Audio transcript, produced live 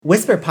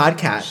Whisper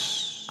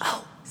Podcast.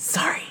 Oh,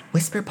 sorry.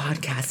 Whisper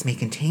Podcasts may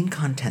contain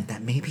content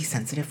that may be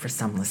sensitive for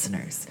some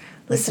listeners.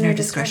 Listener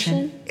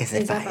discretion is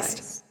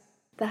advised.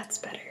 That's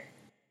better.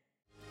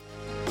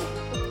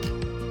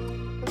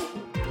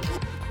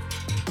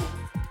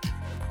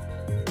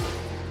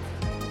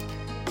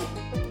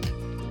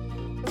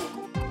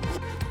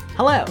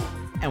 Hello,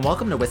 and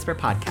welcome to Whisper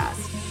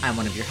Podcast. I'm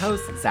one of your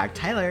hosts, Zach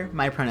Tyler.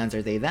 My pronouns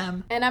are they,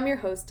 them. And I'm your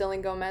host,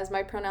 Dylan Gomez.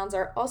 My pronouns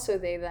are also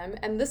they, them.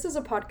 And this is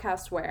a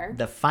podcast where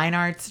the fine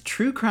arts,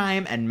 true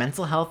crime, and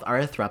mental health are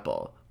a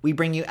throuple. We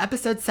bring you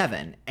episode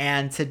 7,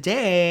 and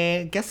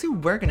today, guess who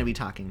we're going to be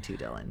talking to,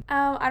 Dylan?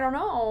 I don't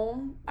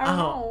know. I don't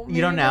know.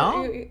 You don't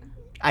know?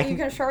 You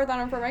can share that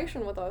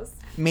information with us.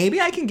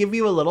 Maybe I can give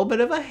you a little bit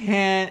of a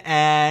hint,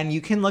 and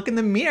you can look in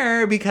the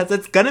mirror because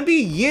it's going to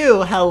be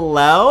you.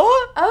 Hello?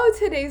 Oh,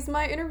 today's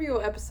my interview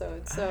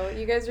episode. So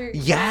you guys are...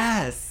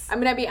 Yes.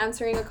 I'm going to be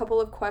answering a couple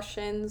of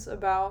questions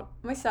about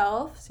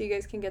myself so you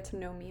guys can get to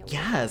know me a little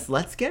Yes,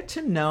 let's get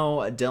to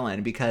know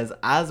Dylan because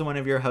as one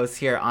of your hosts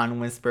here on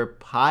Whisper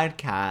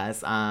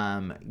Podcast,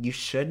 you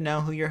should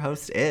know who your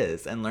host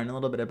is and learn a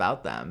little bit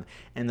about them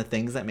and the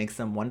things that makes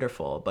them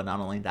wonderful. But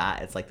not only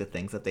that, it's like the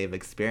things that they've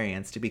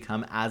experienced to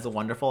become as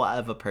wonderful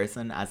of a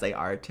person as they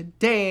are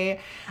today.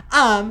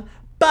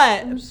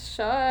 But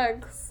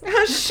shucks.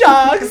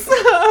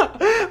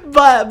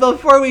 But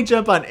before we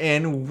jump on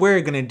in,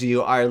 we're going to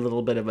do our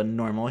little bit of a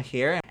normal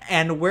here.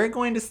 And we're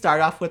going to start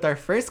off with our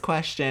first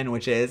question,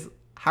 which is,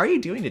 how are you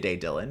doing today,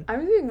 Dylan?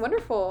 I'm doing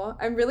wonderful.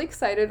 I'm really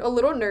excited, a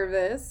little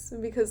nervous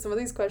because some of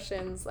these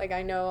questions, like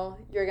I know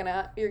you're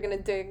gonna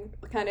dig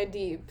kind of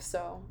deep.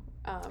 So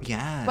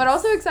yes. But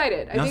also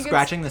excited. No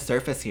scratching the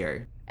surface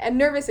here. And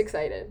nervous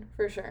excited,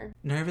 for sure.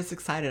 Nervous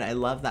excited. I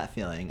love that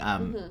feeling.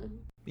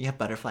 You have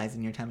butterflies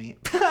in your tummy.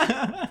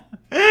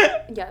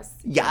 Yes.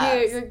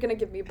 Yes. You're gonna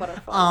give me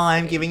butterflies. Oh,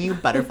 I'm giving you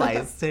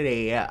butterflies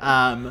today.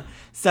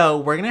 So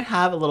we're gonna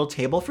have a little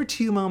table for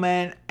two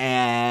moment,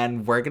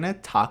 and we're gonna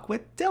talk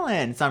with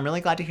Dylan. So I'm really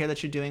glad to hear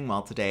that you're doing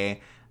well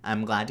today.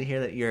 I'm glad to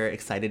hear that you're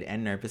excited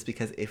and nervous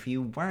because if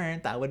you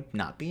weren't, that would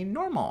not be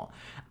normal.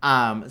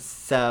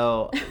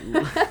 So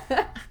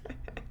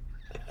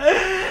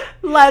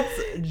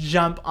let's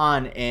jump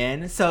on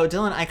in. So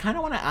Dylan, I kind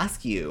of want to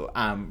ask you,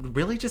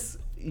 really just,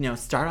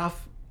 start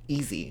off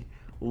easy.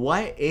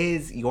 What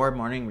is your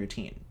morning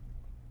routine?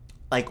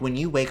 Like when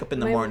you wake up in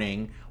the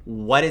morning,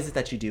 what is it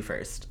that you do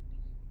first?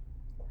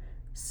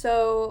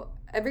 So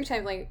every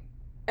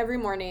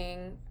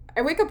morning,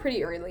 I wake up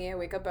pretty early. I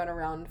wake up at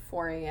around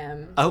 4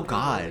 a.m. Oh,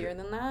 God. Earlier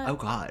than that. Oh,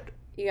 God.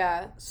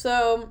 Yeah.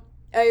 So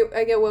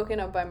I get woken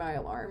up by my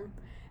alarm.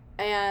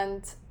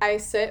 And I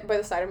sit by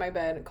the side of my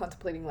bed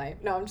contemplating life.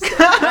 No, I'm just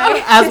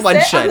kidding. As one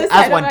should.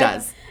 As one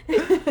does.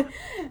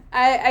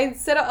 I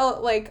sit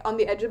on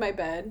the edge of my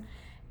bed.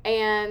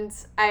 And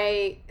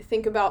I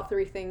think about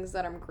 3 things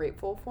that I'm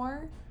grateful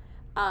for,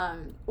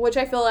 which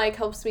I feel like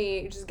helps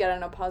me just get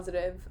in a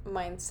positive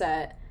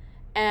mindset.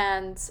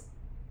 And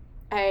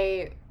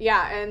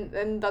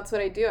and that's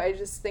what I do. I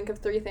just think of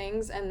 3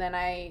 things, and then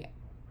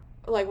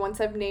once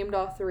I've named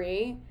all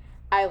 3,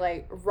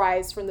 I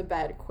rise from the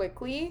bed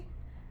quickly.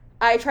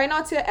 I try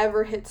not to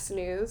ever hit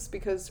snooze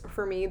because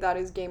for me that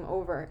is game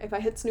over. If I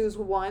hit snooze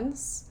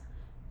once,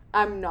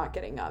 I'm not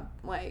getting up.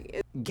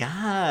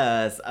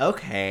 Yes.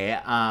 Okay.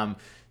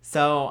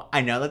 So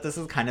I know that this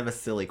is kind of a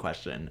silly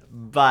question,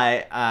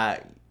 but I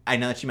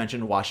know that you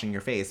mentioned washing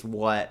your face.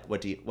 What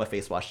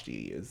face wash do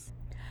you use?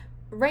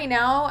 Right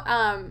now,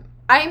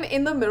 I'm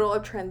in the middle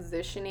of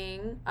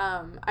transitioning.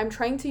 I'm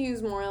trying to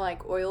use more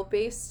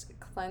oil-based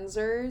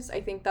cleansers. I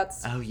think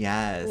that's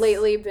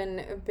lately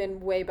been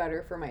way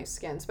better for my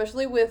skin,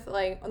 especially with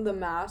the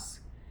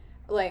mask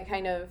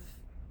kind of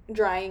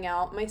drying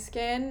out my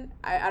skin.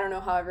 I don't know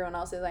how everyone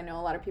else is. I know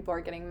a lot of people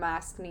are getting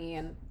maskne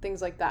and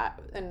things like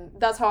that, and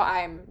that's how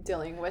I'm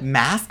dealing with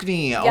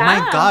maskne. Oh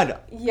my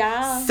God.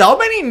 Yeah, so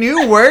many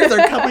new words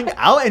are coming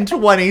out in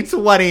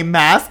 2020.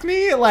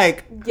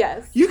 Maskne,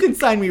 yes, you can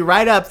sign me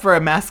right up for a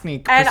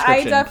maskne prescription, and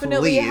I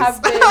definitely please.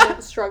 have been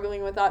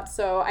struggling with that.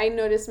 So I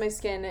noticed my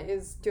skin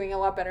is doing a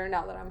lot better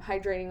now that I'm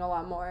hydrating a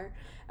lot more,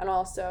 and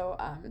also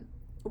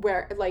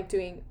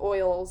doing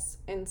oils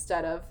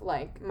instead of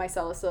my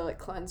salicylic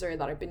cleanser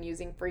that I've been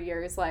using for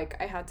years. I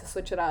had to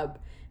switch it up,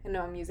 and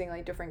now I'm using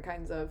different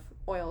kinds of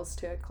oils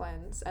to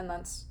cleanse, and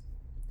that's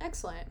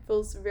excellent.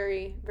 Feels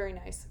very, very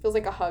nice. Feels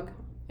like a hug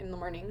in the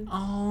morning.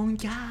 Oh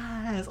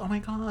yes. Oh my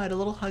God, a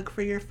little hug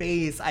for your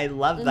face. I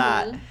love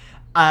that.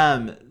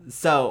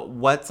 So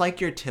what's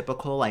your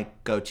typical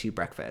go-to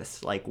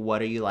breakfast?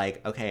 What are you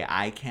okay,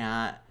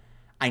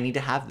 I need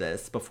to have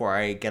this before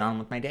I get on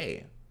with my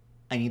day.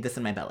 I need this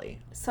in my belly.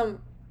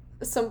 Some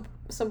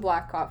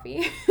black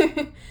coffee.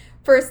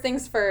 First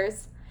things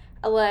first.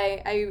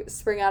 I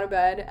spring out of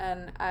bed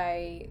and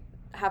I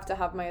have to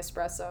have my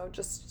espresso.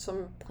 Just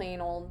some plain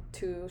old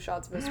 2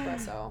 shots of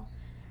espresso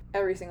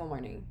every single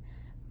morning.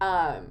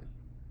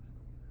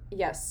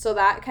 Yes, so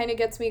that kind of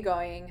gets me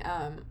going.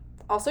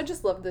 Also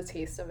just love the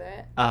taste of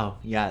it. Oh,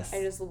 yes.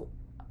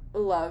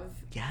 love.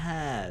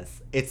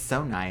 Yes. It's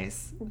so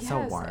nice. Yes,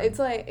 so warm. It's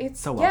like, it's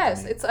so welcoming.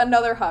 Yes, it's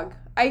another hug.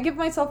 I give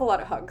myself a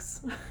lot of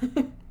hugs.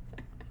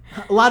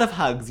 A lot of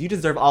hugs. You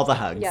deserve all the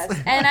hugs. Yes.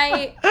 And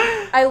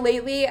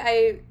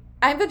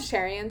I'm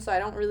vegetarian, so I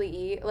don't really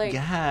eat like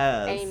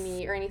any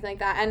meat or anything like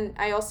that. And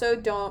I also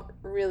don't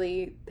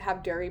really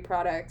have dairy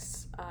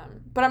products.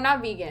 But I'm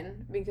not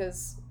vegan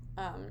because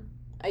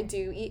I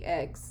do eat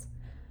eggs.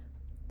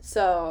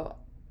 So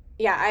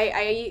yeah,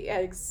 I eat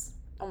eggs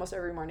almost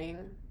every morning.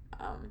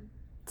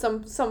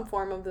 Some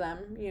form of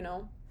them, you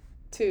know,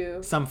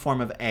 to some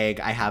form of egg.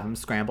 I have them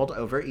scrambled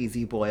over,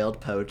 easy boiled,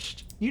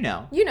 poached. You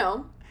know.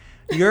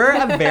 You're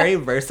a very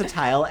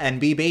versatile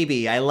NB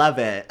baby. I love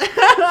it.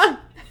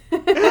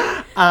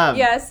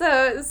 Yeah,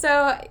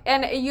 so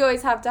and you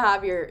always have to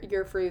have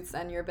your fruits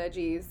and your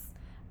veggies.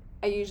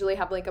 I usually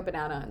have like a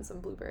banana and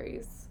some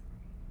blueberries.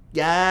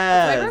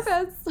 Yes.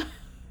 That's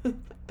my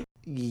breakfast.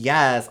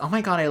 Yes. Oh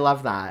my god, I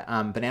love that.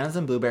 Bananas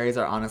and blueberries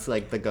are honestly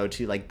like the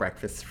go-to like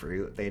breakfast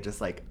fruit. They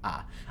just like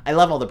I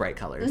love all the bright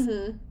colors.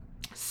 Mm-hmm.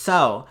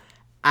 So,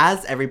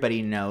 as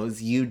everybody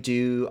knows, you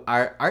do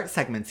our art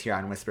segments here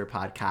on Whisper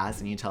Podcast,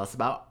 and you tell us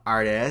about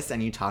artists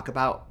and you talk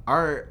about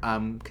art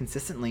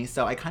consistently.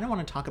 So I kind of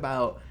want to talk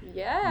about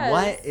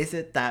what is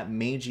it that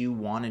made you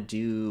want to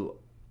do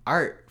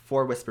art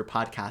for Whisper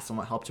Podcast, and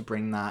what helped to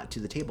bring that to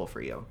the table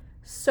for you?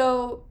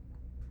 So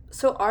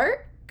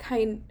art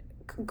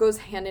goes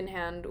hand in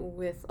hand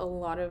with a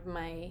lot of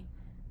my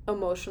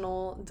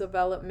emotional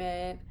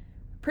development.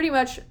 Pretty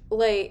much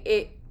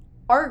like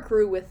art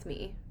grew with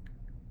me.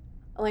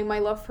 Like my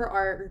love for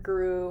art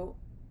grew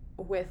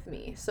with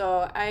me.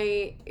 So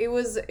it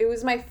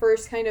was my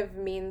first kind of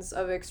means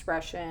of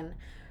expression.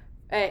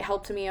 It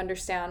helped me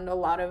understand a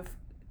lot of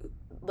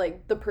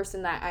like the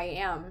person that I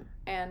am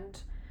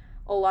and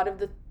a lot of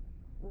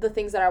the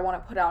things that I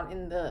want to put out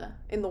in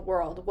the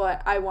world,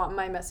 what I want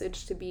my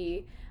message to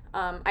be.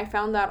 I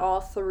found that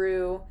all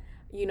through,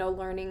 you know,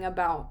 learning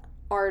about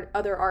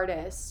other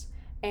artists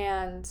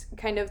and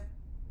kind of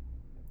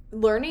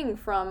learning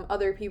from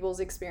other people's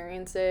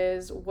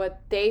experiences,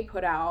 what they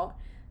put out.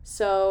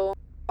 So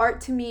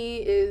art to me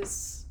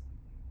is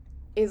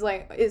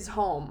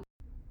home.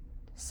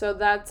 So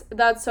that's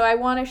so I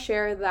want to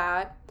share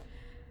that,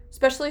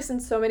 especially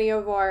since so many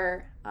of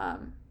our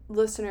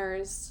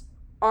listeners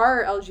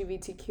are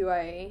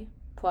LGBTQIA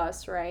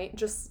plus, right?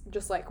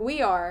 Just like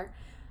we are.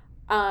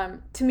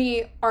 To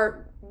me,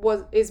 art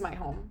is my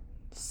home.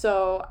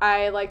 So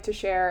I like to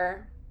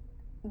share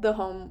the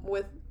home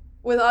with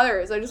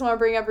others. I just want to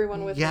bring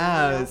everyone with me.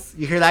 Yes.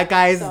 You hear that,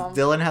 guys? So.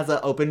 Dylan has an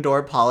open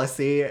door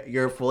policy.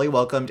 You're fully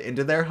welcomed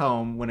into their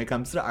home when it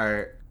comes to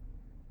art.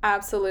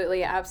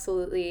 Absolutely.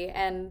 Absolutely.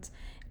 And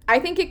I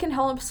think it can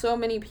help so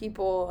many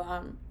people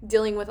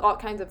dealing with all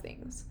kinds of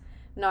things.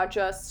 Not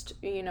just,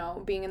 you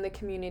know, being in the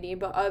community,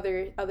 but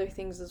other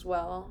things as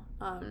well.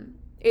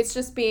 It's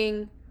just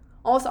being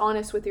almost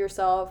honest with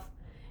yourself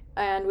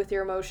and with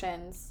your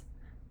emotions.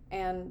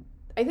 And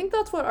I think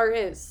that's what art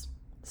is.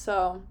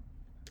 So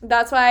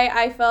that's why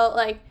I felt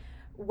like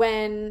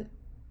when,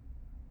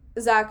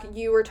 Zach,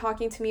 you were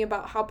talking to me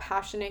about how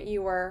passionate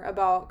you were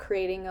about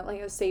creating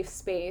a safe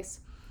space.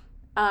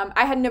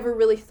 I had never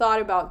really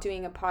thought about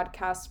doing a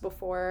podcast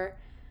before,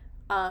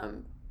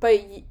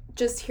 but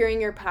just hearing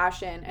your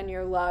passion and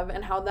your love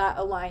and how that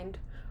aligned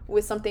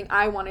with something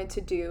I wanted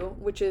to do,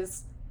 which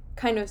is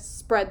kind of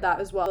spread that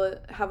as well,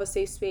 have a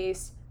safe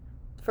space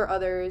for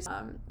others,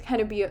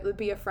 kind of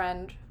be a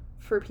friend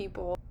for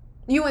people.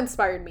 You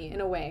inspired me in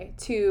a way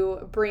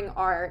to bring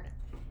art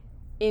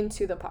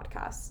into the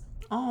podcast.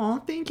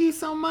 Oh, thank you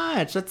so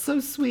much. That's so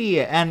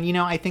sweet. And, you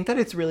know, I think that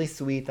it's really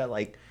sweet that,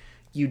 like,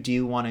 you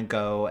do want to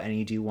go and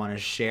you do want to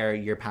share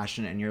your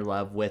passion and your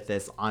love with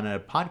this on a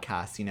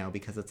podcast, you know,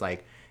 because it's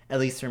like, at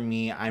least for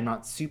me, I'm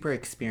not super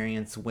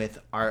experienced with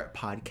art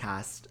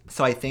podcasts.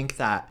 So I think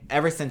that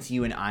ever since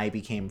you and I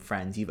became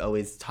friends, you've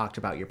always talked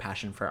about your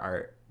passion for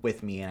art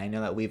with me. And I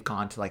know that we've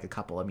gone to like a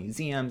couple of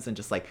museums and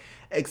just like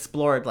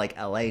explored like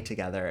LA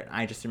together. And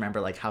I just remember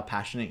like how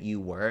passionate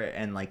you were,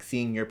 and like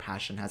seeing your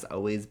passion has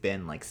always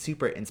been like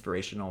super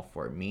inspirational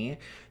for me.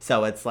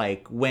 So it's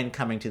like when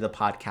coming to the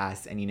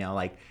podcast and, you know,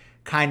 like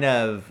kind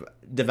of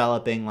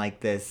developing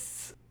like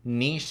this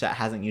niche that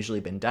hasn't usually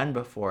been done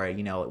before,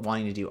 you know,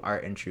 wanting to do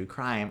art and true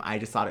crime, I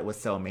just thought it was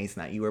so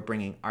amazing that you were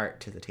bringing art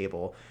to the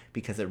table,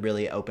 because it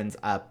really opens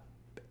up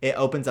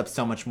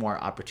so much more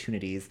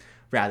opportunities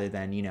rather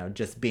than, you know,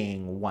 just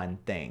being one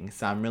thing.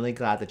 So I'm really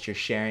glad that you're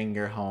sharing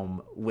your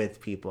home with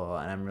people,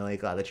 and I'm really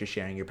glad that you're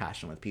sharing your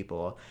passion with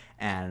people,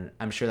 and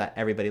I'm sure that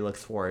everybody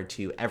looks forward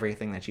to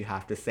everything that you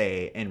have to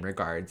say in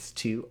regards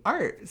to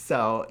art.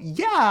 So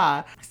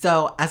yeah.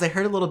 So as I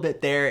heard a little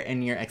bit there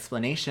in your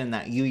explanation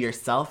that you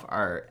yourself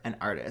are an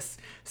artist,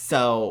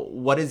 so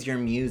what is your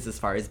muse as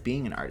far as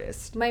being an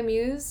artist? My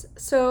muse?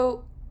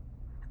 So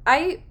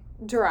I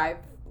derive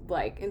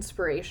like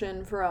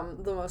inspiration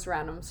from the most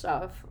random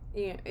stuff.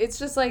 You know, it's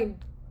just like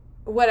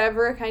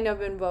whatever kind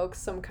of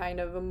invokes some kind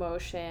of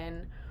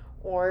emotion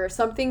or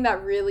something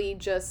that really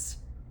just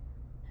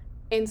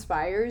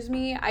inspires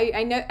me.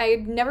 I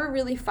never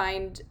really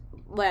find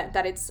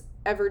that it's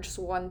ever just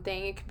one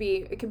thing.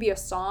 It could be a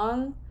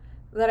song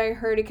that I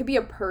heard. It could be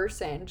a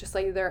person, just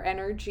like their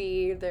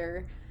energy,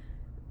 their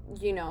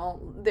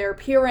their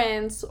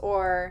appearance,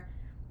 or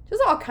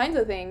just all kinds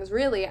of things,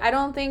 really. I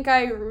don't think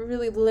I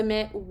really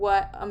limit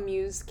what a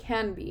muse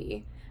can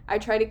be. I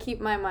try to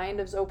keep my mind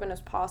as open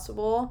as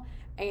possible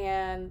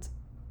and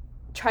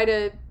try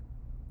to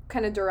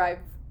kind of derive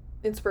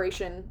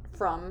inspiration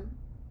from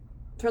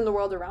the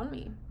world around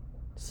me.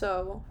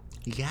 So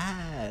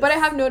yes. But I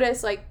have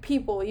noticed, like,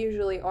 people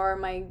usually are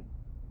my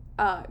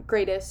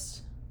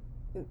greatest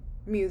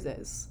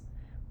muses,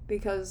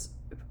 because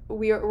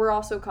we're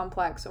all so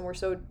complex, and we're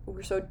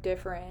so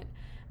different.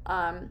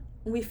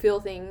 We feel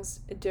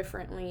things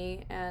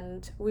differently,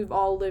 and we've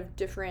all lived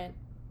different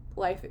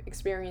life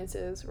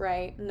experiences,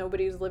 right?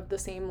 Nobody's lived the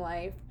same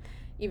life.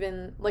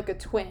 Even like a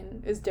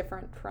twin is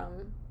different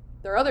from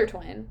their other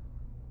twin.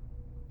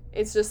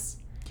 It's just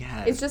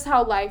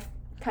how life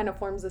kind of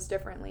forms us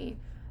differently.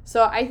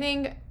 So I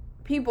think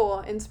people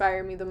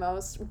inspire me the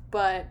most,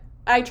 but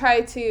I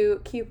try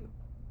to keep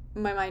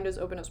my mind as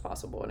open as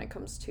possible when it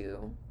comes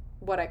to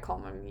what I call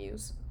my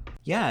muse.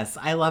 Yes,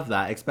 I love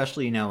that.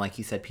 Especially, like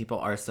you said, people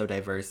are so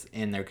diverse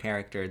in their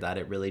character that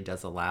it really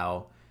does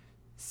allow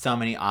so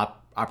many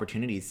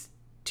opportunities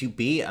to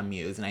be a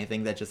muse. And I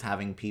think that just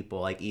having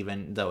people, like,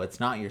 even though it's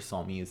not your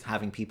soul muse,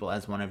 having people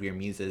as one of your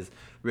muses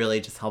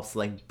really just helps,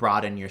 like,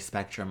 broaden your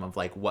spectrum of,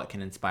 like, what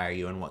can inspire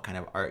you and what kind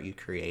of art you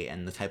create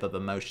and the type of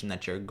emotion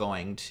that you're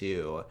going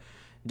to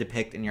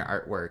depict in your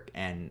artwork.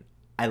 And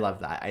I love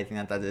that. I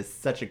think that is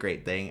such a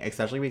great thing,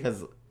 especially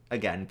because,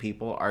 again,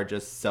 people are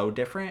just so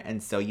different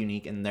and so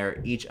unique in their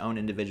each own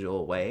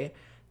individual way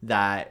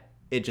that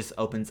it just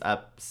opens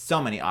up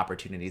so many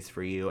opportunities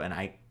for you. And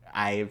I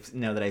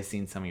know that I've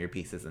seen some of your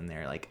pieces and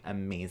they're, like,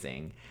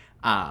 amazing.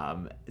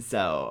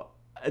 So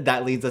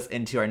that leads us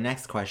into our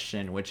next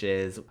question, which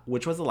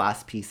was the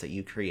last piece that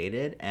you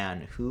created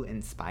and who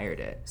inspired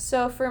it?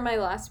 So for my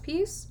last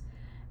piece,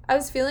 I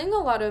was feeling a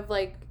lot of,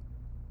 like,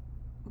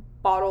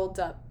 bottled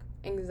up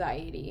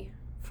anxiety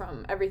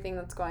from everything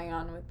that's going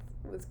on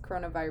with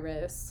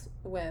coronavirus,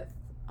 with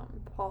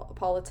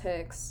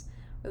politics,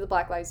 with the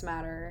Black Lives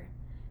Matter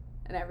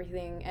and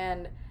everything.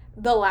 And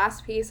the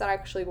last piece that I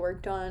actually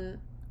worked on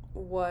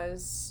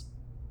was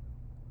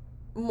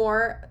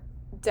more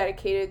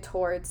dedicated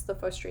towards the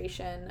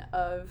frustration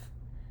of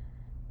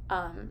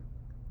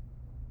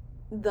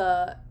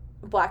the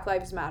Black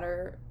Lives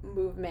Matter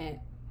movement,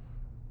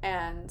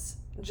 and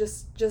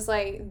just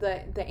like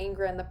the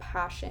anger and the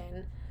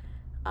passion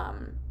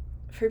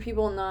for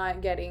people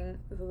not getting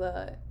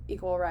the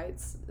equal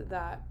rights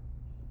that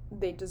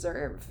they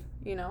deserve,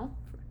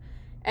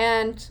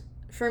 And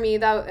for me,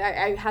 that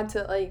I had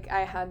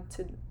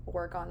to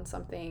work on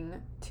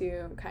something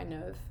to kind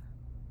of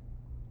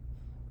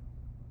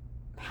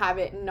have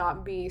it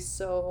not be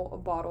so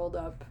bottled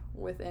up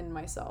within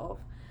myself.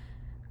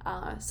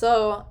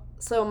 So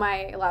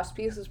my last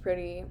piece was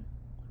pretty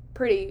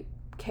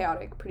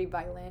chaotic, pretty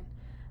violent,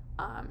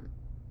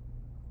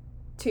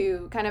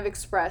 to kind of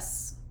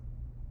express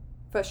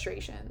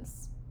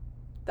frustrations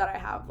that I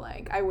have.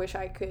 Like, I wish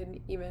I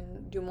could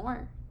even do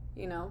more,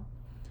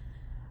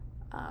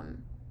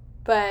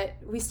 but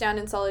we stand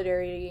in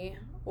solidarity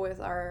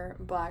with our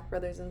Black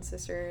brothers and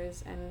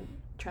sisters and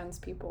trans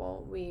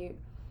people. We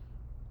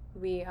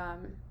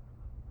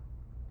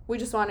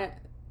just wanted,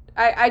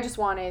 I just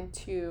wanted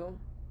to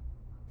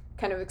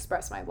kind of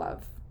express my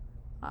love,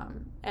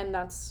 and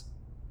that's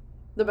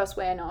the best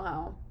way I know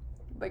how,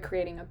 by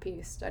creating a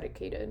piece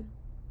dedicated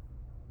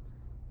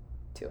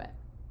to it.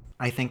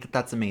 I think that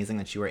that's amazing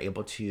that you were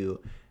able to,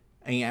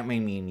 I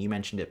mean, you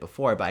mentioned it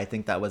before, but I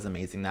think that was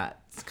amazing.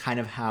 That's kind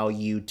of how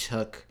you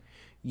took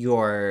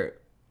your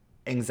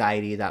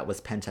anxiety that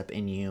was pent up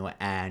in you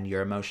and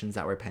your emotions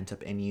that were pent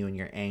up in you and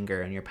your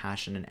anger and your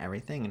passion and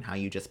everything, and how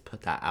you just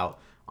put that out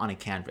on a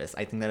canvas.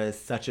 I think that is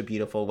such a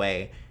beautiful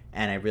way,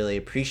 and I really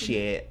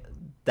appreciate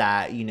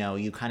that,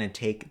 you kind of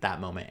take that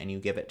moment and you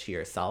give it to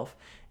yourself,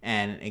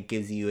 and it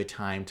gives you a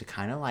time to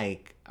kind of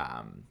like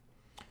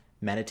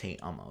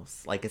meditate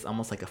almost. Like, it's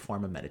almost like a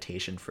form of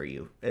meditation for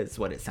you, is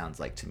what it sounds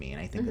like to me.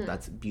 And I think that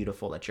that's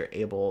beautiful that you're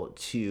able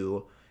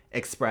to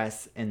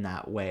express in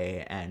that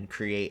way and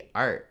create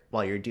art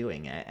while you're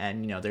doing it.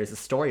 And, there's a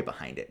story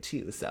behind it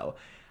too. So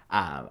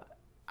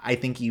I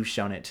think you've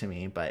shown it to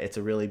me, but it's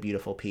a really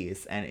beautiful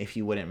piece. And if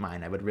you wouldn't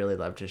mind, I would really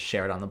love to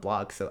share it on the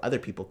blog so other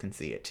people can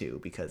see it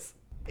too, because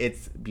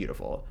it's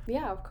beautiful.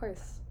 Yeah, of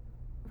course.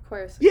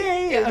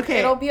 Yay! Okay.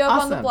 It'll be up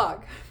on the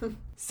blog.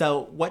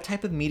 So what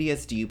type of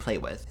medias do you play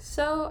with?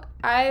 So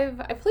I've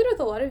played with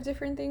a lot of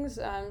different things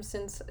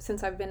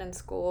since I've been in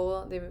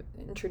school. They've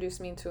introduced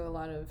me to a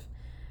lot of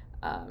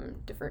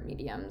different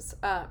mediums.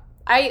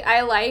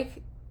 I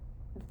like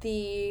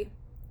the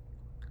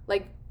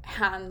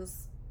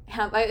hands.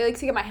 I like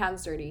to get my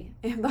hands dirty,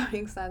 if that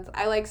makes sense.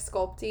 I like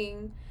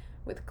sculpting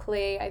with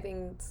clay. I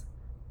think it's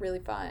really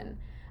fun.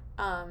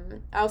 I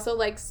also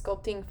like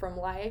sculpting from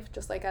life,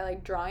 just like I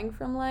like drawing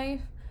from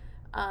life.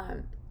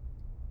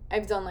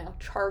 I've done like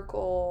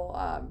charcoal,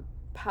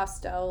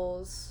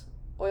 pastels,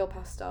 oil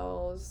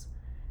pastels.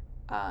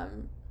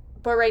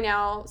 But right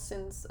now,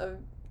 since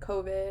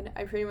COVID,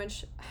 I pretty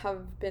much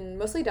have been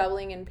mostly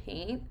dabbling in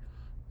paint.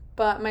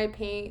 But my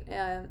paint,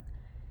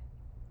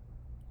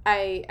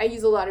 I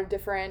use a lot of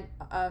different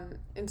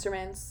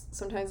instruments.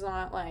 Sometimes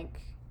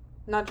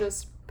not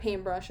just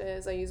paint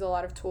brushes. I use a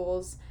lot of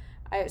tools.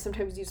 I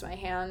sometimes use my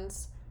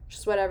hands.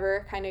 Just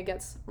whatever kind of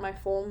gets my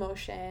full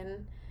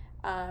motion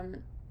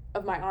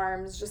of my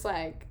arms. Just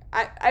like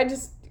I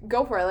just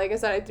go for it. Like I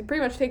said, I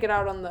pretty much take it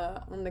out on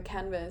the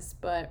canvas.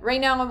 But right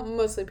now I'm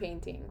mostly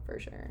painting for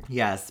sure.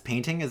 Yes,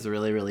 painting is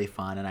really, really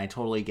fun, and I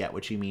totally get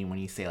what you mean when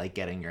you say like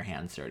getting your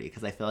hands dirty,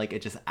 because I feel like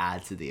it just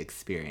adds to the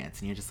experience,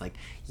 and you're just like,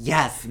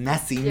 yes,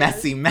 messy,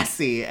 messy,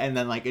 messy, and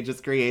then like it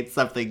just creates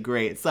something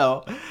great.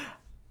 So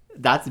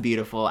that's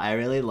beautiful. I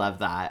really love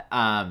that.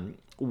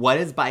 What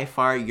is by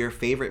far your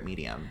favorite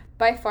medium?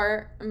 By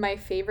far my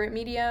favorite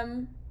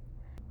medium,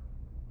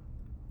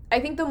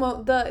 I think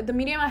the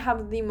medium I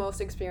have the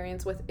most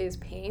experience with is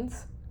paint.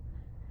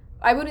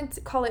 I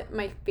wouldn't call it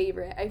my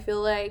favorite. I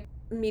feel like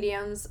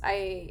mediums,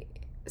 I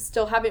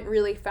still haven't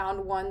really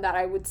found one that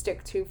I would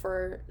stick to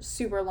for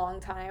super long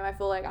time. I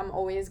feel like I'm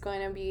always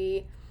going to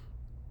be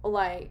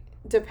like,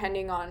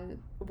 depending on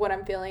what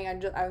I'm feeling,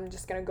 I'm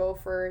just going to go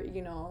for,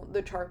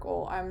 the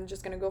charcoal. I'm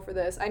just going to go for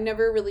this. I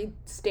never really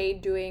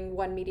stayed doing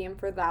one medium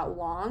for that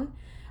long.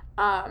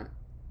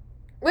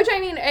 Which I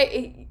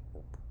mean,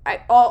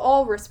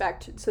 all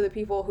respect to the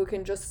people who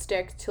can just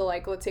stick to,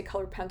 like, let's say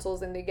colored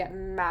pencils, and they get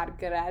mad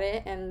good at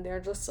it, and they're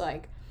just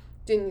like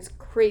doing these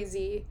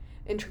crazy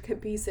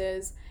intricate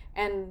pieces.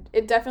 And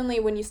it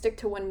definitely, when you stick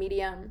to one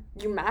medium,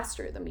 you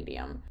master the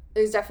medium.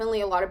 There's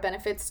definitely a lot of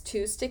benefits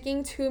to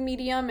sticking to a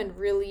medium and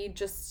really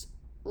just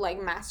like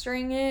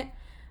mastering it.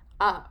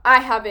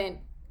 I haven't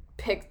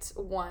picked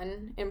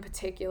one in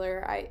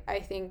particular. I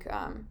think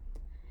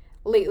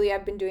lately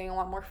I've been doing a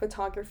lot more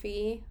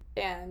photography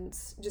and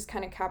just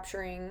kind of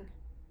capturing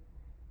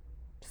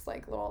just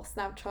like little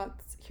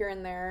snapshots here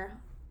and there.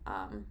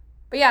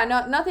 But yeah,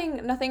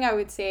 nothing I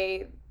would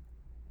say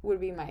would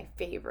be my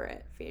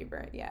favorite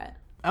yet.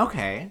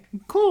 Okay,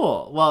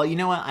 cool. Well, you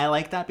know what? I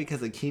like that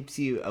because it keeps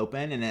you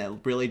open, and it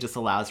really just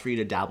allows for you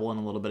to dabble in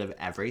a little bit of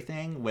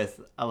everything, with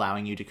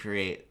allowing you to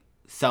create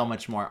so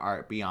much more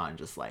art beyond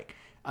just like,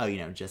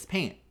 just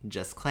paint,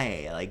 just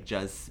clay, like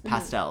just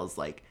pastels.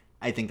 Like,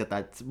 I think that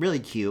that's really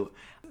cute.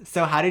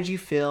 So how did you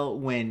feel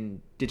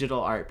when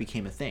digital art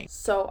became a thing?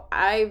 So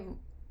I've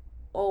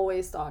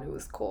always thought it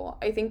was cool.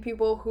 I think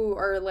people who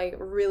are like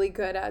really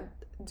good at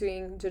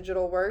doing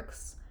digital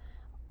works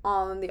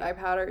on the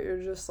iPad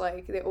are just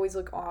like, they always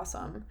look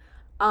awesome.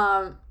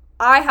 I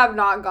have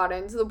not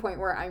gotten to the point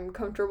where I'm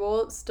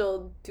comfortable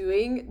still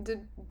doing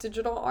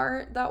digital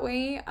art that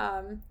way.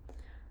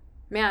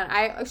 Man,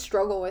 I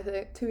struggle with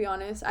it, to be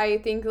honest. I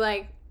think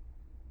like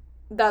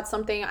that's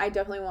something I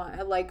definitely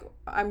want. Like,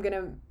 I'm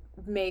gonna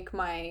make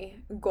my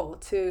goal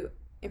to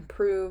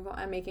improve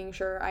on making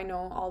sure I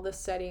know all the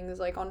settings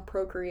like on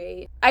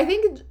Procreate. I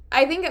think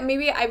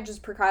maybe I've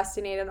just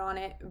procrastinated on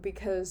it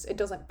because it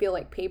doesn't feel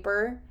like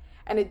paper,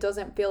 and it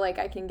doesn't feel like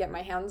I can get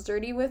my hands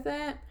dirty with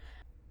it.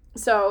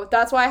 So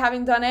that's why I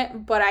haven't done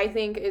it, but I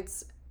think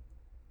it's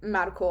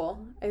mad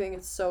cool. I think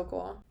it's so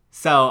cool.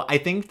 So I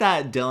think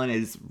that Dylan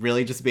is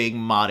really just being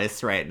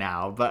modest right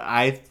now, but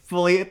I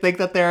fully think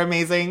that they're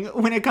amazing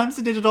when it comes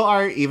to digital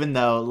art, even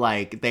though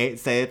like they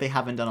say that they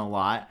haven't done a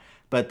lot.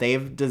 But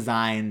they've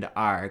designed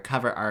our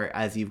cover art,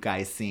 as you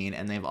guys seen,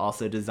 and they've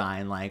also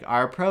designed like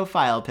our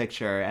profile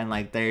picture, and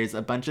like there's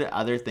a bunch of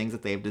other things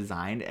that they've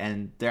designed,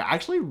 and they're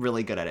actually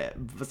really good at it.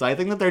 So I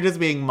think that they're just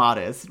being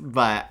modest,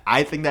 but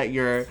I think that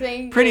you're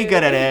pretty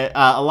good at it,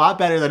 a lot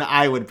better than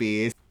I would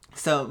be.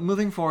 So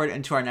moving forward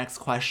into our next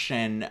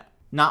question,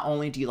 not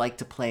only do you like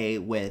to play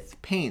with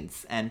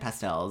paints and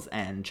pastels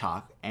and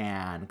chalk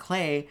and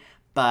clay,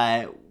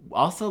 but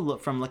also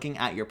from looking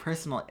at your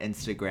personal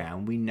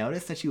Instagram, we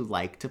noticed that you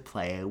like to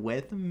play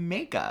with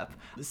makeup.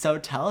 So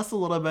tell us a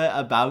little bit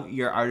about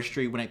your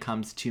artistry when it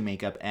comes to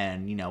makeup,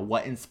 and,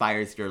 what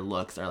inspires your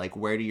looks, or like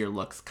where do your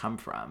looks come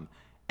from?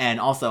 And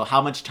also,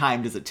 how much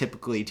time does it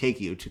typically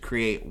take you to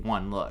create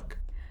one look?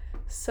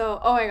 So,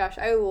 oh my gosh,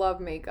 I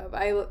love makeup.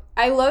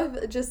 I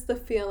love just the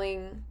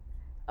feeling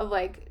of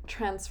like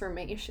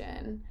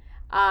transformation.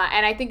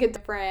 And I think it's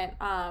different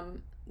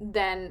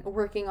than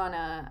working on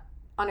a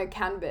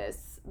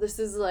canvas. This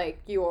is like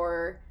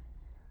you're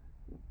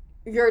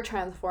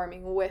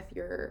transforming with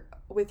your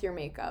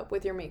makeup,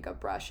 with your makeup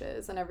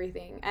brushes and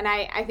everything. And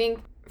I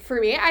think for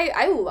me,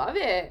 I love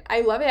it.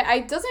 I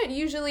doesn't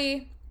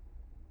usually,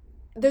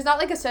 there's not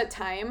like a set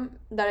time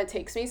that it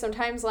takes me.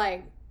 Sometimes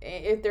like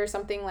if there's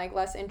something like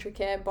less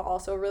intricate but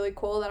also really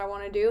cool that I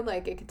want to do,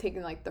 like it could take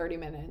me like 30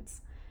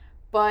 minutes.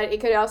 But it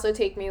could also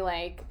take me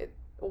like,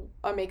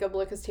 a makeup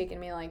look has taken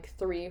me like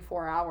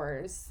 3-4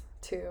 hours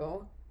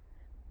too.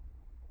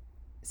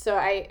 So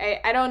I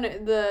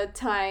don't, the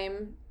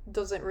time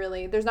doesn't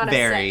really, there's not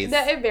varies. a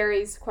set, it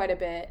varies quite a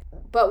bit.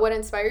 But what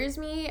inspires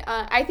me,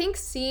 I think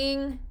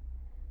seeing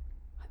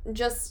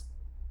just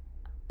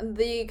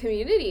the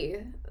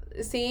community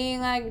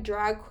seeing like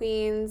drag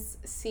queens,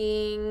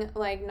 seeing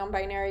like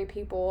non-binary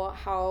people,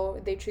 how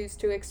they choose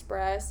to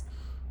express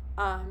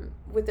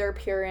with their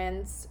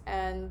appearance.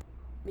 And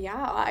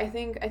yeah, I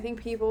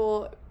think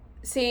people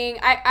seeing,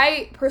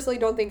 I personally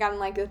don't think I'm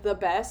like the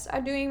best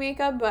at doing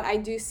makeup, but I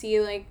do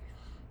see like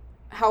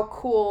how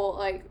cool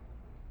like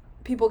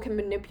people can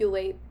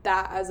manipulate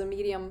that as a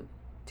medium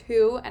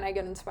too, and I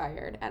get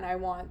inspired and I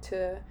want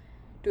to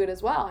do it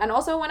as well. And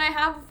also when I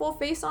have a full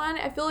face on,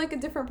 I feel like a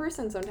different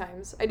person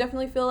sometimes. I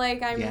definitely feel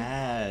like I'm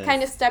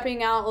kind of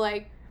stepping out,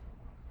 like,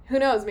 who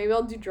knows, maybe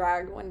I'll do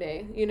drag one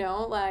day, you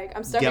know? Like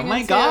I'm stepping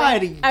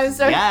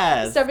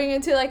stepping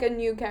into like a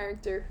new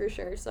character for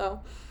sure.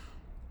 So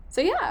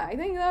yeah, I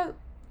think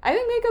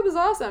makeup is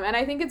awesome, and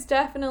I think it's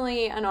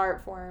definitely an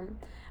art form.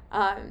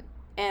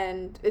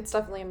 And it's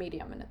definitely a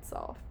medium in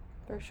itself,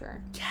 for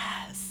sure.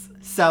 Yes.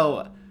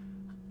 So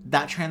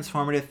that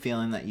transformative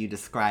feeling that you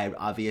described,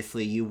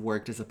 obviously you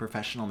worked as a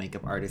professional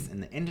makeup artist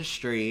in the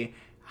industry.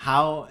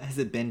 How has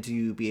it been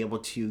to be able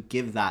to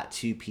give that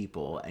to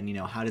people? And, you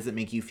know, how does it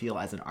make you feel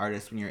as an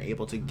artist when you're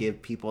able to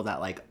give people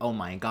that, like, oh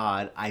my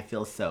God, I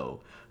feel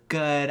so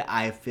good.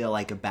 I feel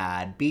like a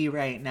bad bee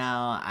right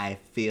now. I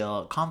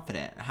feel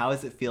confident. How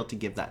does it feel to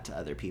give that to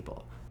other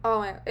people? Oh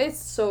my, it's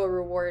so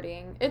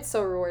rewarding. It's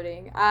so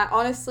rewarding.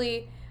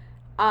 Honestly,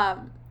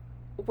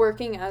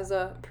 working as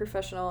a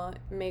professional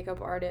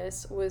makeup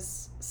artist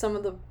was some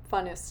of the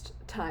funnest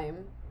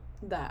time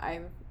that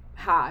I've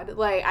had.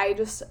 Like,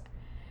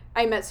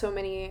 I met so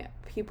many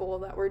people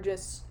that were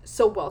just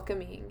so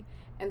welcoming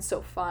and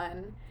so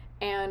fun.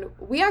 And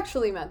we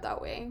actually met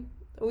that way.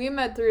 We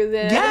met through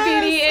the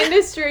beauty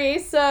industry.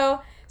 So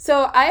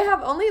I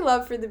have only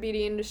love for the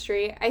beauty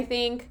industry. I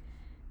think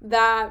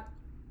that,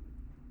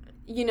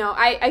 you know,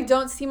 I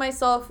don't see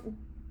myself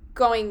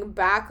going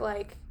back,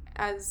 like,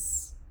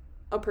 as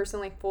a person,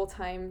 like,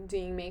 full-time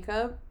doing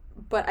makeup,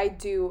 but I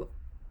do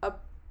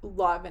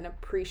love and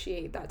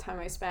appreciate that time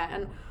I spent.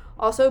 And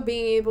also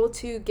being able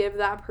to give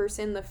that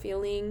person the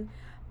feeling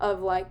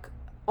of, like,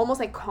 almost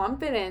like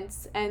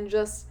confidence, and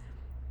just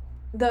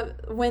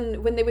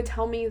when they would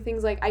tell me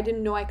things like, I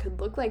didn't know I could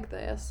look like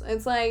this.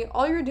 It's like,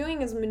 all you're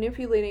doing is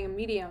manipulating a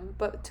medium,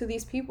 but to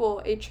these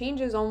people, it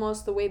changes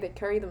almost the way they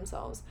carry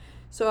themselves.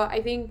 So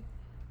I think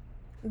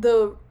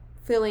the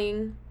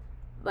feeling,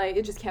 like,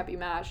 it just can't be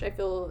matched. I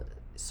feel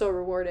so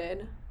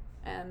rewarded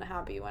and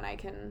happy when I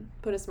can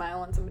put a smile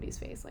on somebody's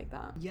face like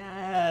that.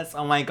 Yes.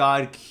 Oh my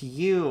God,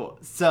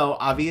 cute. So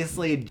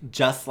obviously,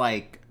 just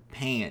like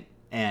paint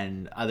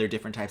and other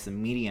different types of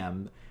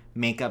medium,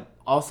 makeup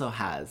also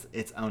has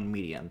its own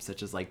mediums,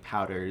 such as like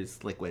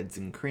powders, liquids,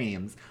 and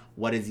creams.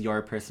 What is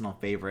your personal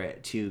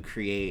favorite to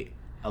create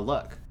a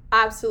look?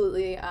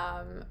 Absolutely.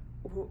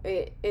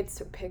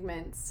 It's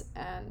pigments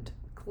and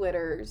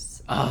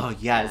glitters. Oh,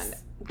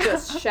 yes. And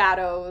just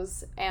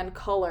shadows and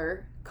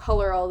color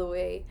all the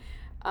way.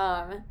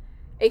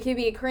 It could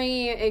be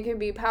cream, it could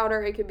be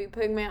powder, it could be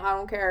pigment, I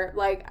don't care.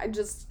 Like, I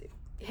just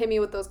hit me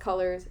with those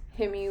colors,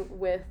 hit me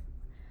with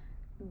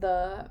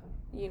the,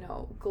 you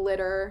know,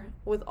 glitter,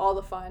 with all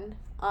the fun.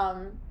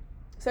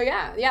 So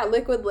yeah,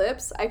 liquid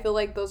lips, I feel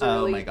like those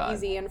are really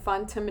easy and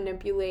fun to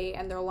manipulate,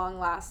 and they're long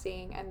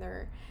lasting, and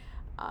they're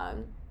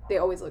they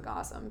always look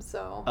awesome.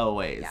 So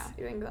always. Yeah,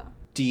 doing that.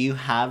 Do you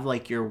have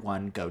like your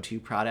one go-to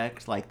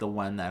product, like the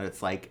one that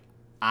it's like,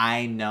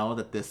 I know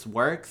that this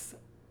works,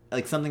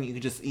 like something you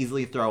could just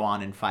easily throw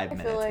on in 5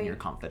 minutes like and you're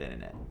confident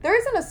in it? There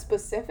isn't a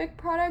specific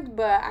product,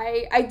 but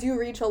I do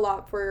reach a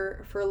lot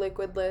for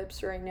liquid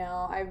lips right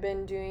now. I've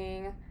been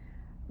doing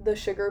the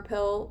Sugar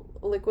Pill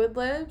liquid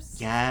lips.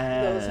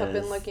 Yes. Those have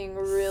been looking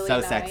really so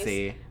nice.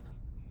 Sexy.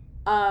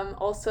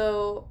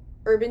 Also,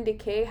 Urban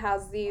Decay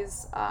has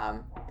these, I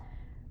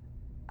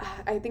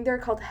think they're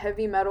called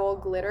heavy metal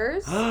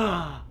glitters.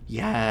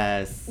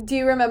 Yes. Do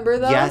you remember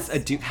those? Yes, I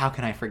do. How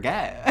can I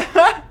forget?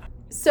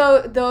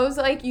 So those,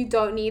 like, you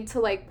don't need to,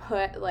 like,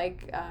 put,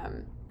 like,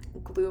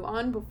 glue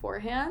on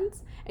beforehand,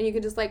 and you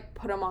can just, like,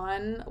 put them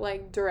on,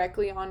 like,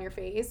 directly on your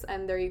face,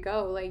 and there you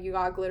go. Like, you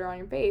got glitter on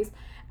your face.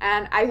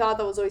 And I thought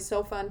that was always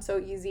so fun, so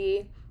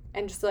easy,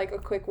 and just, like, a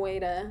quick way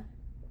to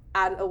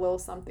add a little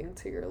something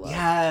to your look.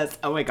 Yes.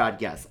 Oh my God,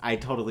 yes. I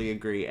totally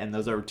agree. And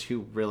those are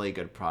two really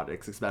good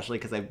products, especially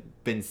because I've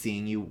been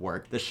seeing you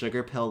work the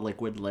Sugar Pill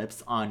liquid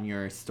lips on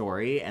your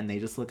story, and they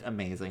just look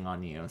amazing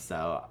on you.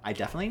 So I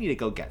definitely need to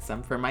go get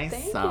some for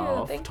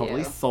myself. Thank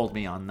totally you. Sold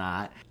me on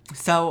that.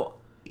 So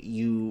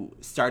you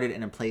started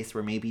in a place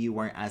where maybe you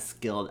weren't as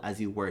skilled as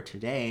you were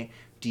today.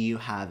 Do you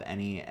have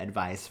any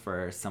advice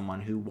for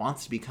someone who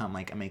wants to become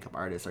like a makeup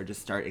artist or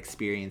just start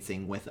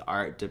experiencing with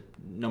art,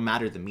 no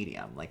matter the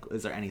medium? Like,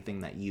 is there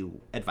anything that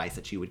advice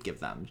that you would give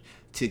them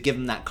to give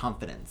them that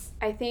confidence?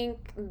 I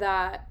think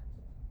that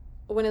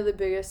one of the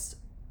biggest,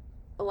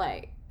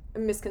 like,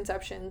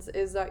 misconceptions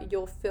is that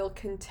you'll feel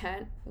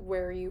content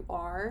where you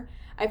are.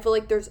 I feel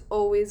like there's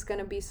always going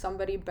to be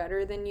somebody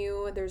better than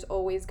you. There's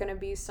always going to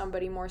be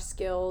somebody more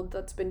skilled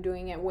that's been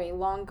doing it way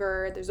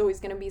longer. There's always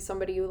going to be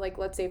somebody, like,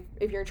 let's say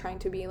if you're trying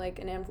to be like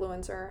an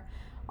influencer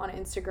on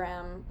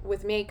Instagram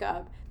with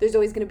makeup, there's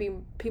always going to be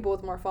people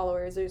with more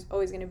followers. There's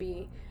always going to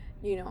be,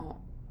 you know,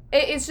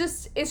 it's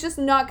just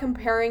not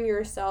comparing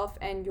yourself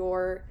and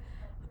your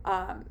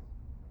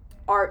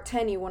art to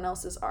anyone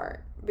else's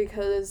art.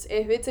 Because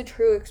if it's a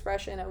true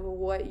expression of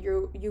what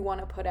you want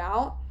to put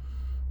out,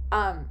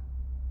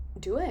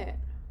 do it.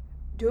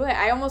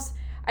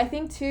 I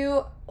think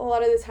too, a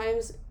lot of the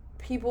times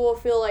people will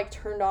feel like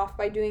turned off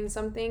by doing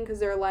something because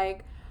they're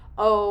like,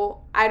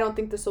 oh, I don't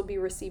think this will be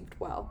received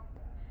well.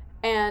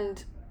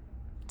 And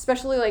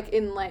especially like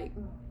in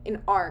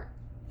art,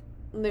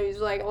 there's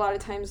like a lot of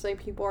times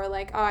like people are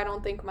like, oh, I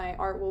don't think my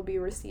art will be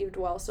received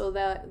well, so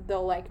that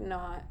they'll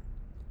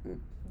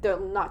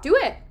not do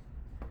it.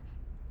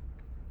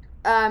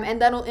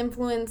 And that'll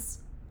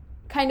influence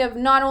kind of,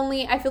 not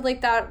only, I feel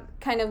like that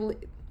kind of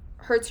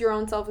hurts your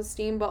own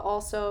self-esteem, but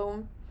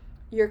also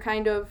you're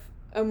kind of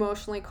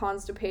emotionally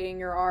constipating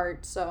your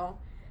art. So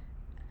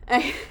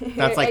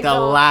that's like the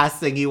last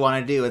thing you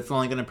want to do. It's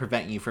only going to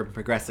prevent you from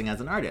progressing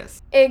as an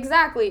artist.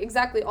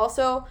 Exactly.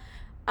 Also,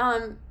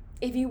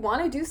 if you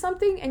want to do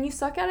something and you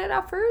suck at it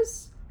at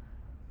first,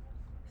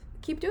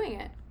 keep doing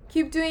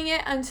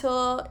it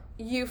until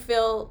you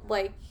feel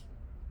like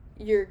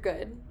you're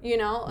good, you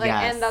know? Like,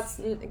 yes. And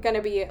that's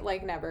gonna be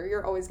like never.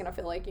 You're always gonna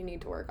feel like you need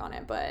to work on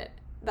it, but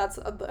that's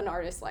an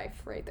artist's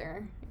life right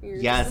there.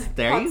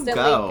 There you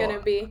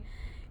go.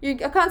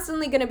 You're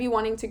constantly gonna be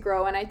wanting to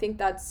grow, and I think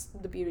that's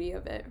the beauty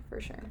of it,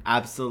 for sure.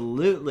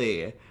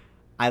 Absolutely.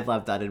 I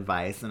love that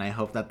advice, and I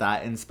hope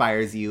that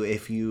inspires you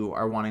if you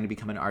are wanting to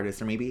become an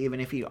artist, or maybe even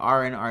if you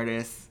are an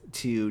artist,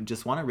 to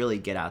just want to really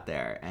get out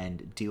there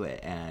and do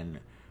it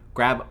and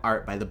grab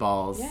art by the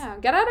balls. Yeah,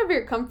 get out of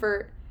your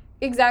comfort.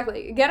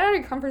 Exactly. Get out of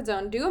your comfort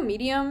zone. Do a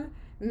medium.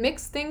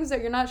 Mix things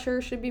that you're not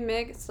sure should be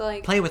mixed.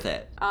 Like, play with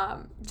it.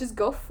 Just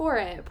go for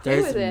it.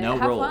 Play with it. Have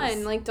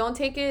fun. Like, don't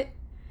take it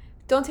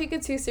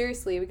too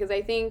seriously, because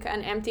I think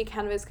an empty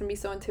canvas can be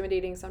so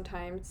intimidating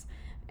sometimes.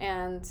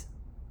 And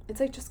it's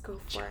like, just go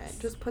for it.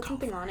 Just put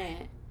something on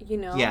it. You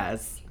know?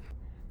 Yes.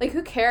 Like,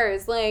 who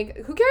cares?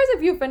 Like, who cares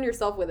if you offend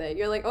yourself with it?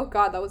 You're like, oh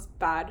God, that was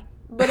bad.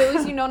 But at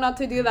least you know not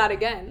to do that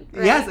again.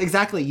 Right? Yes,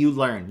 exactly. You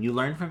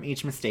learn from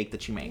each mistake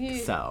that you make.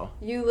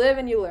 You live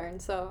and you learn.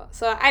 So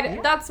yes.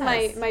 That's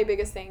my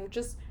biggest thing.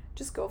 Just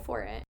go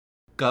for it.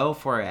 Go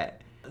for it.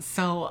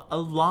 So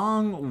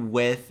along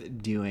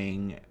with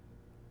doing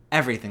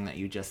everything that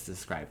you just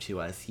described to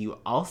us, you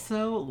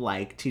also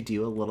like to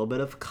do a little bit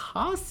of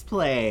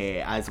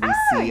cosplay, as we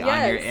see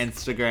on your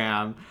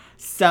Instagram.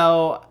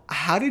 So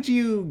how did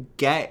you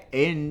get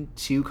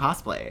into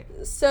cosplay?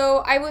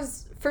 So I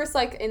was first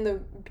like in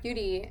the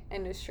beauty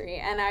industry,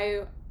 and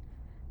I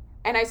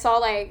saw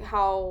like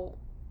how,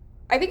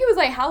 I think it was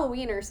like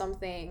Halloween or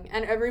something,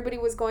 and everybody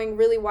was going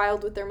really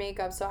wild with their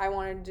makeup, so I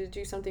wanted to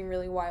do something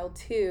really wild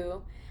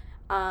too.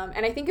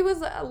 And I think it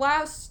was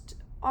last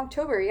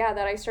October, that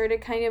I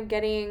started kind of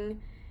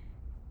getting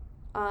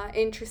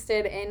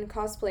interested in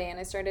cosplay, and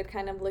I started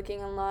kind of looking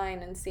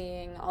online and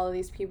seeing all of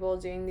these people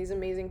doing these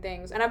amazing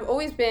things. And I've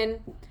always been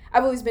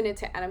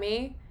into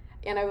anime,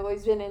 and I've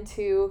always been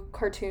into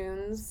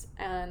cartoons,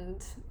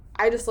 and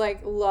I just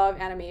like love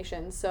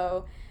animation.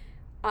 So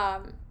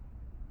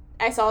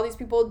I saw these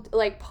people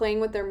like playing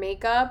with their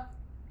makeup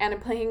and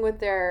playing with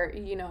their,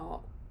 you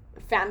know,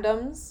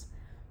 fandoms.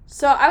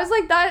 So I was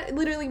like, that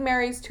literally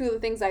marries two of the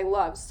things I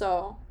love.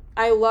 So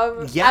I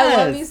love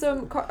me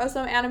some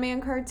anime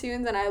and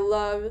cartoons, and I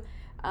love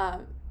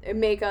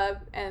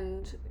makeup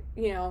and,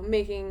 you know,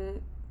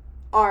 making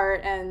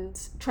art and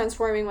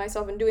transforming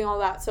myself and doing all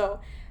that. So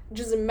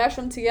just mesh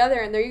them together,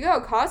 and there you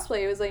go.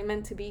 Cosplay was like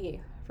meant to be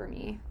for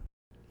me.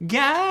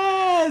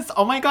 Yes!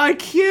 Oh my God,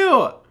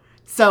 cute!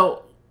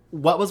 So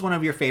what was one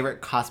of your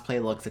favorite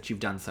cosplay looks that you've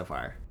done so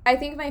far? I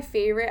think my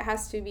favorite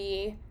has to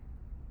be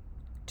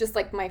just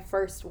like my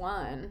first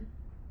one.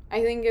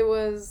 I think it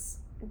was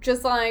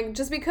just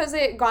because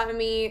it got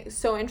me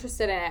so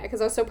interested in it,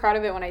 because I was so proud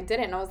of it when I did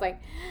it, and I was like,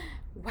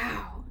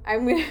 wow,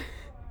 I'm gonna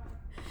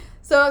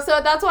so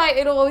that's why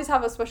it'll always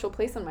have a special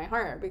place in my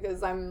heart,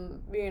 because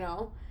I'm, you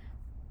know,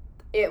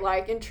 it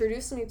like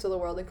introduced me to the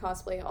world of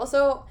cosplay.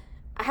 Also,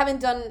 I haven't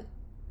done,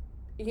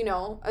 you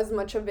know, as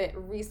much of it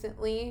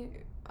recently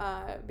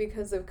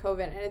because of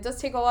COVID, and it does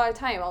take a lot of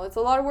time. It's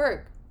a lot of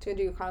work to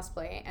do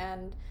cosplay,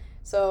 and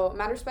so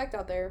mad respect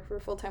out there for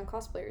full-time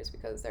cosplayers,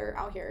 because they're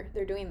out here,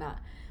 they're doing that.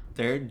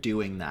 They're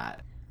doing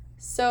that.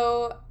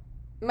 So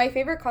my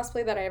favorite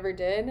cosplay that I ever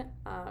did,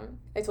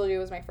 I told you it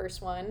was my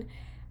first one,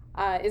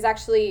 is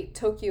actually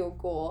Tokyo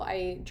Ghoul.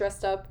 I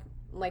dressed up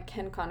like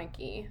Ken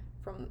Kaneki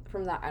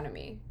from that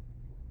anime.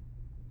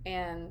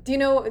 And do you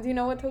know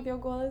what Tokyo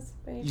Ghoul is?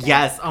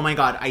 Yes. Oh my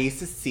God. I used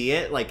to see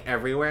it like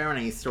everywhere when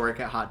I used to work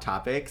at Hot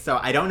Topic. So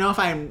I don't know if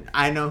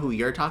I know who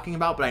you're talking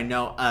about, but I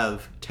know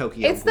of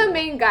Tokyo Ghoul. It's the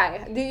main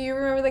guy. Do you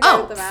remember the guy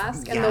with the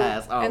mask?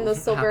 Yes. And the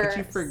silver. How could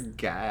you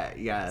forget?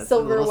 Yes.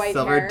 Silver white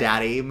silver hair.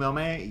 daddy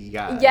moment.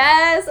 Yes.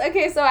 Yes.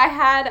 Okay. So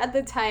at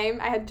the time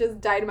I had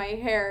just dyed my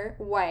hair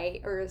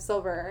white or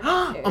silver.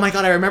 Oh my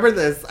God. I remember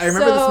this. I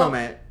remember this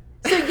moment.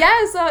 So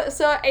yeah,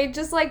 so it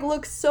just like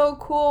looks so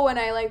cool when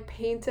I like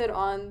painted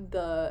on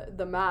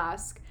the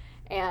mask,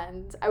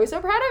 and I was so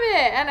proud of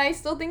it, and I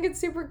still think it's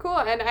super cool,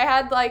 and I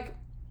had like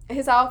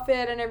his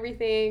outfit and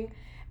everything,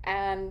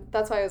 and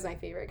that's why it was my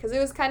favorite, because it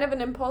was kind of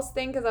an impulse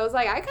thing, because I was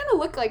like, I kind of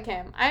look like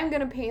him, I'm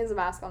gonna paint his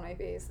mask on my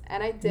face,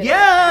 and I did.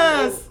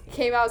 Yes, it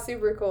came out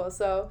super cool,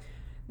 so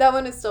that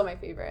one is still my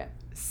favorite.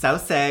 So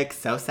sick,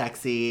 so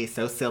sexy,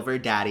 so Silver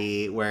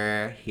Daddy,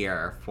 we're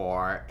here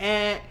for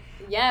it.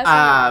 Yes.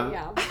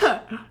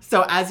 Yeah.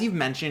 So as you've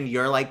mentioned,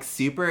 you're like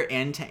super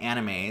into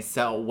anime.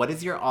 So what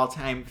is your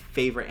all-time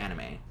favorite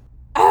anime?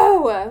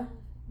 Oh,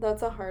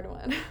 that's a hard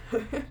one.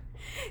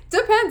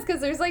 Depends,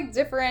 because there's like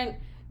different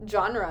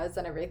genres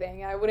and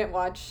everything. I wouldn't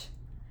watch.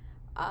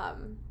 Oh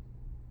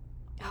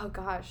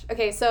gosh.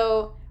 Okay,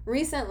 so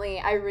recently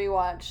I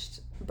rewatched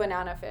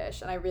Banana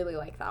Fish, and I really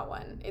like that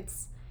one.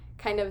 It's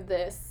kind of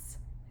this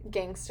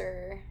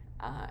gangster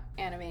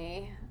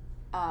anime.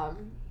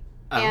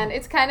 And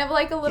it's kind of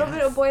like a little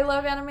bit of boy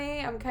love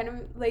anime. I'm kind of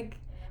like,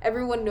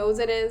 everyone knows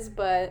it is,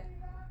 but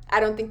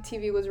I don't think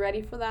TV was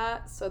ready for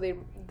that, so they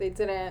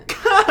didn't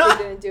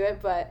do it.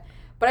 But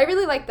I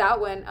really like that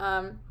one.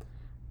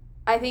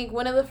 I think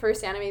one of the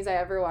first animes I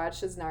ever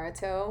watched is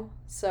Naruto,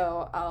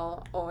 so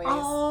I'll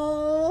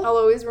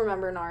always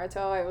remember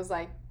Naruto.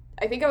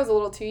 I think I was a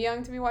little too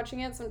young to be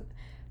watching it.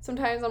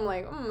 Sometimes I'm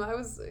like,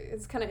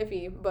 it's kind of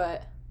iffy,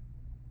 but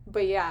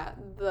yeah,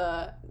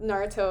 the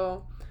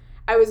Naruto.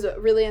 I was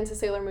really into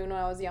Sailor Moon when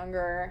I was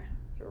younger.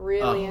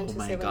 Really into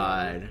Sailor Moon.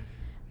 Oh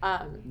my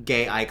god.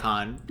 Gay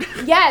icon.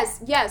 Yes.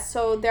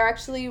 So there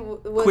actually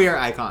was... Queer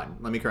icon.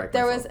 Let me correct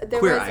myself.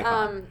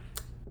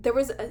 There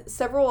was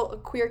several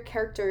queer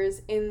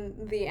characters in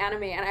the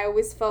anime, and I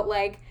always felt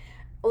like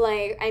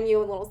I knew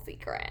a little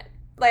secret.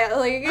 Like it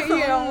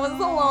was a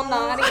little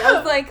naughty. I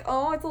was like,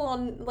 oh, it's a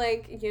little,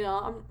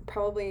 I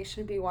probably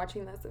shouldn't be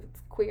watching this if it's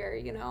queer,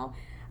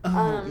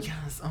 Oh,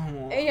 yes.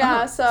 Oh.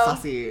 Yeah, so...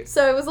 Saucy.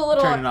 So it was a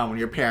little... Turn it on when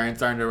your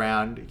parents aren't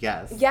around.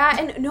 Yes. Yeah,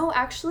 and no,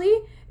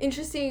 actually,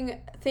 interesting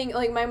thing,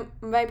 like,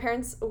 my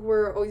parents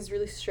were always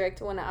really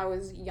strict when I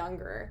was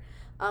younger.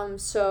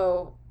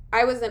 So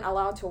I wasn't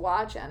allowed to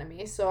watch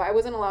anime. So I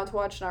wasn't allowed to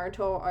watch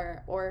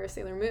Naruto or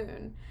Sailor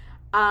Moon.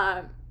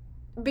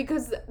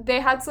 Because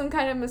they had some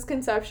kind of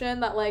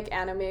misconception that, like,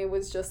 anime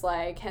was just,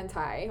 like,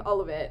 hentai.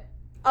 All of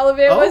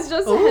it was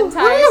just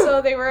hentai, so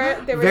they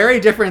were very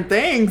different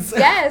things.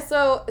 Yeah,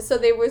 so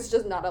they was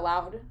just not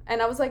allowed,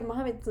 and I was like,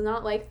 Mom, it's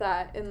not like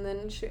that. And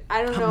then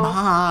I don't know,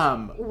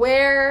 Mom,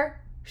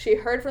 where she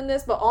heard from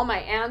this, but all my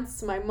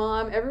aunts, my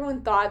mom,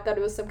 everyone thought that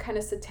it was some kind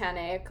of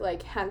satanic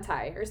like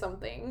hentai or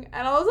something,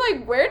 and I was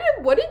like,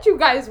 what did you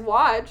guys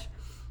watch?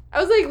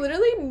 I was like,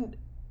 literally,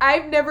 I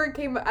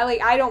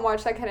don't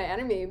watch that kind of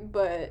anime,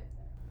 but.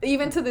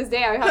 Even to this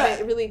day, I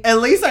haven't really... At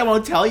least I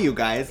won't tell you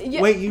guys.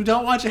 Yeah. Wait, you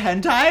don't watch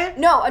hentai?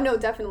 No,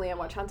 definitely I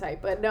watch hentai,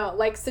 but no,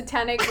 like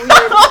satanic weird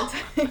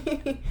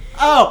hentai.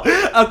 Oh,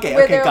 okay,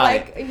 got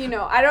it.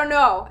 I don't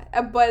know,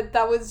 but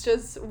that was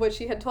just what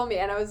she had told me,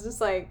 and I was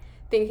just like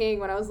thinking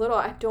when I was little,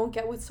 I don't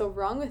get what's so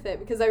wrong with it,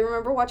 because I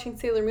remember watching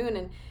Sailor Moon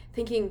and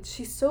thinking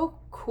she's so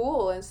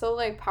cool and so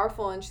like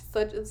powerful, and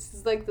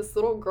she's like this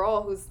little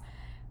girl who's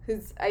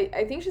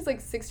I think she's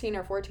like 16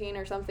 or 14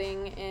 or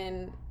something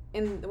in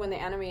when the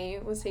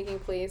anime was taking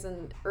place,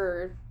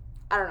 or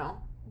I don't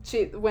know,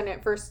 when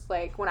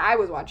I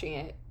was watching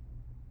it,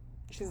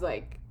 she's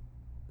like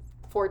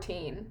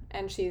 14,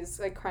 and she's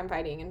like crime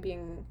fighting and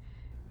being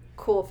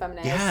cool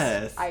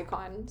feminist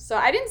icon. So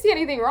I didn't see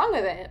anything wrong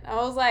with it. I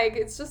was like,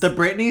 it's just the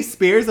Britney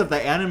Spears of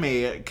the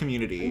anime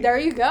community. There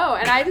you go.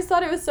 And I just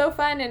thought it was so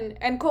fun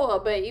and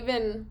cool, but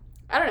even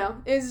I don't know,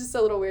 it was just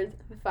a little weird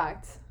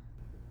fact.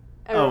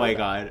 Oh my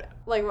god.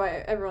 Like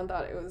why everyone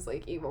thought it was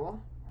like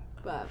evil.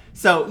 But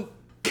so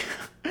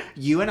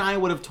you and I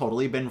would have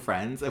totally been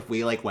friends if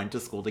we like went to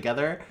school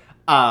together.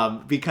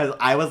 Because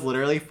I was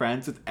literally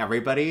friends with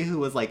everybody who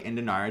was like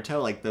into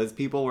Naruto. Like those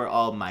people were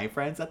all my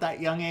friends at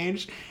that young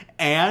age.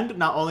 And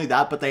not only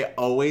that, but they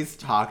always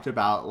talked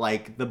about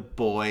like the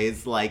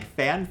boys like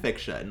fan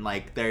fiction.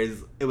 Like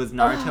it was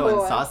Naruto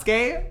and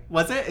Sasuke,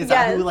 was it? Is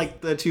that who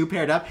like the two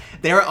paired up?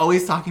 They were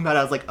always talking about it.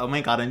 I was like, oh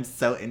my god, I'm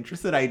so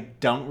interested. I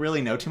don't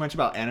really know too much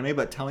about anime,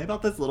 but tell me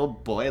about this little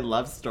boy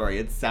love story.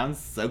 It sounds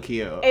so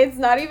cute. It's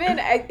not even,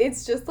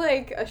 it's just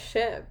like a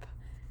ship.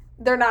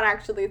 They're not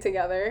actually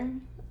together.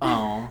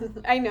 Oh.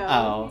 I know.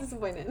 Oh. I'm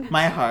disappointed.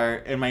 My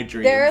heart and my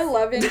dreams. Their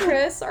love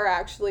interests are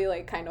actually,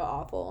 like, kind of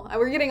awful. And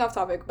we're getting off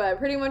topic, but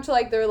pretty much,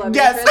 like, their love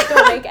interests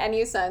don't make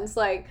any sense.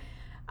 Like,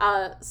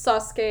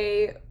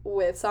 Sasuke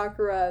with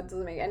Sakura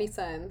doesn't make any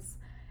sense.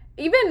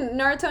 Even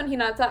Naruto and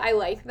Hinata, I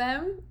like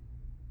them,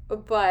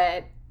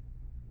 but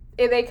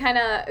they kind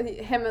of,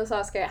 him and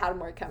Sasuke had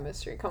more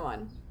chemistry. Come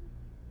on.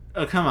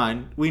 Oh, come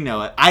on. We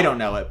know it. I don't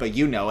know it, but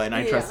you know it, and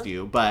I trust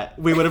you. But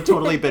we would have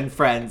totally been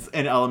friends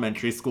in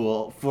elementary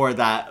school for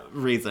that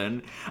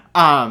reason.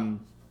 So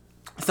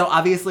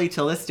obviously,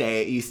 till this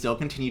day, you still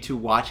continue to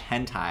watch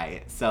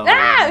hentai. So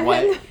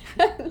what?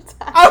 Hentai.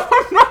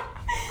 Oh, no.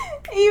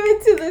 Even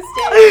to this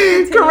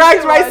day.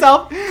 Correct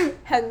myself.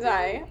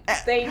 Hentai.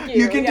 Thank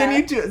you. You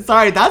continue to.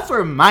 Sorry, that's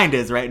where mine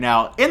is right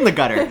now, in the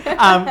gutter.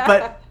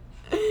 But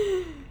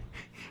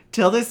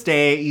till this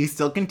day, you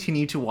still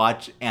continue to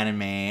watch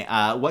anime.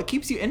 What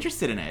keeps you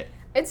interested in it?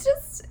 It's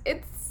just,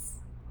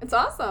 it's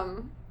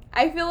awesome.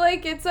 I feel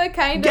like it's a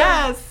kind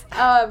of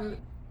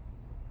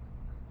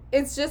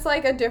it's just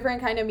like a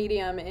different kind of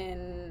medium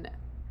in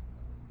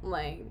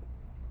like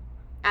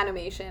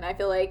animation. I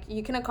feel like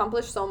you can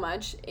accomplish so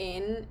much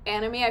in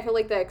anime. I feel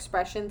like the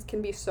expressions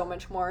can be so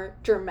much more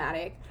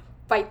dramatic.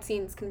 Fight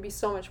scenes can be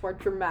so much more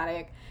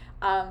dramatic.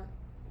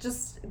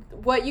 Just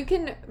what you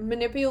can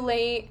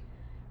manipulate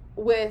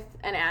with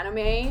an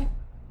anime,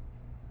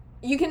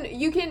 you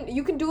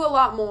can do a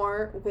lot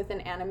more with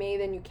an anime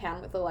than you can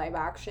with a live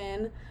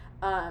action.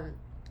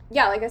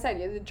 Yeah, like I said,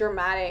 the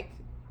dramatic,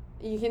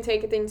 you can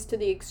take things to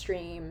the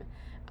extreme,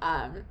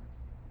 and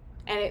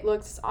it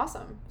looks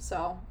awesome.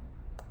 So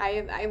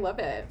I love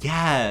it.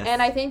 Yes.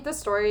 And I think the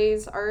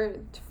stories are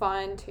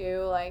fun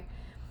too. Like,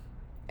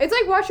 it's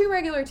like watching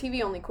regular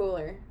TV, only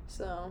cooler.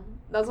 So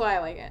that's why I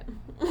like it.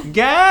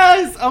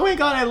 Yes! Oh my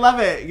god, I love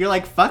it. You're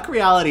like, fuck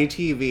reality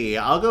TV.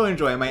 I'll go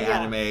enjoy my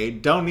anime.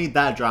 Don't need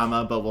that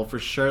drama, but we'll for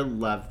sure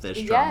love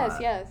this drama.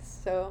 Yes.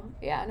 So,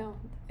 yeah, no.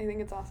 I think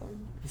it's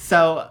awesome.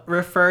 So,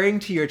 referring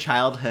to your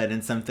childhood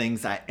and some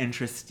things that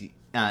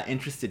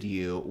interested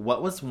you,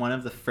 what was one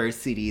of the first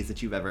CDs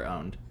that you've ever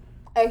owned?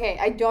 Okay,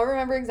 I don't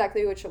remember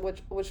exactly which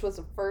was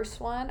the first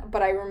one,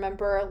 but I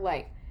remember,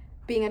 like,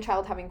 being a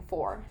child having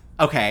 4.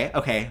 Okay,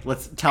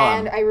 let's tell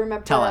them. And I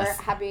remember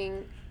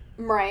having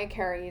Mariah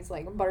Carey's,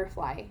 like,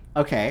 Butterfly.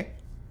 Okay.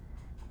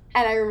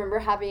 And I remember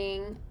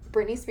having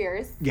Britney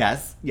Spears.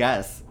 Yes.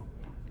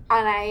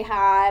 And I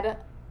had,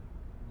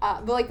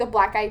 the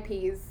Black Eyed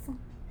Peas.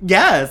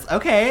 Yes,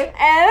 okay.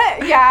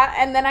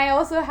 And then I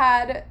also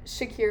had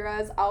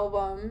Shakira's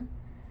album.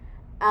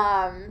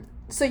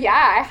 So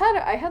yeah,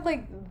 I had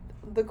like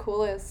the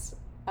coolest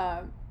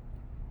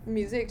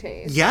music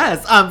taste.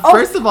 Yes.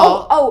 First of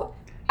all,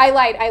 I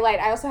lied.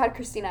 I also had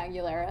Christina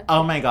Aguilera.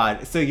 Oh my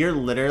god. So you're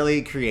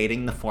literally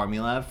creating the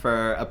formula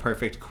for a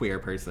perfect queer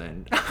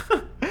person.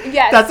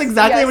 Yes. That's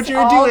exactly what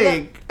you're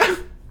doing.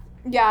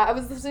 Yeah, I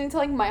was listening to,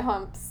 like, My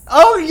Humps.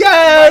 Oh,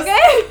 yes!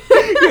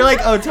 Okay. You're like,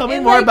 oh, tell me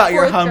more about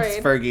your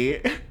humps,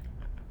 grade. Fergie.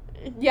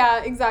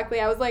 Yeah, exactly.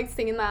 I was, like,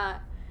 singing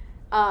that,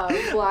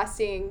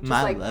 blasting just,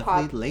 My like, lovely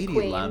pop lady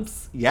queens.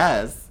 lumps.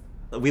 Yes.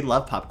 We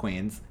love pop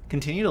queens.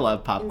 Continue to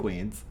love pop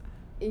queens.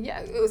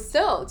 Yeah, it was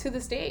still, to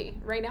this day,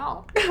 right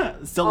now.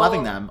 Still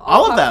loving them.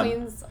 All of them.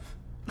 Queens,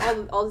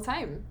 all the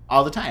time.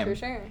 All the time. For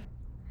sure.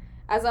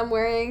 As I'm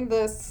wearing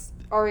this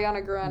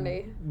Ariana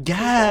Grande.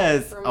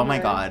 Yes! Oh my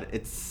god,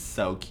 it's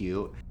so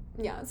cute.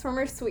 Yeah, it's from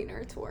her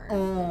Sweetener tour.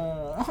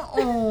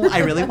 Oh,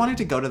 I really wanted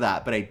to go to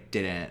that, but I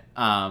didn't.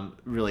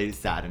 Really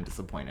sad and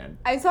disappointed.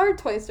 I saw her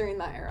twice during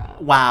that era.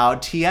 Wow,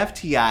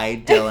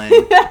 TFTI,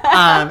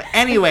 Dylan.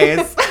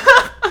 Anyways.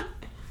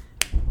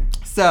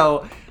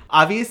 So,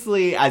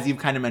 obviously, as you've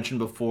kind of mentioned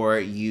before,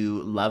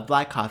 you love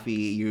black coffee.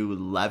 You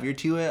love your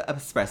 2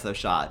 espresso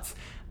shots.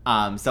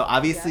 So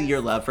obviously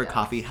your love for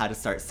coffee had to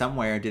start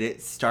somewhere. Did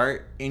it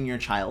start in your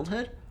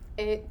childhood?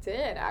 It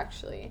did,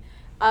 actually.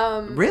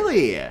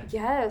 Really?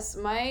 Yes,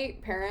 my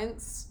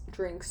parents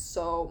drink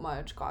so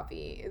much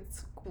coffee.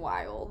 It's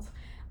wild.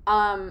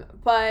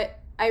 But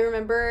I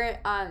remember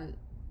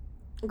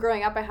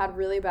growing up, I had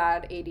really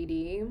bad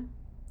ADD,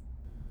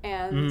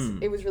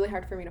 and it was really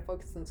hard for me to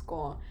focus in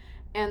school.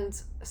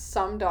 And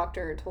some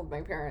doctor told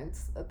my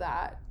parents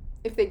that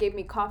if they gave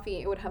me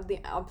coffee, it would have the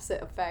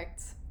opposite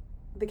effect.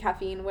 The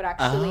caffeine would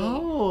actually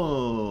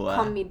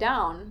calm me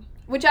down.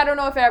 Which I don't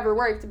know if it ever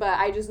worked, but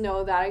I just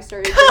know that I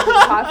started drinking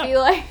coffee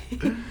like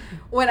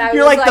when I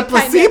was like the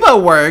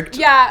placebo worked.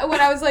 Yeah, when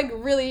I was like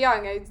really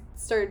young, I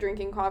started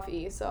drinking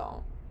coffee.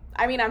 So,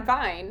 I mean, I'm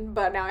fine,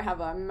 but now I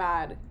have a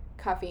mad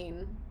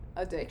caffeine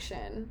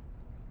addiction.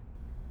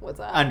 What's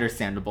up?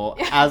 Understandable,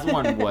 as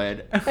one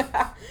would.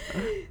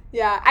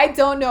 Yeah, I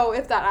don't know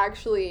if that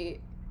actually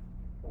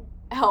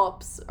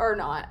helps or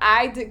not.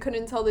 I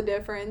couldn't tell the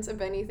difference. If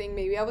anything,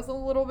 maybe I was a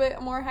little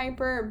bit more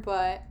hyper,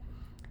 but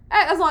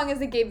as long as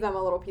it gave them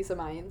a little peace of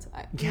mind.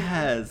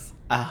 Yes.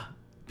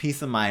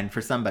 Peace of mind for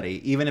somebody,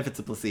 even if it's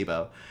a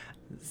placebo.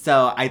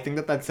 So I think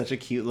that that's such a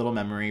cute little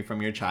memory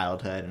from your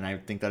childhood, and I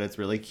think that it's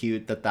really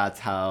cute that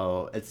that's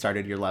how it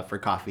started your love for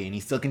coffee, and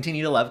you still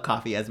continue to love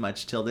coffee as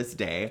much till this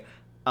day.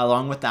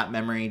 Along with that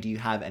memory, do you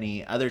have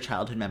any other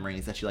childhood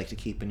memories that you like to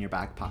keep in your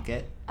back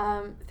pocket?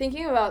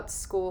 Thinking about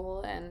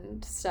school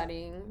and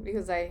studying,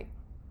 because I,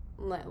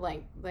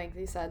 like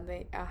they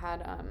said, I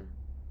had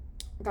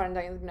gotten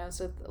diagnosed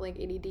with like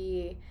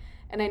ADD,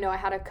 and I know I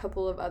had a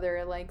couple of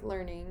other like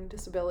learning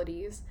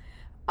disabilities.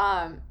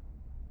 I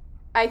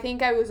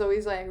think I was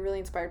always like really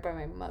inspired by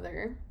my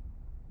mother.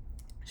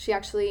 She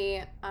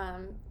actually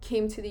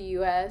came to the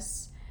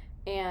U.S.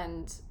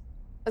 and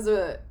as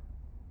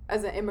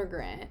an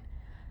immigrant.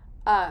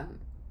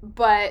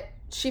 But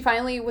she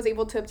finally was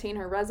able to obtain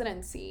her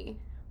residency,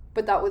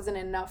 but that wasn't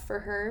enough for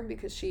her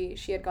because she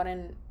had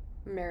gotten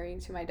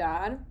married to my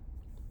dad.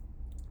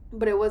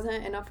 But it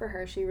wasn't enough for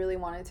her. She really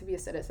wanted to be a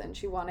citizen.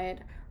 She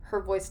wanted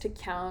her voice to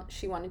count.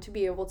 She wanted to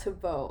be able to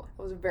vote.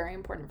 It was very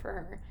important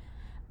for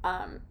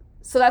her.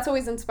 So that's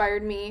always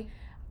inspired me.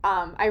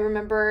 I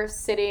remember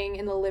sitting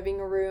in the living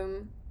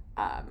room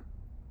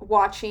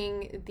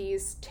watching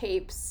these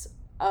tapes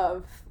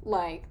of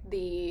like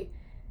the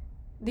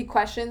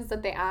questions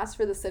that they asked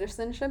for the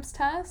citizenships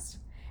test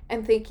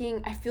and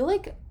thinking, I feel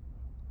like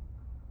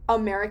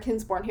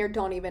Americans born here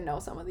don't even know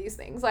some of these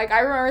things. Like,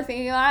 I remember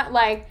thinking that,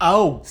 like,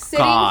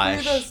 sitting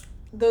through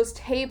those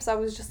tapes, I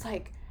was just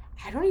like,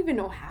 I don't even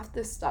know half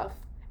this stuff.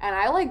 And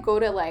I, like, go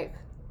to, like,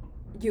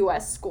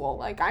 U.S. school.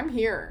 Like, I'm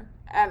here.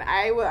 And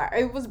I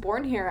was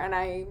born here, and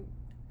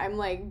I'm,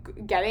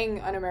 like, getting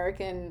an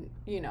American,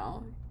 you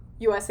know,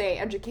 USA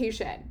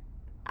education.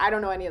 I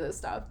don't know any of this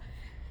stuff.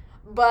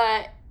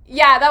 But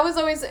yeah, that was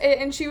always,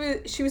 and she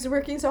was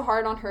working so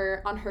hard on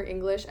her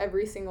English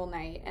every single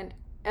night, and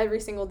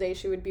every single day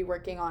she would be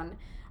working on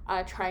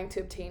trying to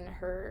obtain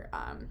her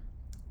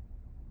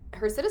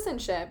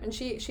citizenship, and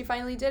she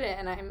finally did it,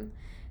 and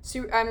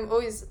I'm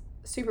always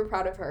super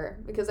proud of her,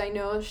 because I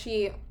know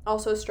she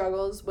also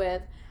struggles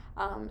with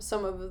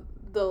some of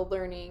the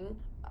learning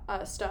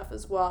stuff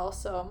as well.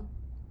 So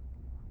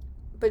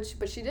but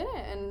she did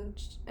it,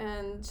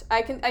 and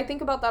I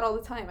think about that all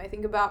the time. I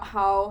think about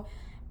how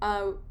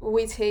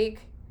we take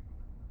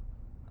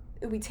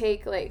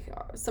like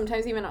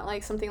sometimes even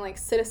like something like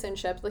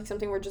citizenship, like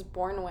something we're just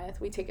born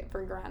with, we take it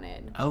for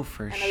granted. Oh,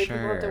 for sure. And other people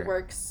have to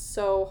work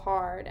so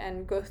hard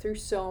and go through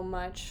so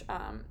much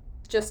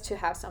just to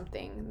have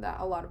something that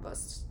a lot of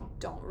us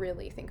don't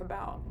really think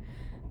about.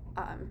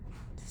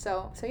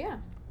 So yeah.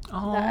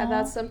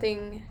 That's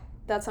something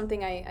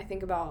I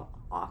think about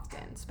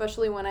often,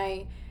 especially when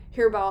I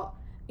hear about,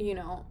 you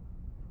know,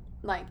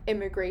 like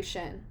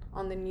immigration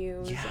on the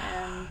news.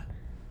 Yeah.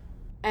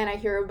 And I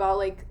hear about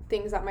like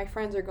things that my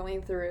friends are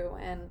going through,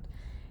 and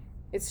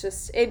it's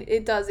just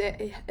it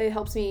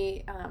helps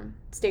me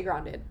stay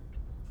grounded.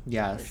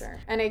 Yes. For sure.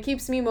 And it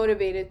keeps me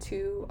motivated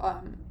to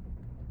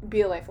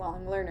be a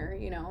lifelong learner,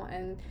 you know,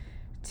 and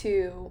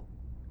to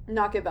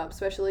not give up,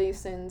 especially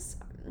since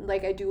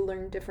like I do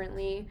learn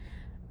differently,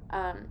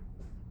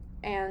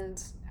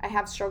 and I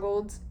have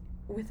struggled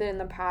with it in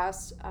the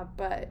past,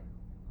 but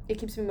it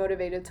keeps me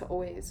motivated to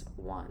always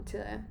want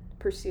to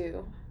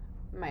pursue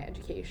my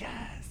education.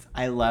 Yes.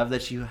 I love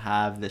that you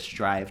have this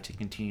drive to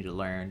continue to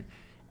learn,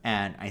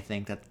 and I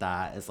think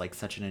that is like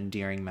such an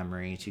endearing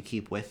memory to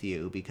keep with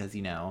you, because,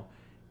 you know,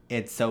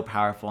 it's so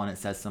powerful and it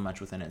says so much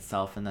within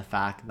itself, and the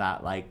fact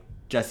that like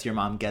just your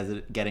mom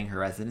getting her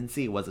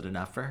residency wasn't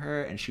enough for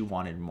her and she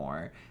wanted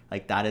more.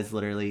 Like, that is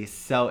literally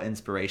so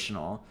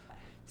inspirational.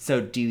 So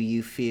do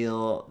you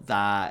feel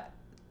that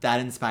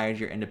inspired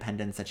your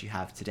independence that you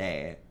have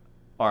today,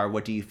 or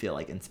what do you feel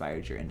like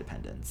inspired your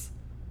independence?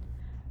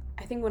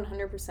 I think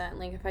 100%.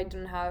 Like, if I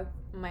didn't have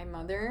my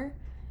mother,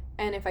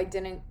 and if I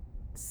didn't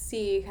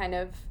if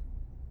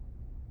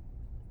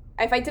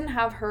I didn't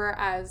have her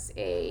as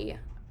a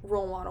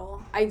role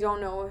model, I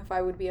don't know if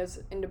I would be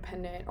as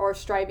independent or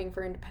striving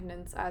for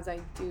independence as I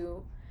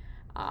do.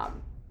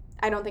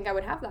 I don't think I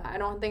would have that. I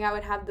don't think I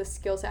would have the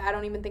skill set. I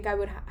don't even think I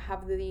would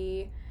have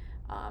the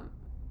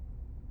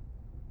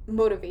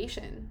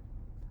motivation.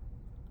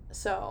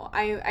 So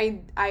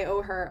I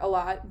owe her a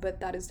lot, but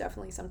that is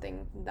definitely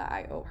something that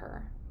I owe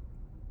her.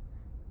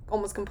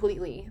 Almost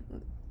completely,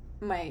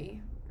 my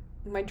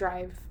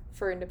drive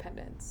for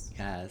independence.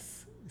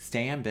 Yes.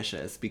 Stay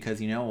ambitious, because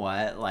you know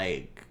what?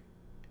 Like,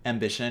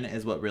 ambition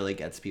is what really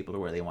gets people to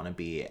where they want to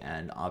be,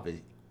 and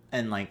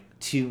like,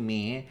 to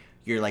me,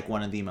 you're like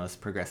one of the most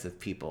progressive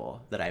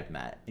people that I've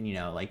met. And, you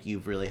know, like,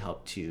 you've really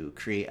helped to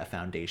create a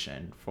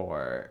foundation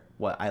for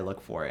what I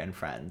look for in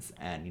friends,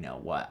 and, you know,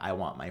 what I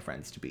want my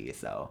friends to be.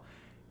 So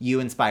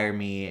you inspire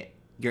me.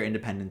 Your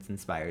independence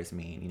inspires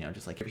me. You know,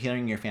 just like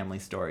hearing your family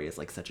story is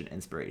like such an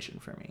inspiration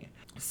for me.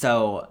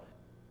 So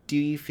do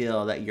you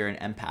feel that you're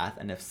an empath?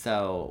 And if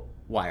so,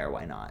 why or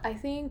why not? I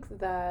think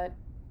that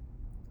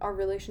our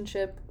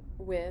relationship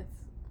with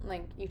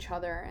like each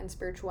other and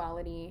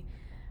spirituality,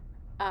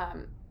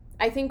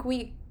 I think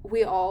we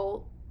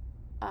all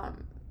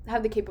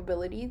have the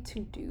capability to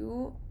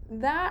do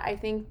that. I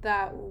think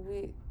that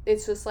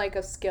it's just like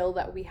a skill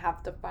that we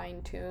have to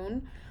fine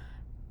tune.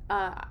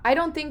 I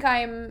don't think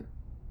I'm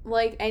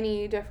like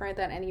any different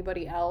than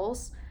anybody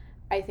else.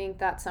 I think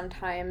that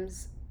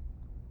sometimes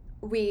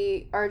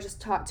we are just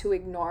taught to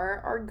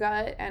ignore our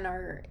gut and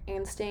our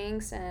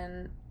instincts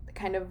and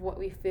kind of what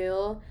we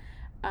feel,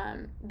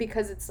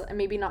 because it's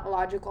maybe not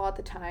logical at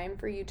the time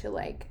for you to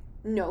like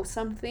know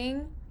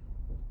something.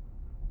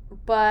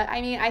 But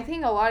I mean, I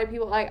think a lot of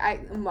people,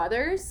 like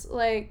mothers,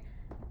 like,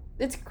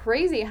 it's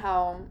crazy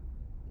how,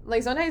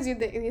 like, sometimes you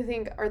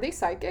think, are they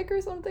psychic or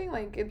something?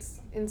 Like,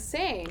 it's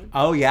insane.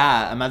 Oh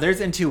yeah, a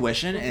mother's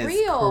intuition is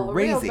real.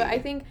 But I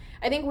think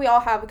we all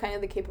have kind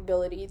of the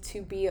capability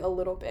to be a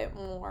little bit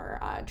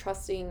more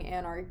trusting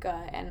in our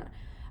gut, and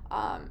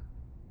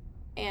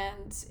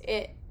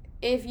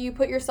if you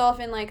put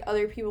yourself in like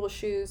other people's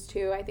shoes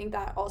too, I think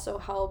that also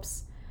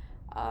helps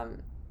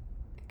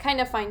kind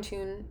of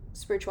fine-tune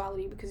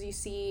spirituality, because you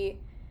see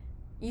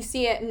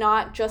it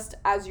not just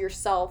as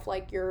yourself,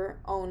 like your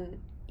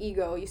own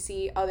ego. You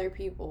see other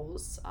people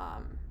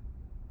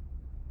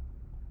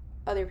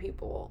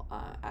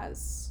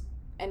as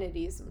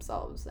entities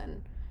themselves.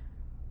 And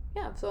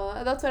yeah, so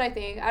that's what I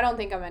think. I don't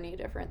think I'm any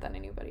different than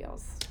anybody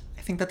else.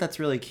 I think that that's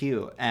really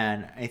cute,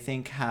 and I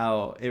think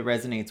how it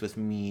resonates with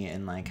me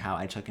and like how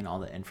I took in all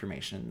the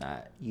information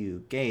that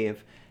you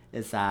gave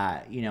is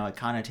that, you know, it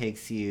kind of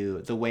takes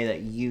you, the way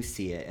that you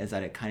see it is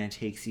that it kind of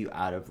takes you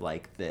out of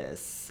like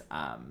this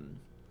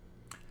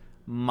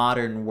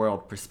modern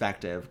world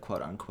perspective,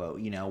 quote unquote,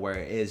 you know, where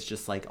it is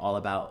just like all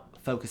about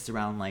focused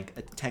around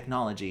like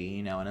technology,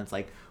 you know, and it's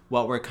like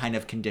what we're kind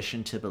of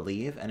conditioned to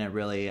believe, and it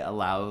really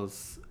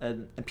allows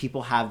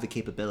people have the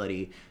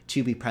capability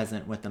to be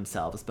present with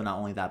themselves, but not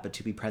only that, but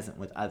to be present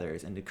with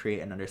others and to create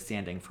an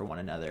understanding for one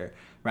another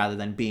rather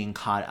than being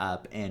caught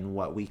up in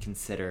what we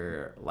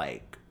consider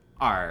like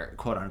our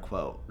quote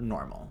unquote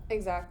normal.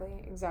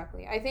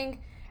 Exactly. I think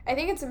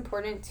it's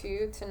important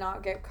too to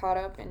not get caught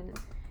up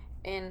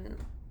in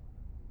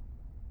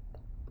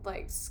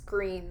like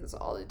screens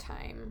all the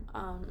time.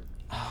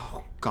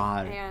 Oh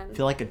God, I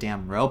feel like a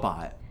damn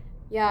robot.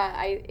 Yeah,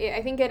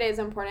 I think it is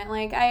important.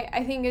 Like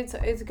I think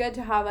it's good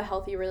to have a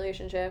healthy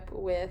relationship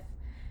with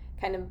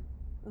kind of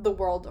the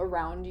world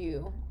around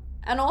you,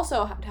 and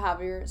also to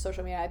have your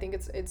social media. I think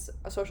it's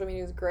social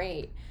media is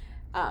great,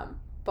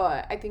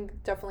 but I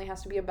think definitely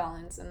has to be a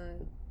balance,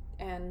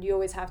 and you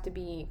always have to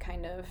be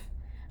kind of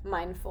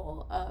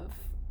mindful of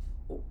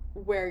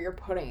where you're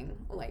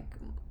putting like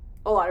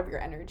a lot of your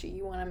energy.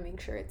 You want to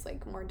make sure it's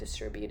like more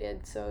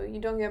distributed so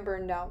you don't get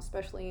burned out,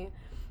 especially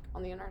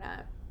on the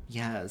internet.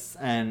 Yes,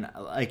 and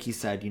like you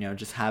said, you know,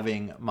 just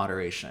having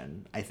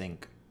moderation, I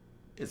think,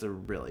 is a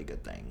really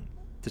good thing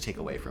to take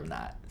away from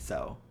that.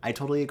 So I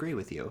totally agree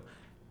with you.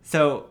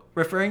 So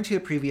referring to a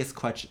previous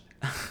question,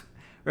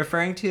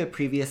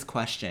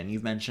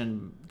 you've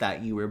mentioned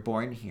that you were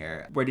born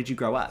here. Where did you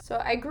grow up?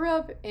 So I grew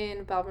up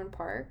in Baldwin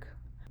Park.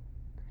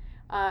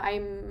 I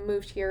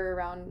moved here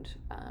around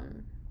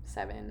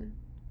 7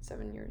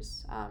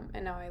 years,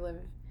 and now I live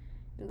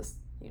in this,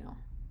 you know,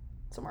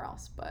 somewhere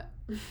else, but.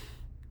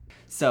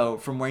 So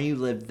from where you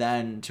lived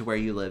then to where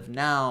you live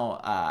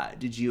now,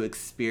 did you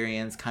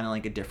experience kind of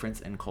like a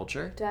difference in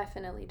culture?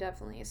 Definitely.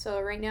 So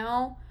right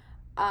now,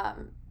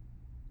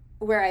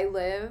 where I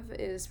live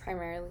is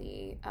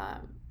primarily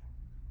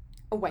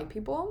white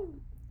people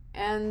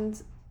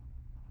and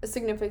a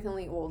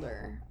significantly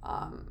older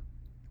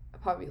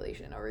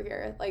population over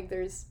here. Like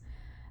there's,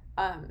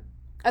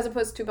 as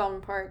opposed to Baldwin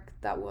Park,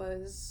 that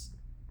was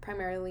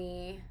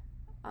primarily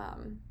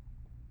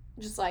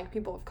just like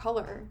people of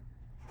color.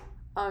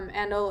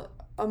 And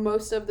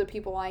most of the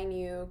people I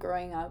knew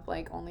growing up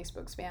like only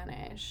spoke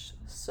Spanish.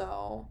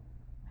 So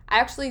I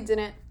actually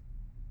didn't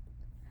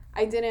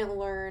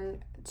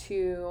learn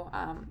to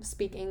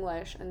speak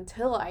English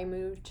until I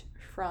moved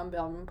from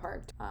Baldwin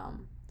Park.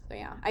 So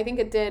yeah, I think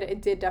it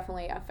did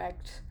definitely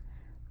affect.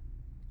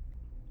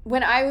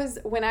 When I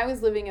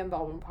was living in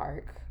Baldwin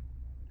Park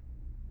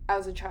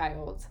as a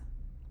child,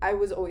 I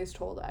was always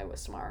told I was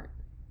smart.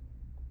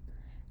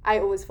 I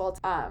always felt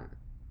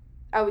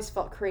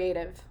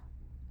creative.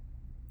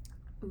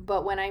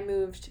 But when I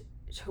moved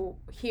to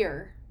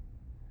here,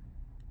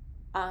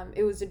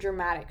 it was a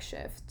dramatic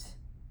shift.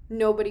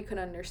 Nobody could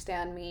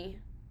understand me.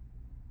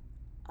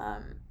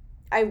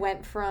 I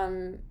went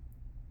from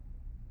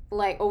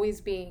like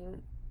always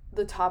being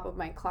the top of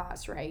my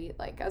class, right?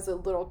 Like as a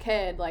little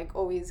kid, like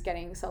always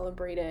getting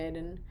celebrated,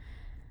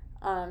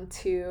 and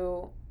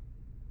to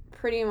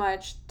pretty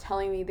much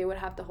telling me they would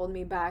have to hold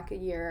me back a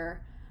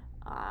year,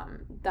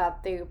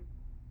 that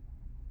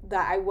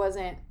I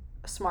wasn't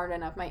smart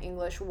enough, my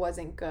English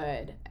wasn't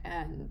good,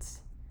 and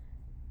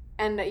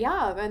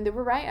yeah, and they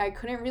were right. I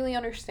couldn't really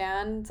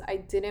understand. I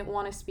didn't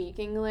want to speak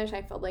English.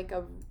 I felt like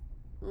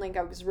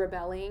I was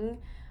rebelling.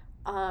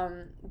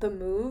 The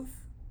move,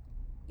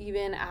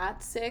 even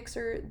at 6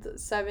 or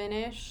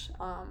 7ish,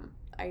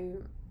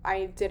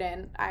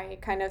 I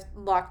kind of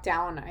locked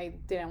down. I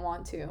didn't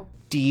want to.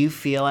 Do you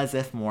feel as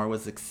if more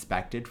was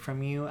expected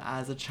from you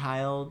as a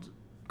child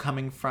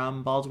coming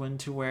from Baldwin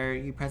to where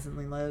you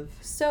presently live?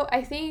 So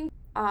I think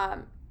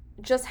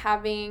just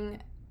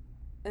having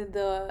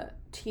the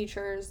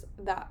teachers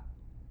that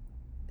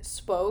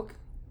spoke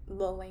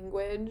the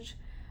language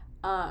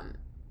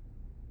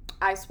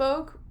I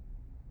spoke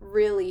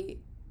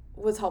really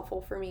was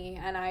helpful for me,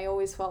 and I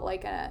always felt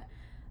like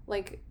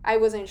I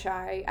wasn't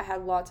shy. I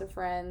had lots of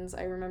friends.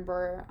 I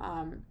remember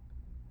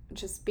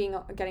just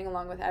getting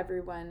along with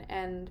everyone,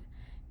 and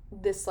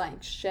this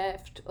like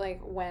shift, like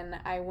when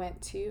I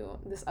went to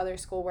this other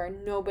school where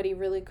nobody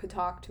really could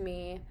talk to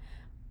me,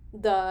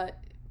 the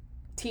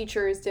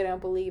teachers didn't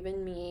believe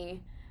in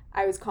me.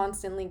 I was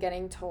constantly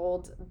getting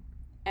told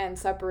and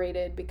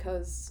separated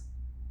because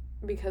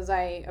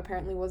I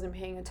apparently wasn't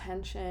paying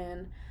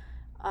attention.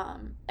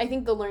 I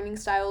think the learning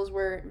styles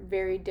were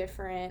very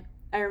different.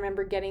 I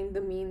remember getting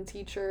the mean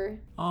teacher.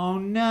 Oh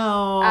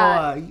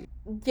no.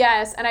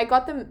 Yes, and I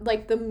got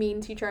the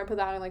mean teacher, I put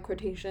that in like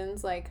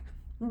quotations, like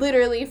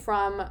literally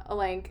from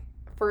like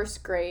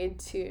first grade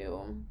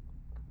to,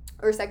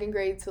 or second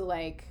grade to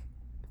like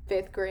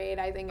fifth grade.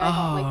 I think I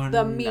got like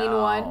the mean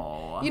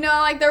one. You know,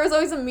 like there was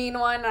always a mean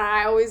one, and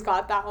I always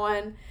got that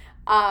one.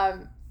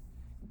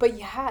 But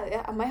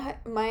yeah,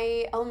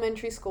 my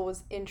elementary school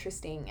was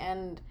interesting,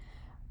 and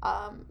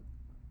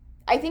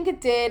I think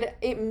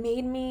it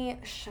made me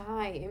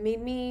shy. It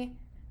made me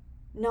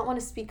not want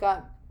to speak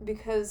up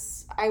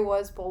because I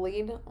was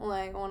bullied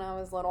like when I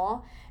was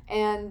little,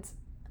 and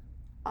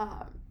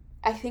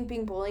I think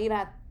being bullied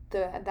at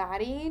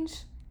that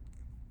age,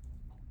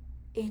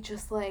 it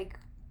just like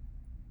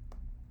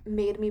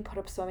made me put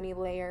up so many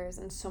layers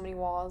and so many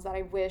walls that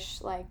I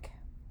wish like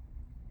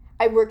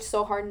I worked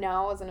so hard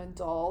now as an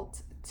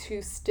adult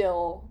to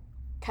still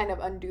kind of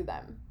undo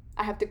them.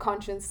 I have to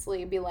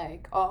consciously be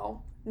like,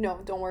 oh, no,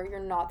 don't worry, you're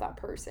not that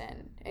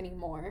person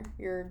anymore.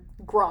 You're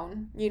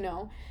grown, you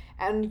know,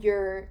 and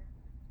you've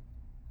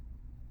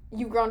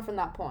grown from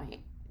that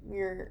point.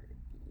 You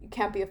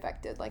can't be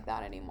affected like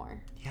that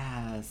anymore.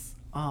 Yes.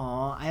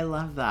 Oh, I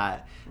love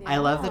that. Yeah. I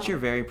love that you're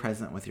very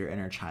present with your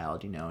inner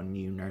child, you know, and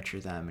you nurture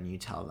them and you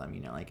tell them,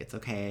 you know, like, it's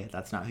okay.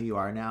 That's not who you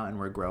are now, and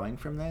we're growing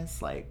from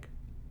this. Like,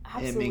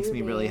 absolutely. It makes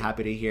me really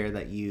happy to hear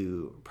that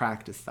you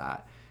practice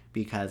that,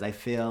 because I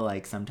feel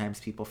like sometimes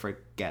people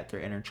forget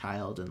their inner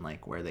child and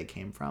like where they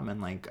came from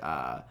and like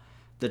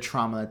the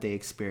trauma that they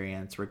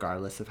experience,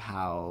 regardless of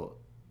how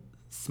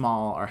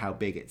small or how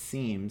big it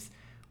seems.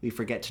 We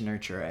forget to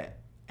nurture it.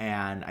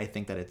 And I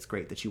think that it's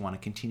great that you want to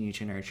continue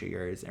to nurture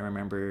yours and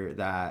remember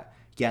that,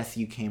 yes,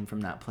 you came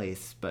from that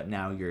place, but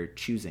now you're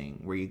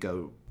choosing where you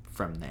go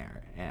from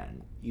there,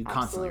 and you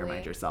constantly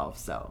remind yourself.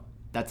 So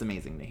that's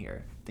amazing to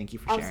hear. Thank you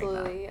for sharing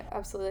that.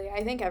 Absolutely.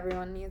 I think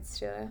everyone needs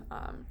to,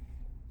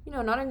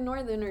 not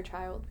ignore the inner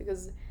child,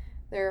 because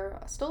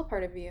they're still a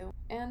part of you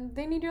and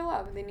they need your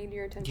love. They need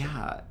your attention.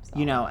 Yeah. So.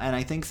 You know, and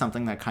I think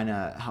something that kind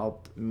of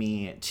helped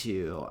me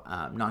to,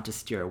 not to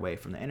steer away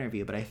from the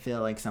interview, but I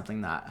feel like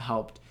something that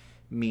helped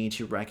me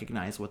to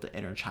recognize what the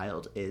inner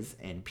child is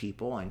in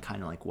people and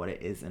kind of like what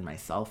it is in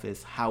myself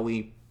is how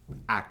we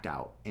act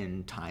out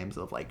in times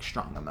of like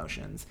strong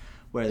emotions,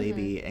 whether they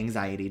be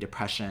anxiety,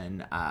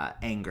 depression,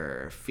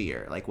 anger,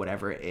 fear, like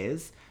whatever it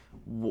is.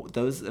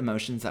 Those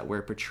emotions that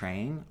we're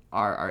portraying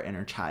are our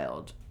inner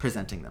child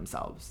presenting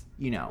themselves,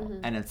 you know.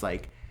 And it's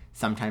like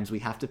sometimes we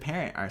have to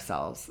parent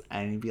ourselves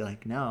and be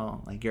like,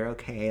 no, like, you're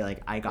okay,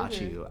 like, I got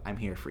you, I'm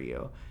here for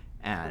you.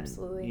 And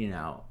you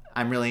know,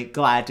 I'm really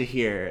glad to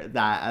hear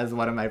that as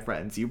one of my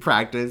friends you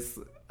practice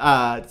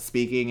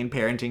speaking and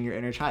parenting your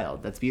inner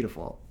child. That's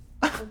beautiful.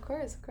 Of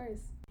course.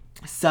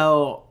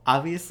 So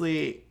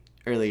obviously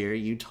earlier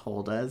you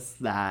told us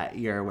that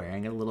you're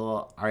wearing a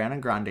little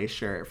Ariana Grande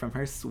shirt from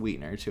her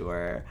Sweetener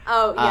tour.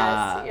 Oh,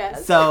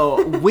 yes.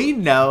 So we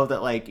know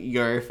that like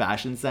your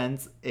fashion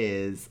sense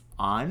is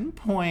on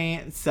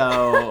point.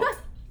 So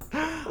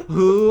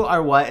who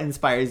or what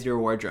inspires your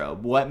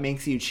wardrobe? What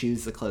makes you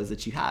choose the clothes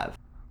that you have?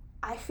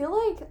 I feel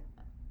like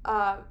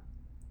I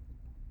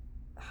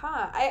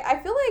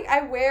feel like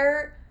I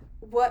wear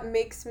what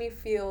makes me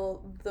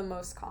feel the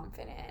most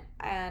confident,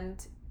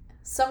 and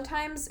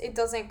sometimes it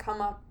doesn't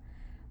come up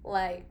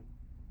like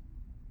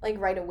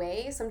right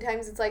away.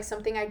 Sometimes it's like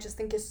something I just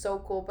think is so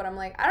cool, but I'm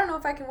like, I don't know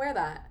if I can wear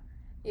that,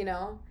 you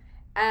know?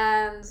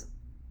 And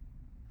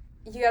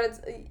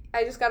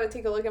I just gotta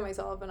take a look at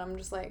myself, and I'm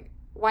just like,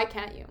 why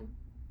can't you?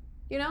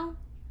 You know?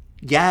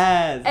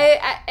 Yes.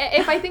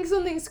 If I think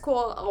something's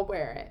cool, I'll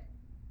wear it.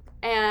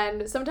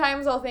 And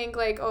sometimes I'll think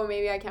like, oh,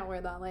 maybe I can't wear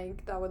that.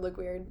 Like, that would look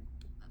weird.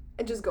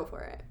 And just go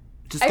for it.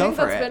 I think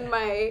that's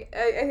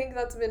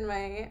been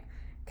my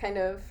kind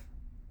of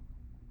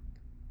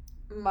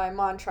my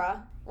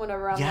mantra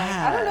whenever I'm like,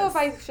 I don't know if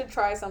I should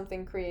try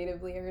something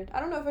creatively, or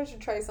I don't know if I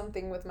should try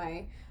something with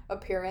my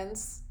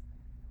appearance.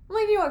 I'm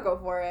like, you want to go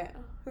for it.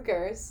 Who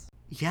cares?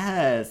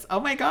 Yes. Oh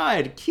my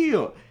God.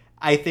 Cute.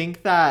 I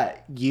think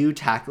that you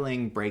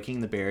tackling breaking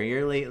the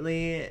barrier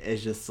lately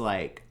is just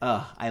like,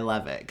 I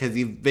love it. Because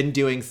you've been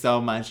doing so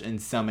much in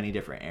so many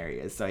different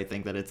areas. So I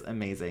think that it's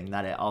amazing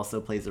that it also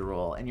plays a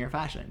role in your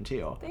fashion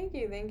too. Thank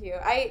you.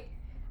 I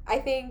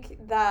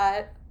think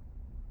that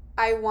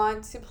I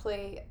want to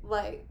play,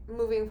 like,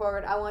 moving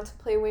forward, I want to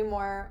play way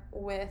more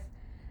with,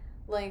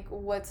 like,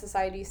 what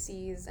society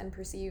sees and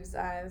perceives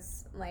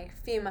as, like,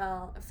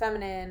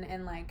 feminine,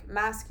 and, like,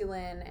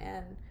 masculine,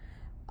 and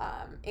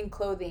in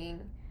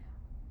clothing.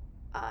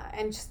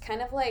 And just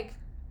kind of like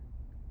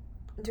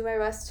do my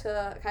best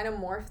to kind of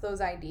morph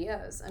those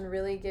ideas and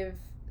really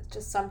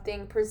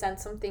present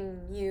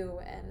something new.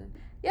 And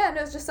yeah,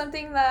 no, it's just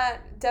something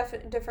that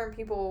different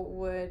people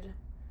would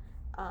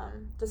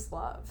just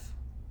love.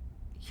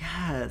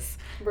 Yes.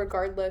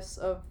 Regardless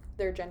of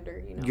their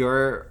gender, you know.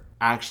 You're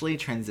actually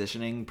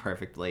transitioning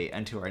perfectly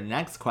into our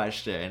next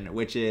question,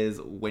 which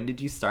is, when did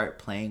you start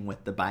playing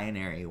with the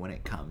binary when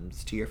it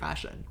comes to your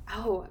fashion?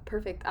 Oh,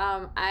 perfect.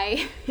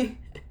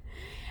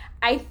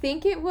 I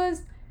think it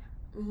was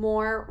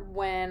more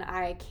when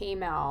I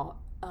came out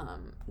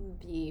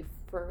the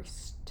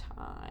first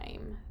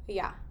time.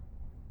 Yeah.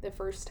 The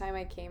first time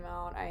I came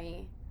out,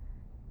 I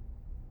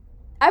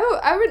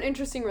have an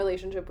interesting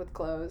relationship with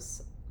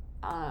clothes.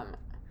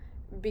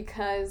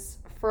 Because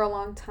for a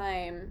long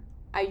time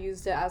I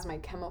used it as my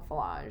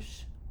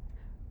camouflage.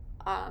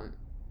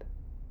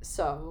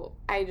 So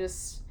I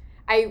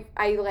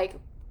like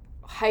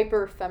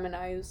hyper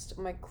feminized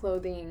my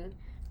clothing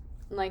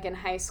like in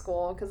high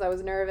school because I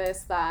was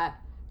nervous that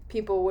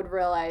people would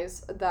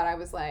realize that I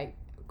was like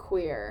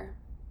queer.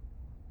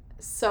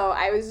 So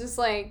I was just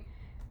like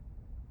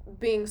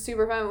being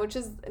super feminine, which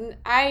is,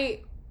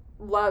 I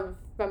love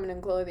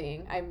feminine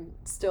clothing. I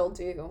still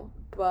do,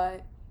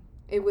 but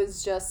it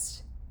was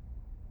just,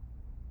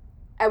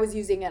 I was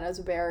using it as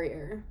a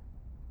barrier.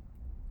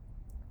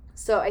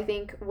 So I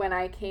think when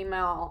I came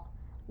out,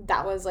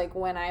 that was like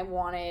when I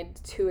wanted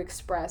to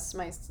express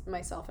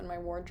myself and my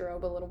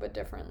wardrobe a little bit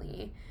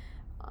differently.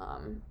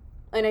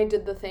 And I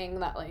did the thing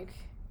that like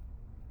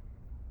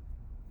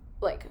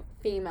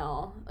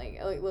female,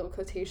 like little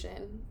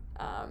quotation,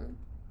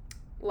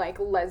 like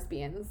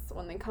lesbians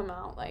when they come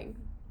out, like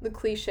the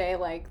cliche,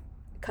 like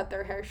cut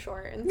their hair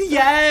short and stuff.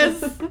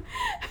 Yes.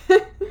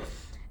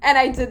 And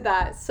I did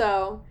that.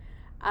 So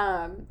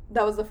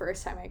that was the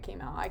first time I came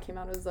out. I came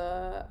out as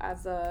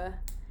a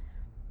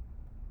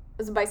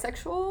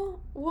bisexual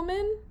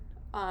woman,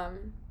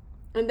 and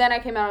then I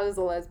came out as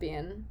a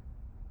lesbian.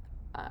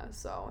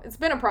 So it's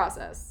been a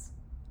process.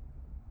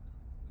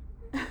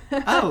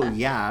 Oh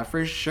yeah,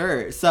 for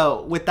sure.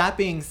 So with that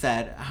being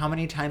said, how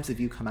many times have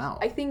you come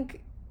out? I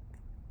think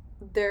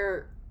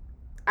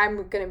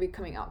I'm gonna be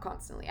coming out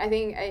constantly. I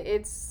think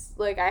it's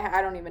like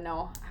I don't even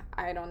know.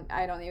 I don't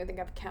even think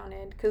I've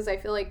counted, because I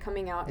feel like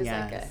coming out is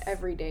like a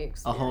everyday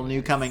experience. A whole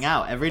new coming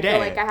out every day. I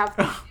feel like I have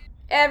to,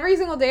 every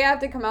single day I have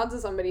to come out to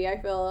somebody,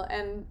 I feel.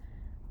 And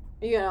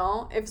you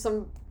know, if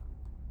some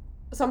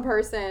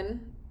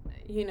person,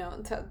 you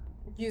know,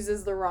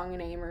 uses the wrong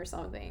name or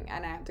something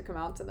and I have to come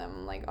out to them,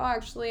 I'm like, oh,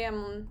 actually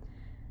I'm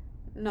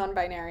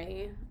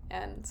non-binary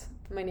and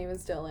my name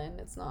is Dylan.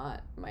 It's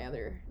not my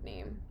other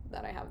name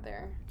that I have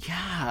there.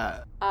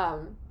 Yeah.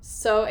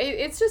 So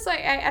it's just like,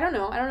 I don't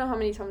know how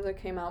many times I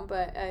came out,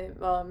 but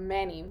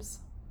many.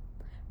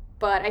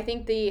 But I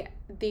think the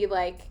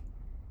like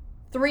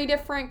 3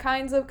 different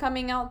kinds of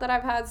coming out that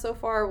I've had so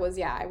far was,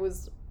 I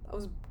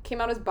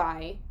came out as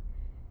bi.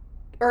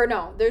 Or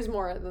no, there's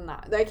more than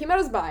that. I came out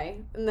as bi,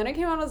 and then I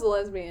came out as a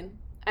lesbian,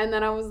 and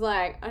then I was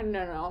like, oh, no,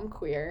 I'm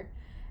queer.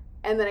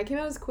 And then I came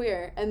out as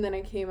queer, and then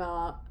I came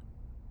out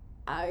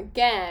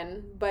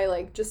again by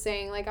like just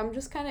saying like I'm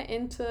just kind of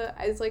into,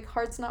 it's like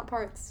hearts not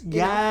parts.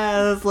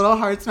 Yes, little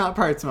hearts not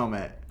parts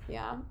moment.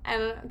 Yeah,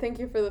 and thank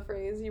you for the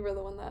phrase. You were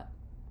the one that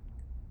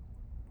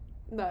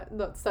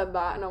said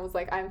that, and I was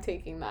like, I'm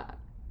taking that.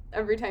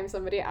 Every time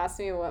somebody asks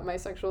me what my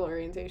sexual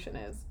orientation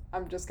is,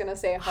 I'm just gonna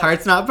say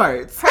hearts not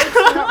parts. Hearts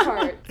not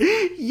parts.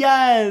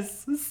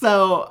 Yes.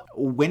 So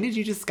when did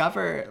you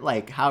discover,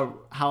 like, how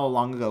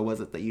long ago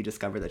was it that you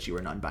discovered that you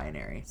were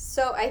non-binary?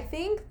 So I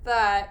think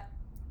that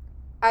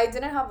I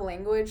didn't have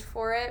language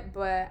for it,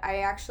 but I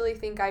actually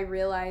think I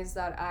realized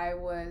that I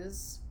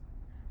was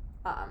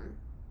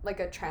like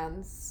a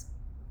trans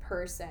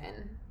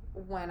person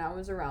when I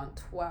was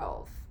around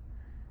 12.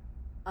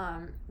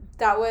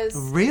 That was...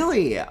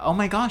 Really? Oh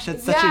my gosh,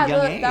 that's such a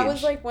young age. That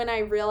was like when I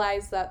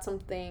realized that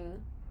something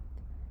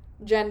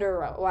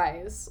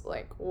gender-wise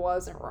like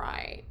wasn't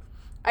right.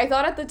 I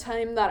thought at the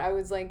time that I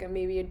was like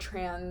maybe a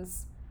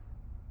trans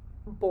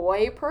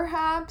boy,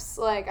 perhaps.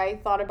 Like I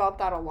thought about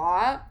that a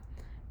lot.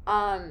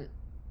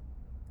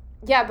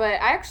 Yeah, but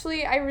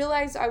I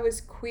realized I was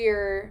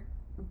queer,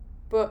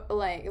 but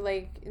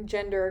like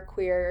gender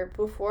queer,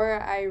 before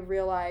I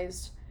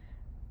realized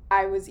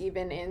I was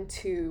even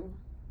into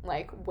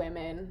like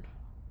women,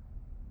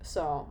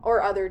 so,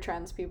 or other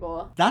trans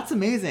people. That's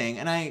amazing.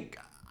 And I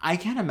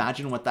can't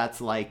imagine what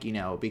that's like, you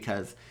know,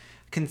 because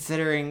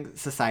considering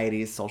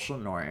society's social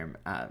norm,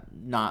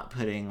 not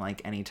putting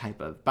like any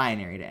type of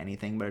binary to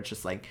anything, but it's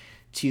just like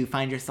to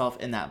find yourself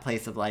in that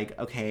place of like,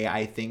 okay,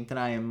 I think that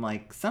I am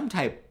like some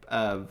type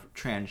of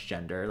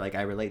transgender, like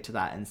I relate to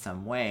that in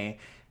some way.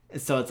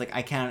 So it's like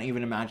I can't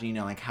even imagine, you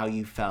know, like how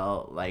you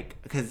felt,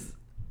 like, because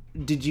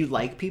did you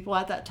like people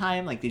at that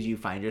time? Like, did you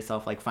find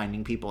yourself like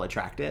finding people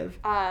attractive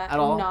at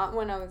all? Not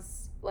when I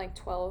was like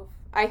 12.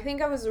 I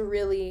think I was a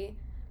late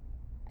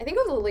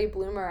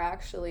bloomer,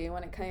 actually,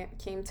 when it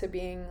came to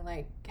being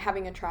like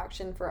having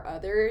attraction for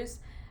others.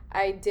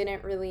 I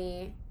didn't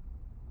really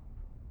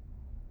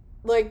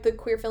like the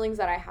queer feelings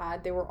that I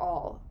had. They were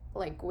all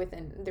like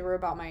they were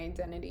about my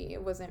identity.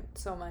 It wasn't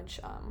so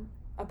much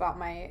about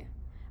my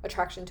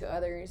attraction to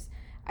others.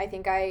 I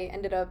think I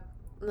ended up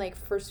like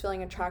first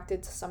feeling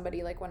attracted to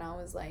somebody like when I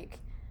was like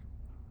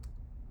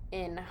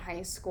in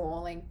high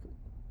school, like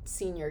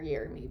senior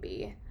year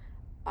maybe.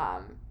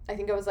 I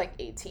think I was like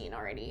 18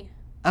 already.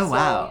 Oh, so,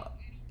 wow.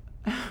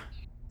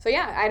 So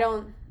yeah, I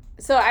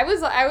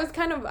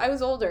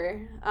was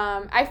older.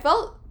 I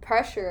felt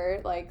pressure,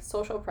 like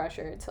social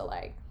pressure to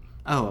like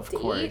of date.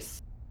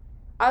 Course.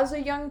 as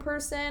a young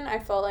person, I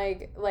felt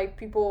like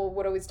people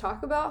would always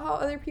talk about how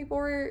other people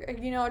were,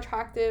 you know,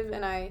 attractive,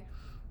 and I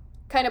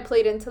kind of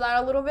played into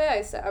that a little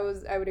bit.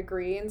 I would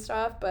agree and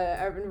stuff, but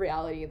in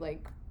reality,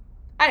 like,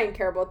 I didn't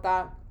care about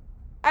that.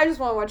 I just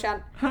want to watch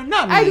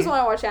Not me. I just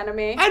want to watch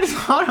anime. I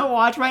just want to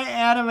watch my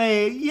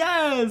anime.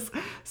 Yes.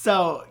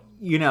 So,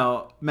 you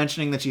know,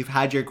 mentioning that you've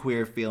had your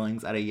queer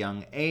feelings at a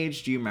young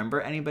age, do you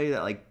remember anybody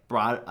that, like,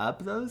 brought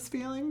up those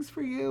feelings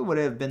for you? Would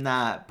it have been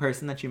that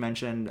person that you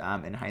mentioned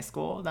in high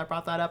school that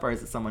brought that up, or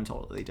is it someone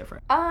totally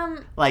different?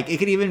 Like, it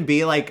could even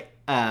be, like,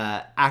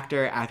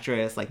 actor,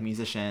 actress, like,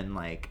 musician,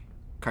 like,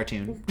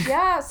 cartoon.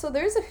 Yeah, so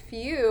there's a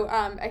few.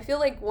 I feel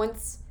like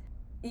once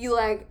you,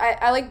 like,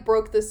 I like,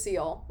 broke the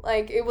seal.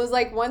 Like, it was,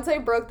 like, once I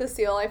broke the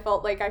seal, I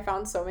felt like I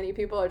found so many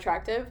people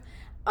attractive.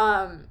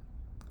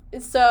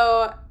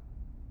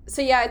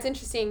 So yeah, it's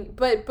interesting.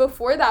 But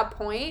before that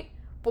point,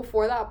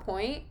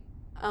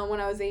 when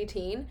I was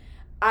 18,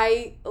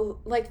 I,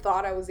 like,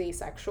 thought I was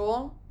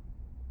asexual.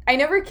 I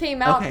never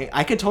came out. Okay,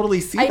 I could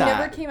totally see that. I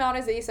never came out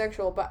as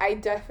asexual, but I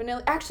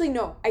definitely... Actually,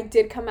 no. I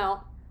did come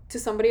out to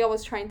somebody I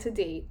was trying to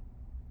date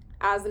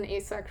as an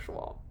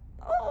asexual.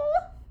 Oh,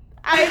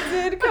 I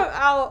did come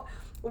out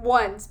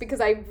once because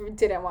I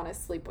didn't want to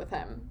sleep with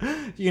him.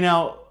 You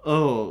know,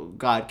 oh,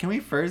 God. Can we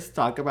first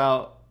talk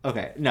about...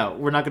 Okay, no,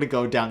 we're not going to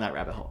go down that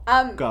rabbit hole.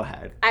 Go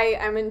ahead.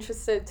 I'm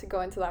interested to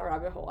go into that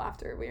rabbit hole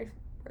after we're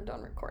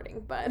done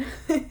recording, but...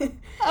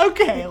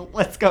 Okay,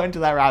 let's go into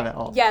that rabbit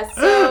hole. Yes,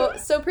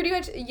 so pretty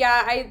much,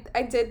 yeah,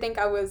 I did think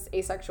I was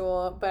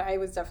asexual, but I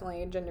was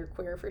definitely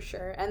genderqueer for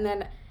sure. And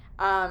then,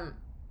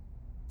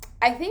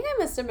 I think I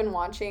must have been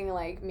watching,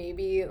 like,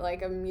 maybe,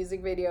 like, a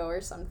music video or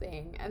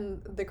something,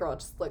 and the girl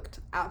just looked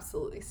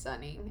absolutely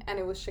stunning, and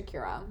it was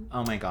Shakira.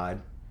 Oh my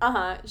God.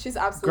 She's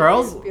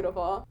absolutely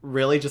beautiful.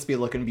 Really just be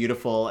looking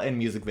beautiful in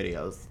music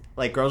videos.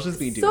 Like, girls just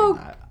be doing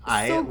that.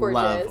 So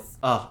gorgeous.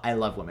 I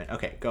love women.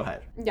 Okay, go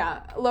ahead.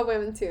 Yeah, I love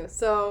women too.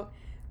 So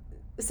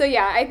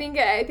yeah, I think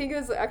it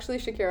was actually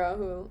Shakira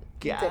who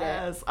did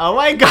it. Oh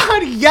my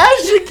God,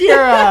 yes,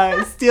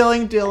 Shakira!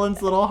 Stealing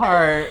Dylan's little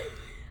heart.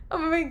 Oh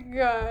my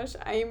gosh,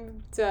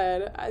 I'm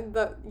dead.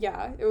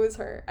 Yeah, it was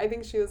her. I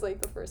think she was, like,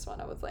 the first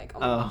one. I was like, oh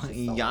my gosh,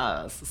 she's so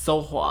yes,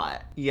 so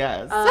hot.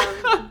 Yes.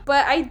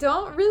 But I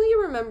don't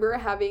really remember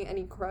having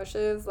any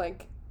crushes,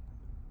 like,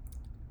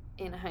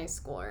 in high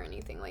school or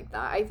anything like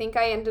that. I think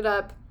I ended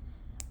up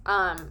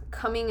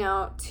coming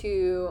out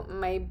to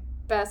my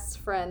best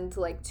friend,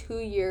 like, 2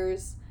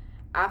 years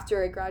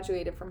after I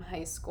graduated from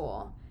high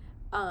school.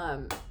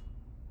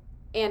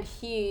 And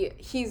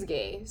he's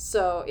gay,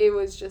 so it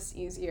was just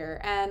easier.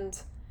 And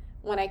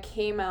when I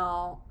came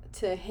out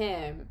to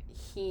him,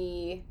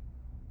 he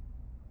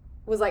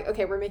was like,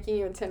 okay, we're making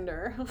you a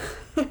Tinder.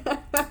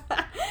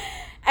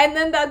 And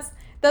then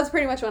that's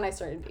pretty much when I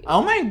started dating.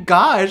 Oh my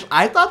gosh,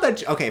 I thought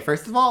that... Okay,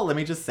 first of all, let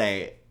me just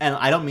say, and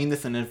I don't mean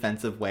this in an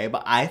offensive way,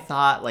 but I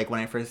thought, like, when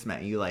I first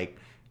met you, like,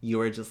 you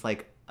were just,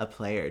 like, a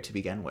player to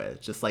begin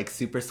with. Just, like,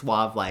 super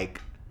suave,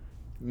 like...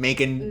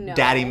 making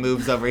daddy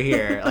moves over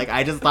here. Like,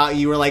 I just thought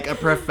you were, like, a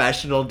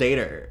professional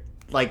dater.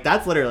 Like,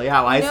 that's literally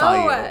how I saw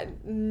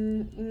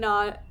you.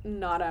 Not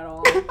at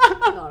all.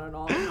 Not at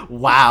all.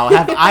 Wow,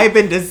 have I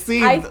been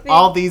deceived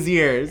all these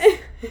years?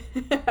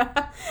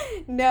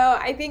 No,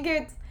 I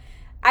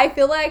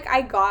feel like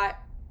I got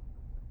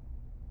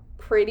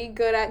pretty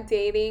good at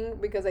dating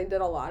because I did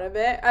a lot of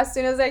it as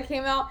soon as I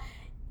came out.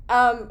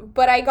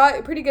 But I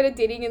got pretty good at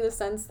dating in the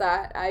sense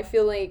that I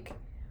feel like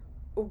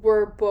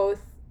we're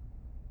both...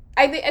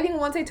 I think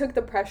once I took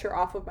the pressure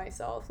off of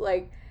myself,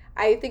 like,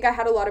 I think I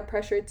had a lot of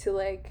pressure to,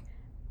 like,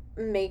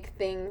 make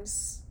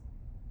things,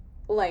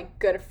 like,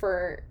 good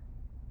for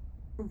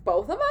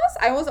both of us.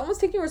 I was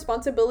almost taking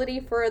responsibility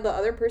for the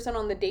other person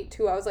on the date,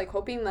 too. I was, like,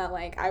 hoping that,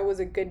 like, I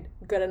was a good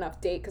enough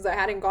date because I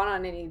hadn't gone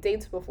on any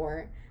dates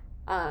before.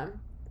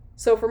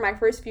 So for my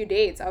first few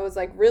dates, I was,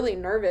 like, really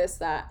nervous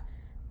that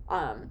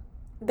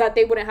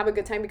they wouldn't have a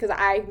good time because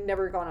I'd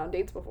never gone on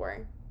dates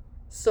before.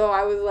 So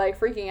I was, like,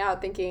 freaking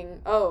out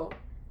thinking, oh...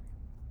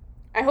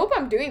 I hope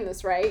I'm doing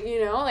this right,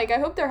 you know? Like, I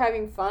hope they're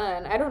having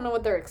fun. I don't know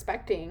what they're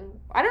expecting.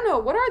 I don't know.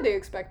 What are they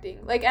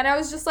expecting? Like, and I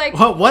was just like...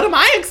 What am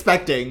I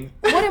expecting?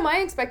 What am I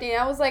expecting?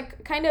 I was,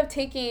 like, kind of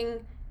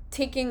taking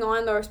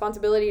on the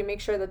responsibility to make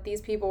sure that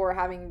these people were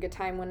having a good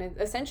time when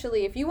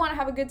essentially, if you want to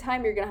have a good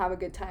time, you're going to have a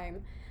good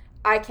time.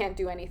 I can't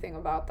do anything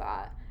about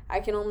that.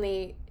 I can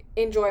only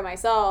enjoy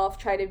myself,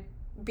 try to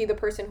be the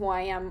person who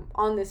I am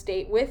on this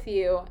date with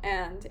you,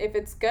 and if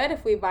it's good,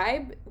 if we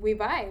vibe, we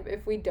vibe.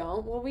 If we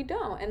don't, well, we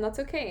don't, and that's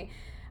okay.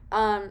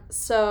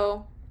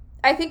 So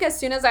I think as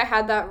soon as I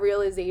had that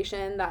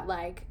realization that,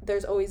 like,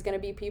 there's always going to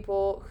be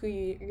people who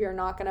you're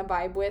not going to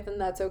vibe with, and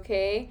that's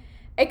okay,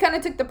 it kind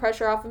of took the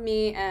pressure off of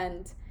me,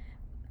 and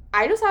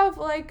I just have,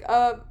 like,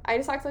 I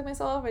just act like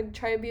myself and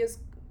try to be as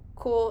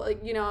cool,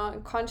 like, you know,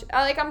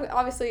 like, I'm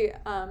obviously,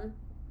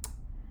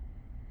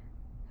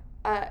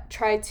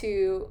 try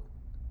to,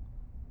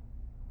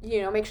 you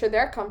know, make sure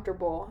they're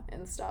comfortable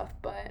and stuff.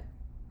 But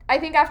I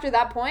think after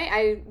that point,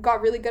 I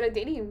got really good at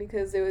dating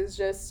because it was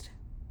just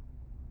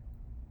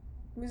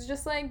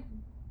like,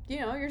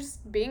 you're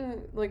just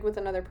being like with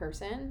another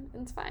person.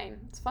 It's fine.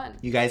 It's fun.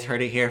 You guys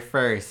heard it here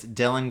first.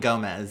 Dylan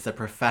Gomez, a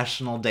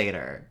professional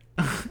dater.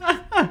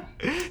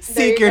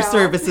 Seek your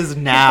services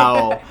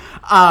now.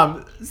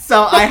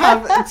 So I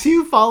have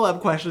 2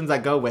 follow-up questions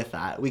that go with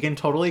that. We can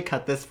totally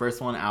cut this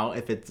first one out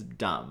if it's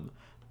dumb.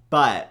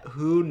 But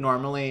who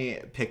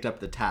normally picked up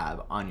the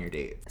tab on your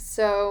dates?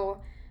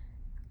 So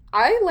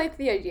I like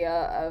the idea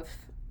of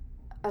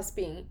us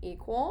being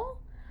equal.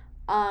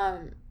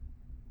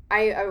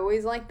 I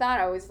always like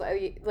that. I always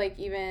like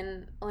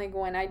even like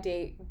when I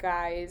date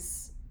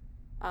guys,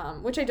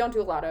 which I don't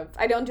do a lot of.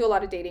 I don't do a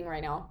lot of dating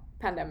right now,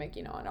 pandemic,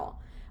 and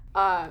all.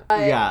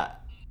 Yeah.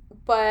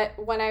 But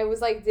when I was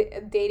like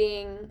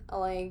dating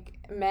like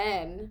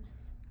men,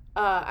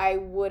 I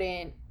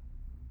wouldn't.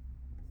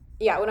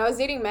 Yeah, when I was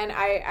dating men,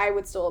 I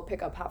would still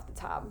pick up half the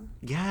tab.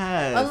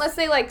 Yes. Unless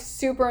they like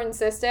super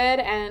insisted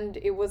and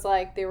it was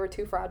like they were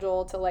too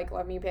fragile to like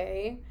let me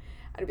pay.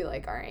 I'd be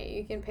like, all right,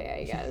 you can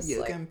pay, I guess.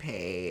 You can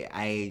pay,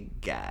 I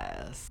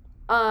guess.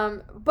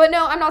 But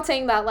no, I'm not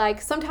saying that.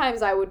 Like,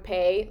 sometimes I would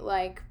pay,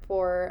 like,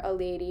 for a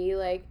lady.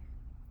 Like,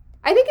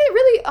 I think it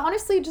really,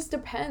 honestly, just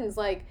depends.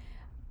 Like,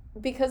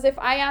 because if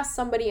I ask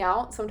somebody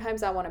out,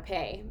 sometimes I want to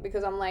pay.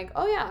 Because I'm like,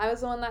 oh, yeah, I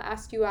was the one that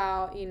asked you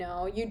out,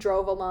 You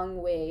drove a long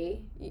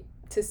way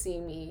to see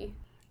me.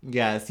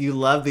 Yes, you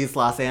love these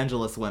Los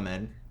Angeles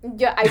women.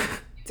 Yeah, I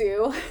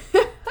do.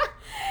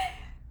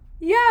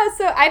 Yeah,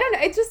 so I don't know.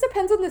 It just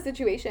depends on the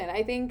situation.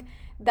 I think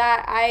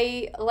that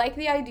I like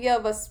the idea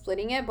of us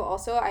splitting it, but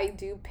also I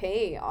do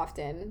pay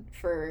often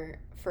for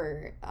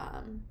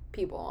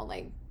people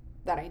like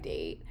that I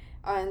date.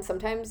 And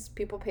sometimes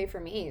people pay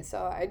for me, so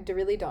I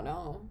really don't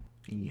know.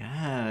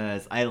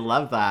 Yes, I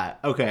love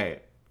that. Okay,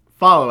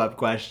 follow-up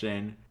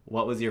question.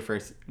 What was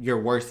your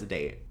worst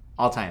date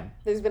all time?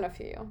 There's been a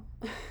few.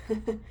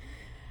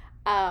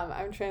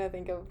 I'm trying to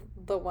think of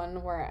the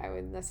one where I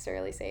would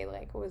necessarily say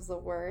like was the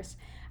worst.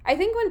 I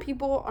think when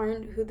people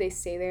aren't who they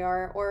say they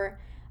are,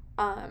 or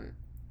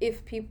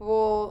if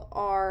people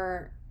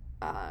are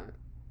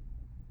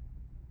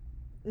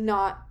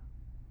not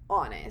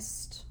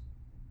honest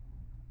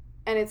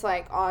and it's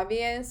like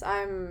obvious,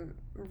 I'm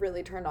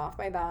really turned off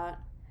by that.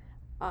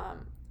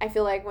 I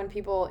feel like when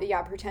people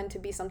pretend to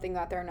be something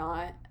that they're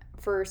not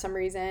for some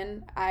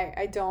reason,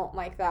 I don't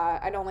like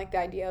that. I don't like the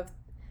idea of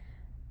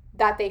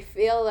that they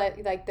feel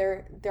that like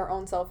their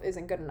own self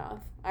isn't good enough.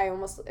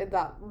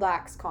 That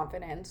lacks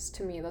confidence.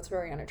 To me, that's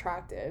very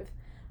unattractive.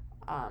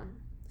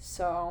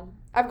 So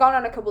I've gone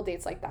on a couple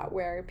dates like that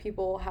where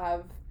people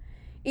have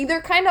either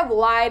kind of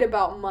lied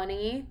about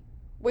money,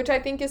 which I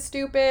think is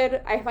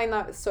stupid. I find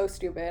that so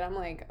stupid. I'm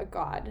like, oh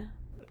God.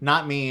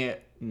 Not me,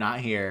 not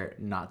here,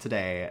 not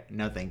today.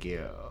 No, thank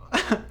you.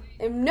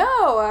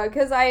 No,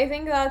 because I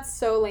think that's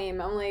so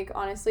lame. I'm like,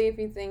 honestly, if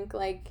you think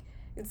like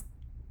it's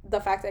the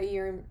fact that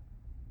you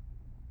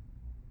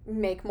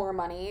make more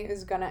money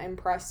is gonna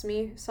impress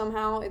me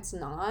somehow, it's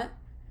not.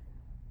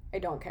 I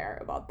don't care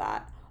about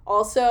that.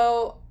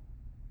 Also,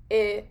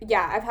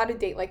 I've had a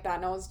date like that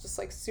and I was just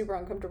like super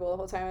uncomfortable the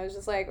whole time. I was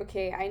just like,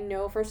 okay, I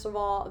know first of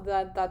all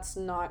that that's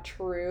not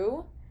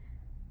true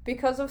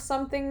because of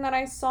something that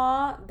I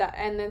saw, that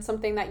and then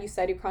something that you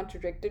said, you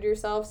contradicted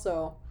yourself.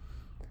 So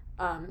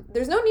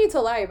there's no need to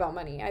lie about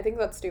money. I think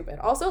that's stupid.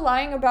 Also,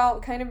 lying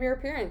about kind of your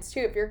appearance too.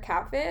 If you're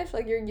catfish,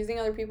 like you're using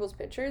other people's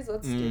pictures,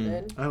 that's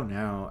stupid. Oh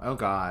no. Oh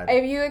God.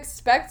 If you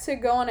expect to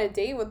go on a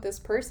date with this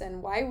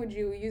person, why would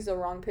you use a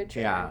wrong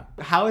picture? Yeah.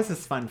 How is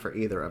this fun for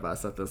either of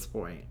us at this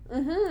point?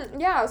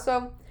 Yeah.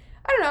 So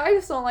I don't know. I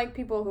just don't like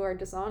people who are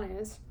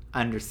dishonest.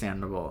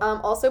 Understandable.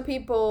 Also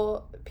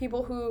people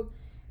who,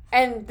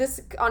 and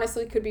this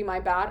honestly could be my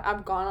bad.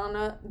 I've gone on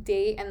a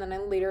date and then I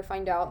later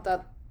find out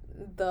that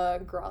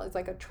the girl is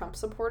like a Trump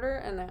supporter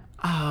and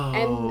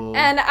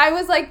I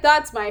was like,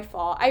 that's my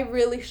fault. I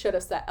really should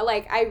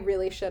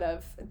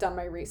have done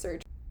my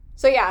research.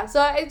 So yeah,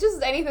 so it's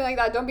just anything like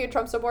that. Don't be a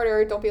Trump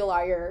supporter, don't be a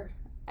liar,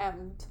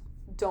 and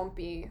don't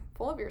be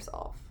full of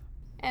yourself.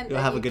 And you'll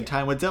have a good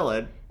time with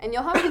Dylan. And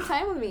you'll have a good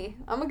time with me.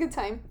 I'm a good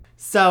time.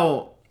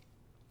 So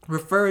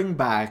referring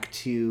back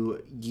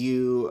to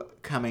you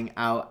coming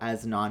out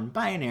as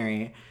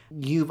non-binary,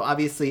 you've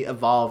obviously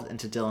evolved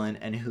into Dylan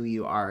and who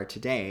you are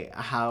today.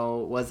 How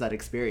was that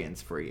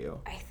experience for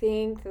you? I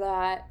think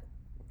that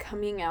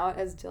coming out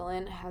as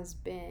Dylan has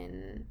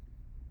been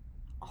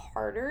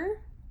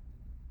harder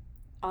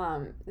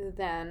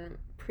than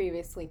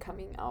previously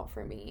coming out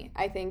for me.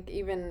 I think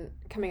even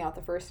coming out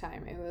the first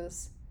time, it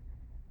was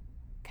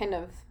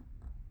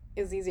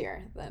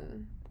easier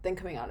than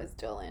coming out as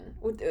Dylan,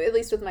 at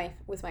least with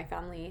my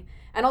family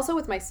and also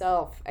with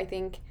myself. I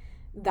think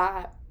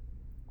that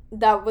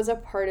was a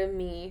part of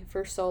me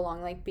for so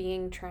long, like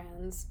being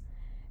trans,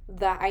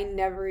 that I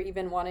never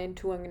even wanted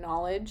to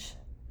acknowledge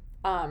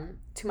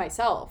to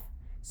myself.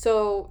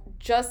 So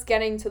just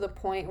getting to the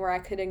point where I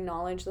could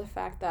acknowledge the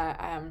fact that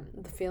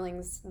the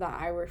feelings that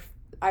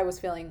I was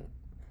feeling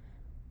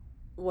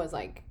was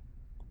like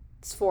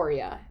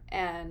dysphoria,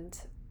 and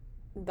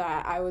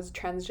that I was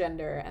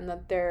transgender, and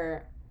that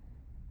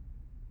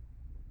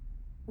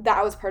that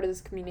I was part of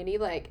this community.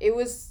 Like,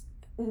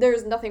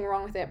 there's nothing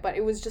wrong with it, but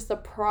it was just the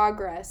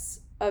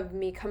progress of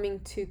me coming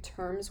to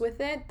terms with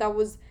it that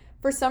was,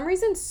 for some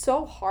reason,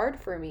 so hard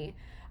for me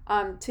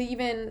to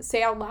even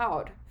say out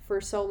loud for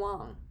so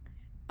long.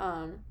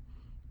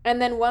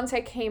 And then once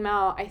I came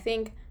out, I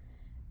think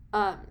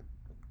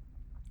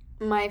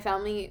my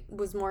family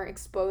was more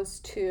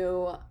exposed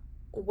to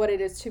what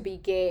it is to be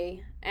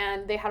gay,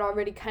 and they had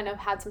already kind of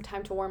had some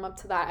time to warm up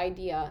to that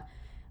idea.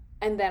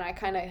 And then I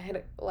kind of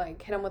hit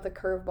them with a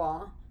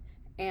curveball.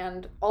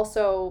 And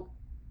also,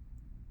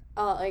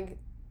 like,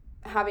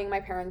 having my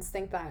parents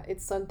think that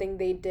it's something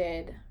they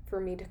did for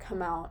me to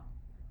come out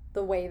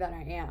the way that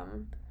I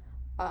am.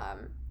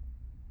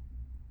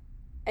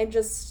 And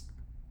just,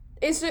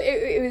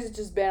 it was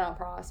just been a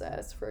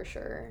process for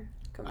sure.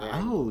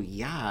 Oh,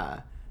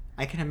 yeah.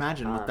 I can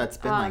imagine what that's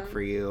been like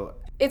for you.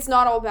 It's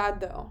not all bad,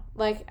 though.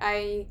 Like,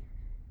 I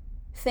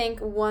think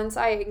once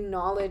I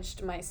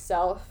acknowledged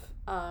myself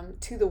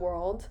to the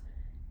world,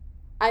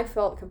 I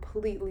felt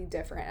completely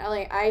different.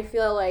 I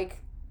feel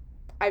like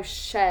I've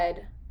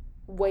shed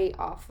weight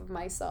off of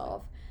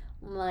myself.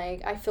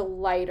 Like, I feel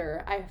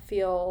lighter. I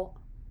feel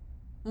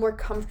more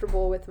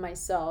comfortable with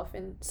myself.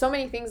 And so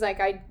many things, like,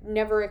 I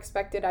never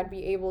expected I'd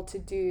be able to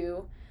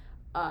do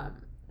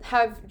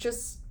have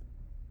just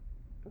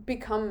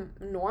become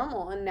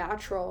normal and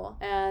natural.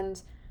 And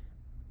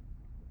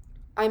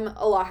I'm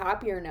a lot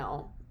happier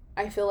now.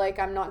 I feel like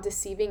I'm not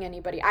deceiving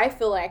anybody. I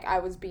feel like I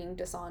was being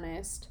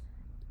dishonest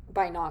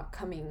by not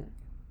coming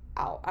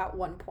out at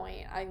one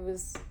point. I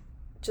was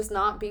just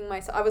not being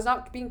myself. I was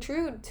not being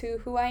true to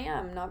who I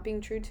am, not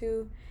being true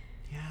to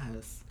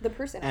the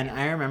person and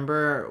I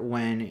remember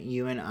when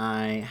you and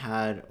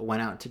I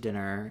went out to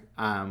dinner.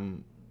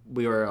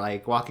 We were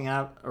like walking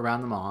out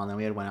around the mall, and then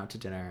we went out to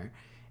dinner.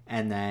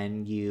 And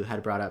then you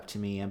had brought up to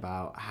me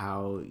about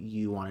how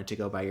you wanted to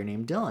go by your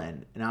name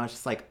Dylan. And I was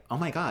just like, oh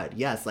my God,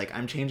 yes, like,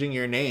 I'm changing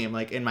your name,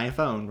 like, in my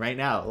phone right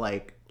now.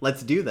 Like,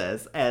 let's do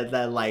this. And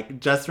then,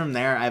 like, just from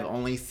there, I've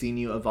only seen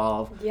you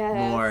evolve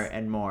more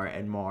and more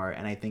and more.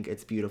 And I think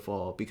it's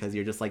beautiful because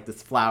you're just like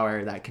this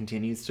flower that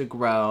continues to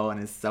grow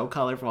and is so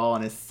colorful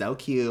and is so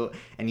cute.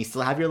 And you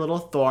still have your little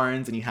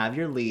thorns and you have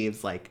your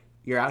leaves. Like,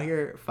 you're out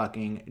here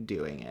fucking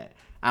doing it.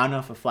 I don't know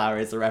if a flower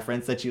is a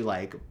reference that you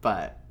like,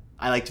 but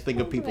I like to think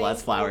of people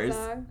as flowers.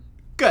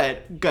 Good.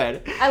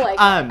 I like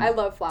it. I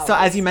love flowers. So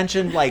as you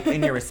mentioned, like,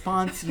 in your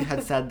response, you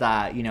had said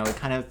that, you know, it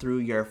kind of threw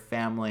your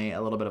family a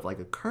little bit of like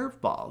a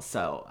curveball.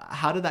 So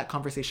how did that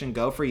conversation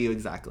go for you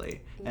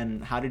exactly?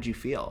 And how did you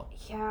feel?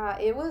 Yeah,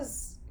 it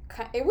was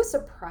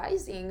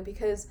surprising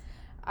because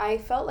I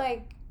felt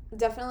like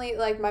definitely,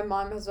 like, my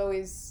mom has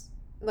always,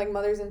 like,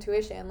 mother's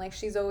intuition. Like,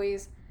 she's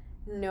always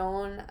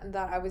known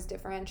that I was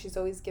different. She's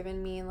always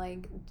given me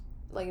like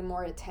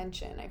more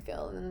attention, I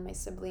feel, than my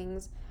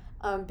siblings,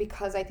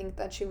 because I think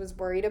that she was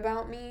worried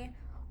about me.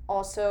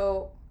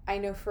 Also, I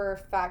know for a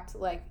fact,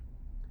 like,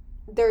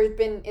 there's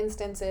been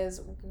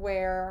instances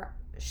where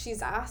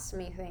she's asked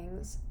me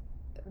things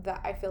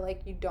that I feel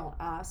like you don't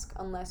ask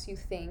unless you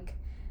think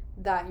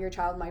that your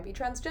child might be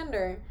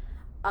transgender.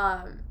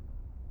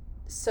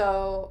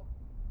 So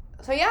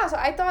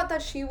I thought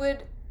that she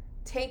would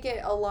take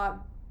it a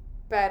lot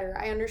better.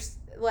 I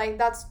understand, like,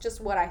 that's just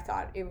what I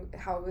thought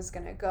how it was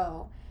gonna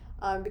go.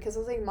 Because I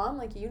was like, Mom,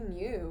 like, you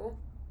knew,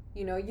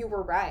 you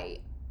were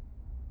right.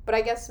 But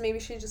I guess maybe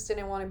she just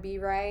didn't want to be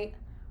right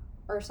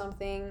or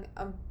something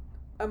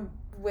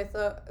with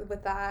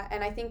that.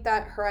 And I think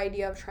that her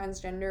idea of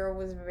transgender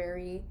was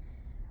very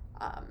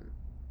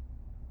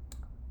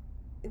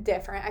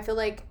different. I feel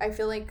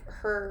like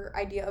her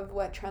idea of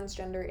what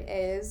transgender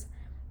is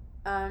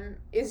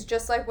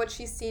just like what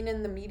she's seen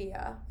in the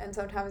media. And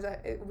sometimes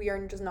we are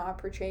just not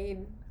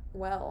portrayed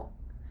well.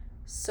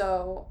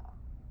 So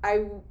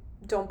I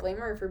don't blame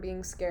her for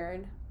being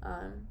scared.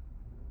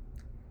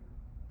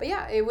 But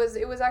yeah, it was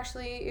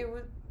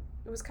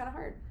kind of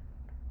hard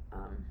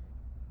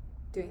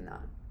doing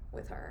that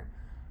with her.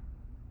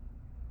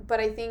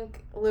 But I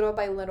think little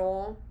by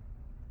little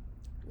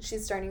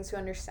she's starting to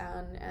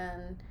understand.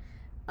 And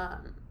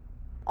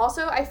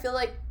also I feel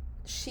like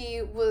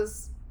she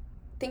was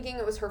thinking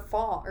it was her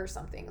fault or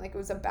something, like it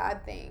was a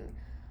bad thing.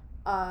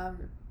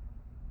 And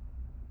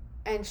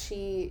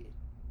she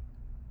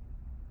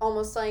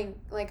almost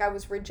like I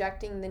was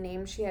rejecting the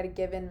name she had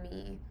given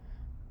me.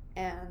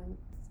 And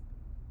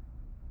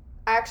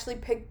I actually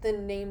picked the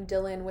name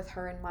Dylan with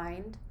her in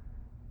mind.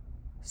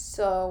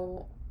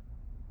 So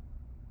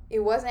it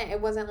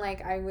wasn't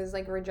like I was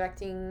like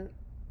rejecting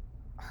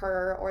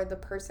her or the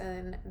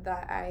person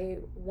that I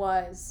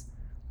was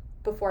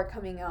before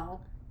coming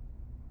out.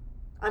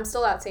 I'm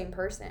still that same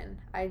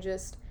person. I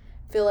just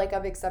feel like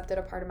I've accepted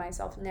a part of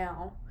myself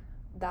now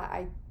that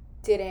I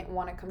didn't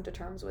want to come to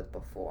terms with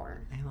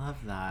before. I love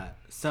that.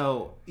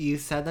 So you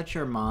said that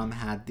your mom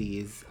had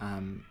these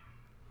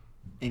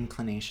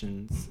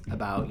inclinations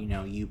about,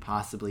 you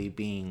possibly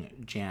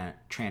being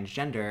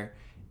transgender.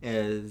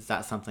 Is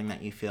that something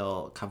that you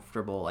feel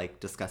comfortable like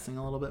discussing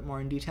a little bit more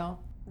in detail?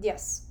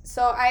 Yes.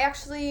 So I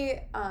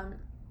actually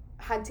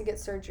had to get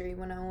surgery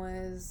when I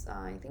was,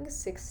 I think,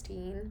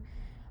 16.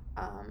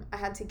 I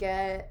had to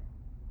get,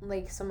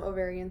 like, some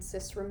ovarian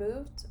cysts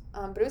removed.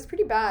 But it was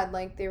pretty bad.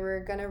 Like, they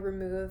were gonna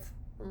remove,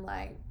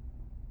 like,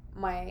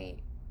 my,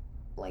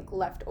 like,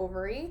 left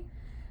ovary.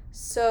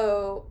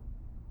 So,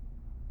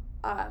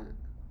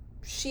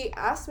 she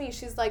asked me,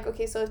 she's like,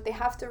 okay, so if they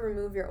have to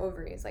remove your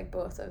ovaries, like,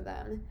 both of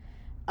them,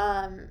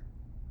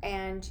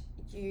 and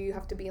you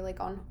have to be, like,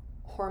 on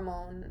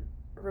hormone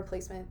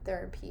replacement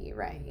therapy,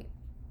 right?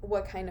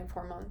 What kind of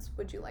hormones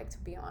would you like to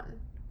be on,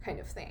 kind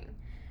of thing,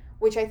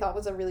 which I thought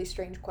was a really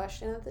strange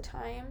question at the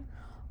time.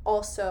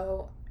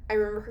 Also, I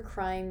remember her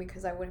crying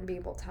because I wouldn't be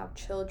able to have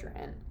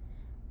children,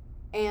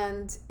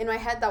 and in my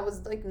head that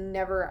was, like,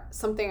 never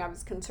something I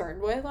was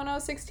concerned with when I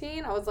was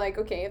 16. I was like,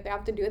 okay, if they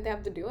have to do it, they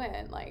have to do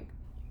it. Like,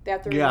 they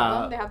have to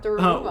remove them, they have to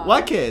remove them.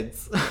 What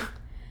kids?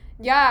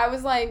 Yeah, I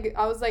was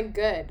like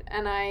good,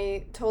 and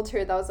I told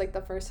her that was, like,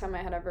 the first time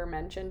I had ever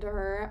mentioned to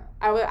her.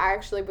 I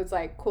actually was,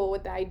 like, cool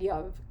with the idea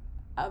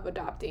of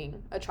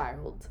adopting a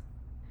child.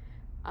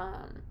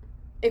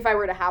 If I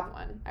were to have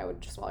one, I would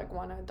just, like,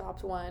 want to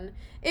adopt one.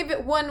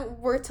 If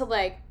one were to,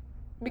 like,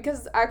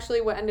 because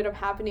actually what ended up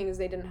happening is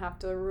they didn't have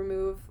to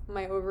remove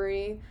my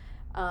ovary.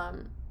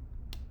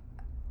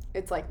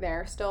 It's, like,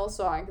 there still,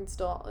 so I can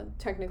still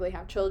technically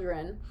have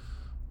children.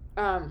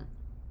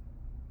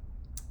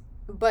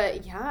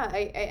 But yeah,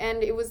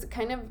 and it was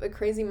kind of a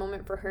crazy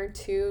moment for her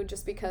too,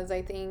 just because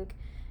I think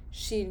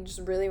she just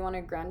really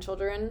wanted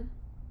grandchildren.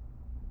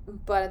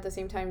 But at the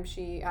same time,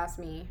 she asked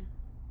me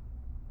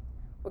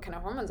what kind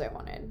of hormones I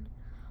wanted.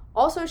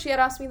 Also, she had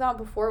asked me that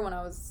before when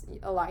I was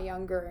a lot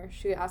younger.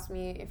 She asked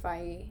me if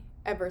I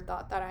ever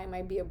thought that I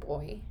might be a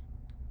boy.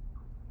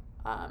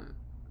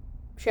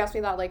 She asked me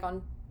that, like,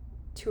 on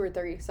 2 or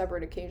 3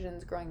 separate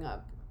occasions growing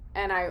up.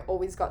 And I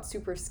always got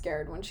super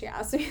scared when she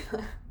asked me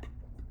that.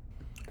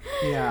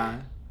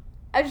 Yeah.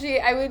 Actually,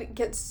 I would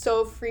get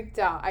so freaked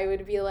out. I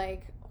would be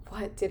like,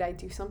 what, did I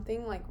do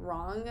something, like,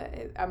 wrong?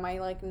 Am I,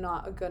 like,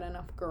 not a good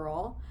enough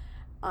girl?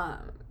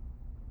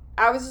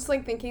 I was just,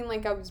 like, thinking,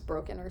 like, I was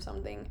broken or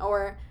something.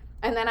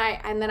 And then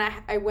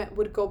I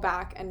would go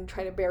back and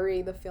try to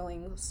bury the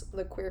feelings,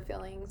 the queer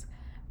feelings.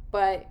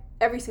 But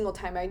every single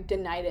time I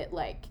denied it,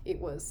 like, it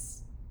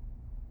was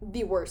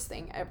the worst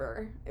thing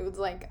ever. It was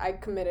like I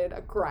committed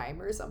a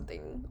crime or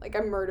something. Like,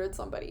 I murdered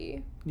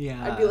somebody.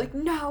 Yeah. I'd be like,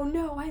 no,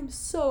 I'm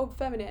so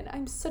feminine.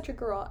 I'm such a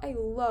girl. I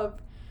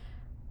love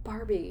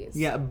Barbies.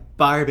 Yeah,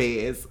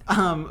 Barbies.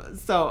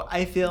 So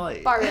I feel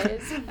like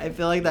Barbies. I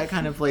feel like that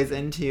kind of plays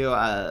into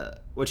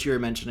what you were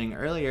mentioning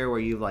earlier, where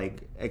you've,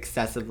 like,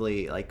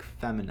 excessively, like,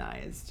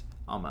 feminized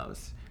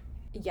almost.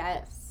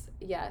 Yes.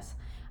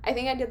 I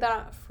think I did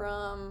that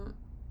from.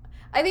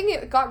 I think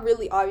it got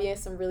really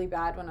obvious and really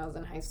bad when I was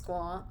in high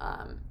school.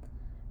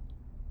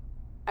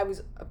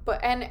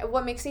 And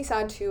what makes me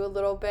sad too a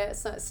little bit,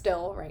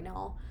 still right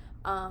now,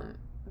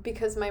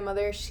 because my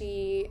mother,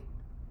 she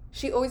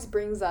always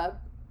brings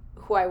up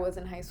who I was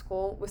in high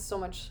school with so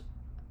much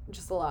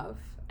just love,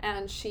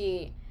 and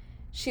she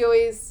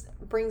always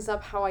brings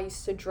up how I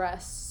used to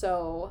dress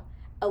so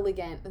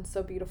elegant and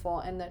so beautiful,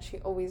 and that she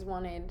always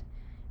wanted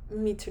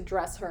me to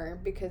dress her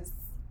because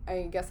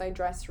I guess I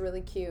dressed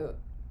really cute.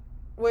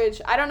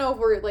 Which, I don't know if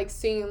we're, like,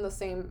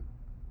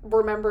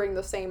 remembering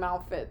the same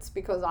outfits,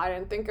 because I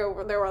didn't think they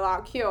were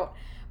that cute.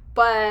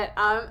 But,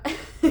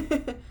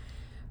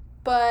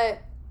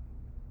 but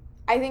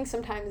I think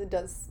sometimes it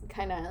does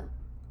kind of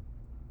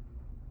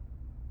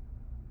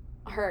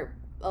hurt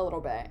a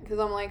little bit, because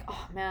I'm like,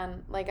 oh,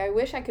 man, like, I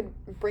wish I could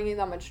bring you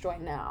that much joy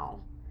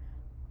now.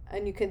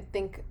 And you could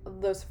think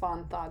those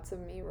fond thoughts of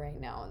me right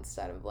now,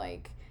 instead of,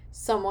 like,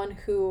 someone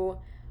who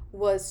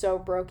was so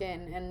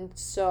broken and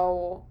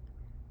so,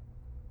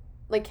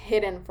 like,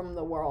 hidden from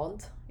the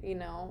world, you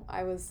know.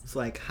 It's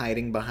like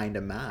hiding behind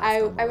a mask.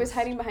 I was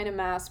hiding behind a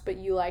mask, but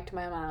you liked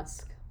my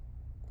mask.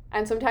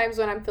 And sometimes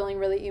when I'm feeling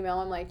really emo,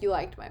 I'm like, you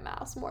liked my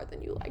mask more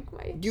than you liked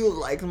my... You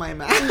like my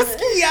mask?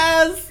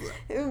 Yes!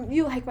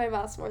 You like my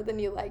mask more than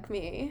you like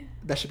me.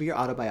 That should be your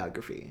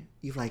autobiography.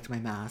 You liked my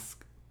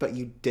mask, but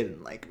you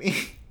didn't like me.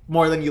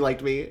 More than you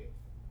liked me.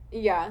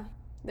 Yeah,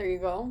 there you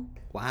go.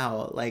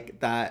 Wow, like,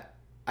 that,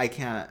 I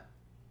can't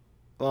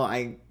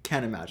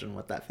imagine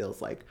what that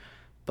feels like.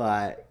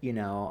 But, you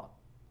know,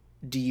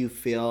 do you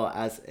feel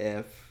as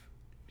if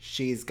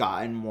she's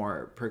gotten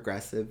more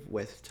progressive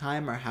with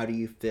time, or how do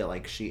you feel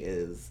like she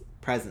is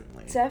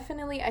presently?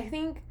 Definitely. I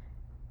think,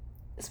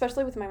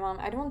 especially with my mom,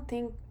 I don't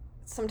think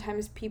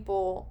sometimes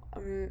people,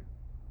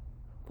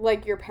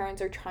 like, your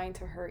parents are trying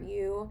to hurt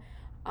you.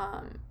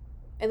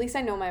 At least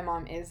I know my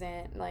mom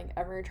isn't, like,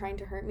 ever trying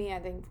to hurt me. I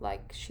think,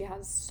 like, she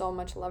has so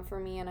much love for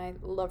me, and I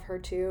love her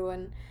too.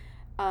 And,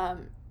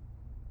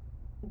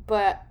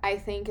 but I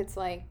think it's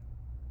like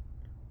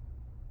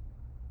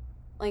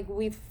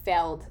we've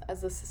failed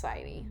as a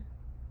society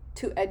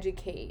to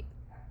educate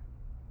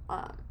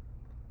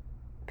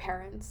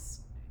parents,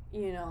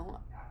 you know,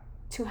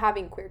 to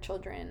having queer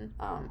children.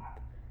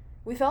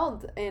 We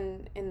failed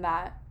in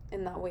that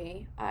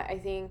way. I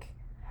think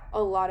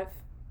a lot of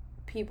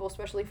people,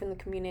 especially from the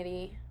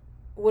community,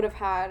 would have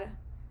had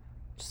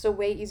just a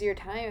way easier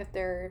time if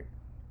their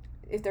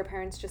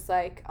parents just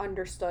like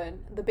understood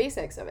the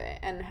basics of it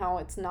and how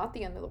it's not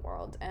the end of the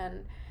world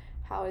and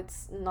how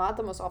it's not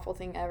the most awful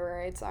thing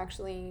ever. It's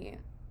actually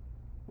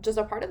just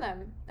a part of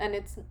them, and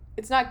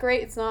it's not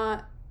great, it's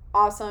not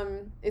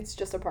awesome, it's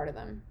just a part of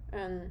them.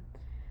 And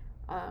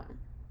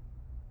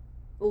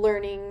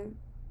learning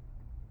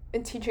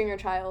and teaching your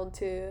child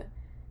to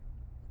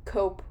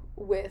cope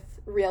with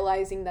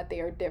realizing that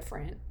they are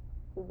different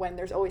when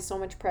there's always so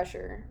much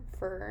pressure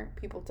for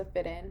people to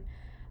fit in,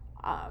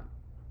 I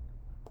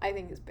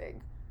think is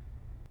big.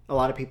 A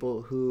lot of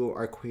people who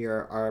are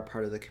queer are a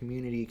part of the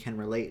community can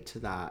relate to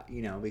that,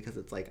 you know, because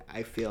it's like,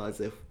 I feel as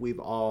if we've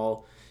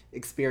all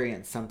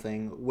experienced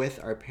something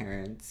with our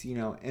parents, you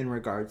know, in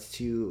regards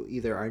to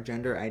either our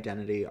gender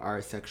identity,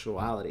 our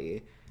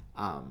sexuality.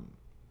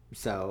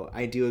 So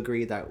I do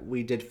agree that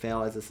we did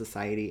fail as a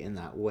society in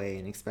that way,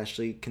 and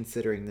especially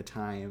considering the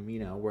time, you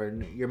know,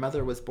 when your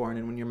mother was born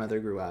and when your mother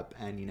grew up,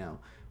 and, you know,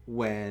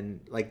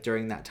 when, like,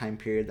 during that time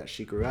period that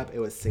she grew up, it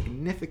was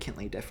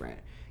significantly different,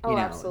 you know,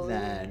 absolutely,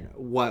 than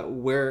what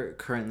we're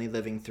currently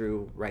living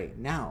through right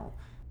now.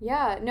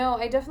 Yeah, no,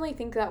 I definitely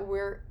think that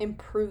we're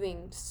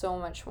improving so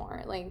much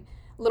more, like,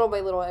 little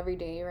by little every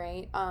day,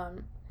 right?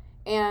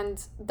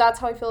 And that's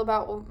how I feel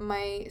about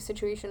my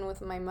situation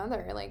with my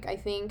mother. Like, I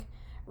think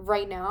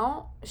right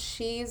now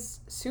she's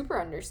super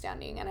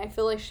understanding, and I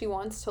feel like she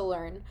wants to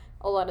learn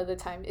a lot of the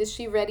time. Is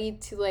she ready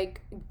to,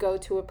 like, go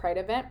to a Pride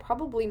event?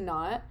 Probably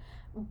not,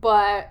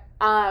 but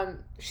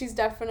she's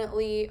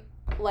definitely,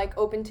 like,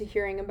 open to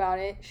hearing about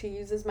it. She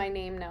uses my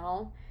name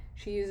now.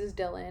 She uses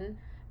Dylan,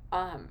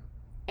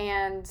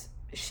 and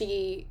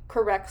she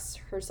corrects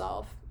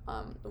herself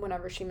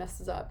whenever she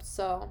messes up.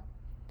 So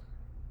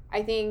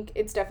I think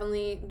it's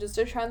definitely just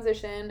a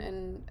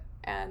transition,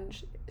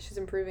 and she's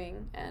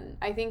improving, and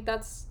I think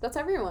that's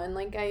everyone.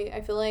 Like,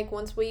 I feel like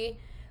once we,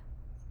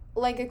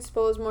 like,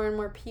 expose more and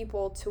more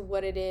people to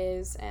what it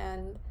is,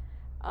 and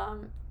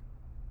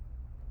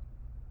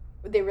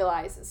they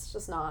realize it's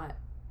just not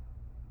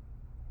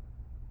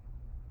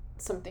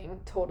something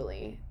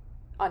totally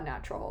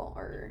unnatural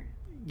or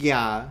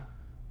yeah,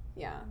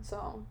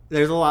 so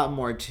there's a lot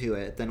more to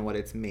it than what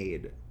it's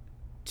made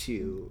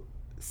to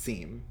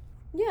seem.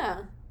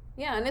 Yeah,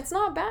 and it's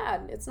not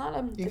bad. It's not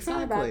a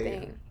bad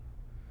thing.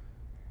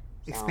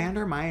 Expand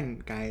our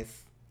mind,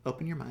 guys.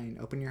 Open your mind,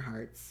 open your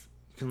hearts.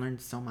 You can learn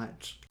so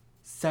much.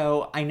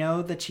 So I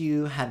know that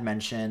you had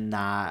mentioned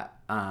that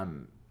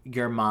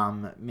your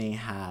mom may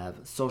have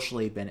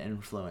socially been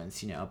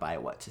influenced, you know, by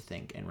what to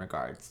think in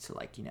regards to,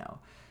 like, you know,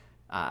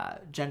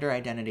 gender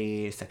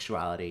identity,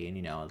 sexuality, and,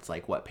 you know, it's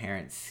like what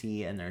parents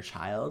see in their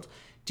child.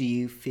 Do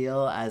you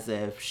feel as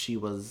if she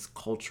was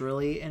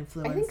culturally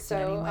influenced? I think so.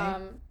 In any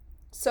way?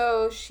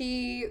 So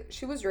she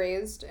was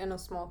raised in a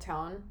small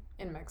town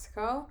in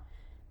Mexico.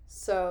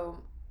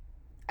 So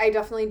I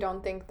definitely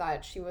don't think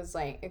that she was,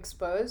 like,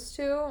 exposed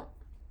to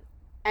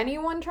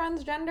anyone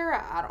transgender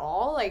at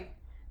all, like,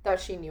 that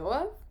she knew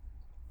of.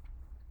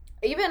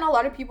 Even a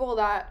lot of people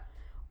that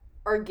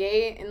are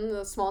gay in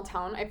the small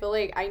town, I feel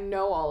like I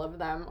know all of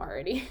them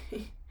already.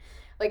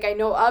 Like, I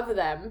know of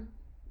them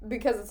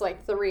because it's,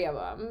 like, 3 of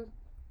them.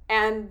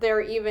 And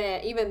they're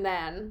even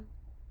then,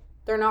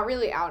 they're not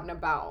really out and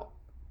about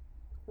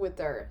with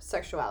their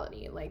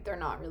sexuality. Like, they're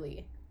not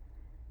really,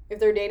 if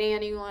they're dating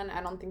anyone,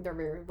 I don't think they're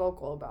very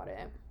vocal about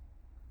it.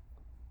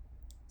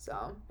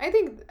 So I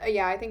think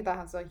that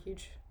has a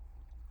huge,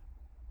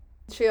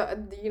 she,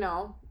 you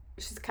know,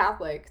 she's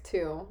Catholic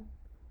too,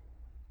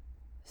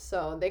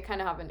 so they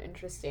kind of have an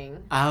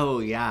interesting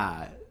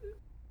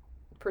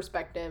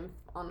perspective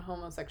on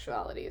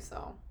homosexuality.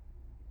 So,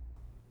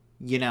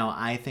 you know,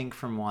 I think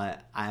from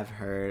what I've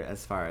heard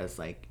as far as,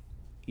 like,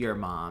 your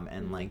mom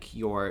and, like,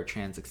 your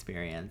trans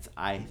experience,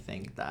 I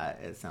think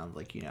that it sounds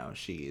like, you know,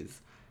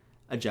 she's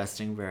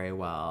adjusting very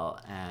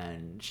well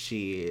and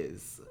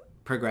she's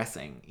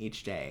progressing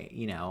each day,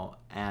 you know,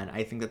 and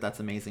I think that that's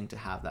amazing to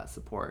have that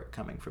support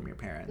coming from your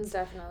parents.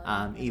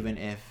 Definitely. Even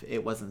if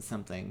it wasn't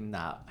something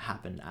that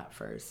happened at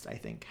first, I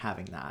think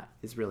having that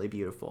is really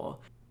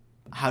beautiful.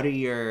 How do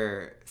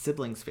your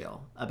siblings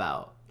feel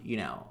about, you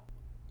know,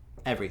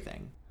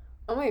 everything?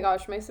 Oh my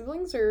gosh, my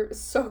siblings are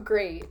so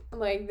great.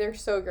 Like, they're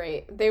so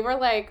great. They were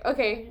like,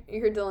 okay,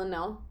 you're Dylan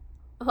now.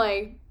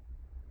 Like,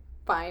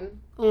 fine.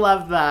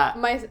 Love that.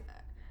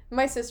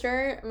 My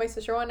sister,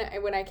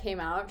 when I came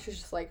out, she's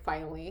just like,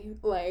 finally,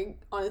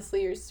 like,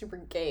 honestly, you're super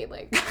gay.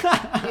 Like,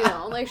 you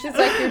know, like, she's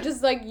like, you're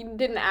just, like, you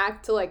didn't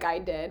act like I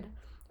did.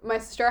 My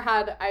sister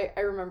had, I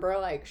remember,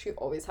 like, she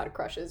always had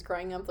crushes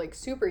growing up, like,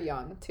 super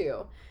young,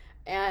 too.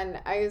 And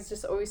I was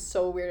just always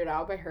so weirded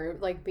out by her,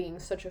 like, being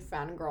such a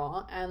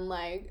fangirl. And,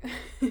 like,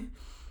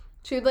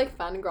 she would, like,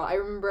 fangirl. I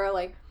remember,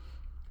 like,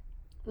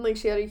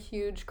 she had a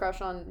huge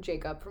crush on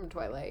Jacob from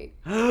Twilight.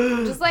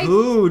 Just, like,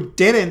 who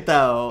didn't,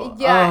 though?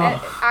 Yeah,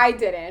 I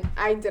didn't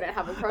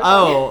have a crush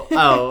on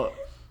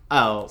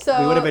him. So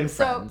we would have been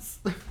friends.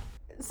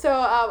 So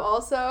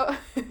also,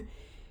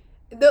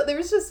 there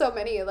was just so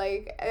many.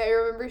 Like, I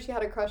remember she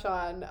had a crush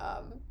on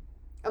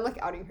I'm like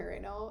outing her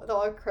right now with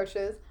all her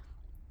crushes.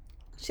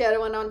 She had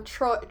one on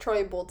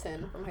Troy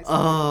Bolton from high school.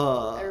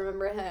 Oh. I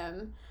remember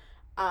him.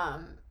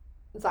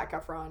 Zac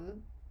Efron.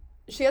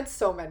 She had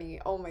so many.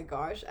 Oh my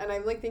gosh. And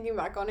I'm like thinking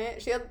back on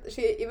it.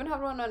 She even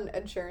had one on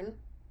Ed Sheeran.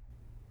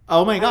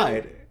 Oh my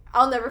god.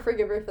 I'll never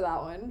forgive her for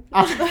that one.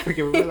 I'll never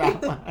forgive her for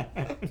that one.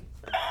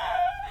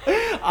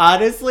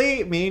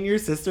 Honestly, me and your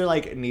sister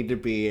like need to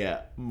be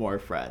more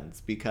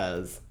friends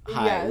because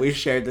we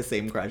shared the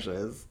same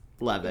crushes.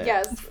 Love it.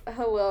 Yes.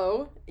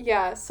 Hello.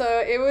 Yeah. So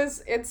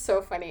it's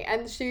so funny.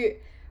 And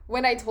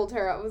when I told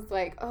her, I was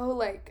like, oh,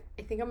 like,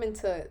 I think I'm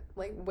into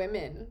like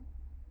women.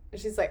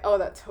 And she's like, oh,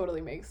 that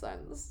totally makes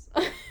sense.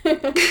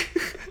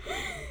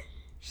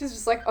 She's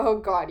just like, oh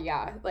God,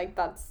 yeah. Like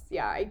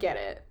I get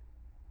it.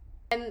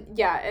 And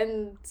yeah,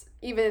 and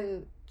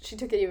even she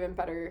took it even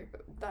better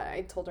that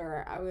I told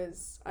her I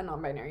was a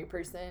non-binary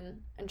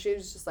person, and she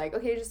was just like,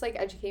 okay, just like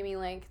educate me,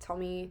 like tell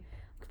me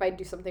if I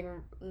do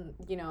something,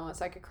 you know,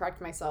 so I could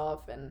correct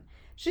myself. And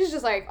she's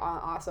just like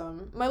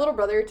awesome. My little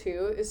brother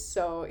too he's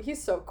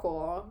so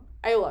cool.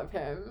 I love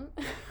him.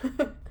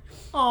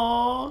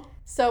 Aww.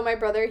 So my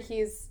brother,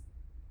 he's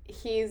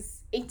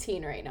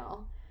 18 right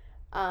now.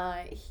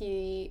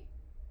 He's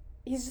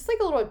just like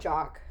a little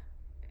jock,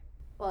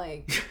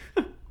 like.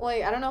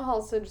 Like, I don't know how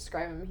else to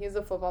describe him. He's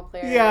a football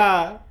player.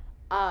 Yeah.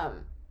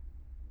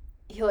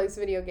 He likes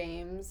video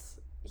games.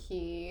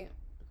 He's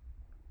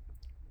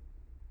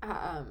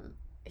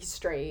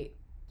straight.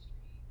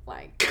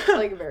 Like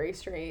very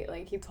straight.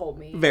 Like, he told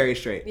me. Very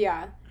straight.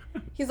 Yeah.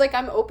 He's like,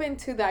 I'm open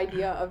to the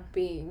idea of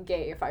being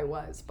gay if I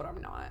was, but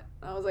I'm not.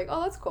 I was like, oh,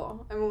 that's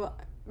cool.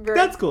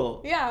 That's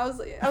cool. Yeah, I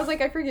was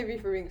like, I forgive you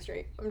for being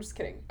straight. I'm just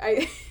kidding.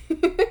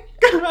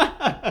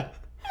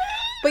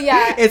 But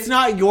yeah. It's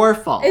not your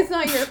fault. It's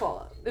not your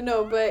fault.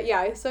 No, but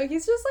yeah, so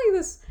he's just like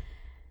this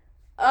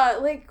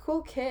like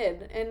cool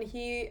kid, and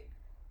he,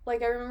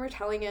 like, I remember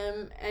telling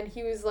him, and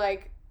he was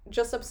like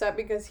just upset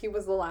because he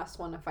was the last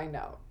one to find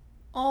out.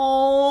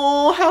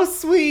 Oh, how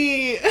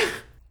sweet.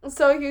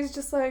 So he was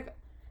just like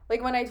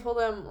when I told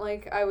him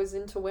like I was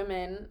into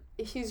women,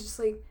 he's just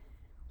like,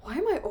 why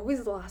am I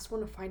always the last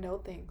one to find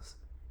out things?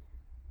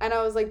 And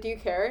I was like, do you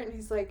care? And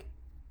he's like,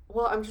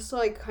 well, I'm just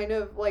like kind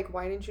of like,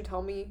 why didn't you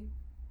tell me?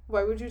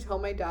 Why would you tell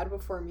my dad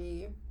before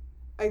me?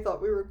 I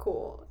thought we were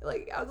cool.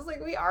 Like, I was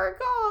like, we are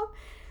cool.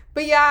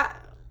 But yeah,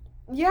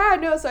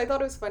 no, so I thought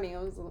it was funny. I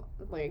was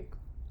like,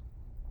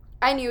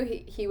 I knew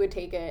he would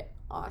take it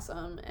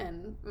awesome,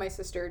 and my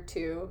sister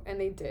too, and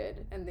they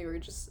did, and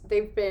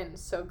they've been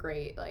so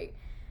great. Like,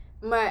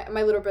 my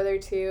little brother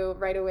too,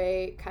 right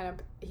away, kind of,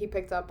 he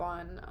picked up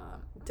on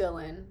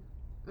Dylan,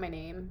 my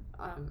name,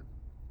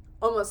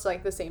 almost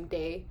like the same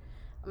day.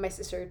 My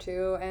sister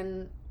too,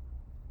 and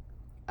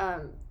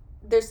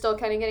they're still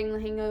kind of getting the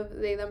hang of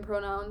they, them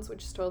pronouns,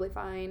 which is totally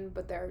fine,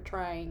 but they're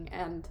trying,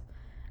 and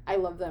I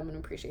love them and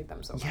appreciate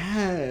them so much.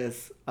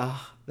 Yes.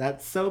 Oh,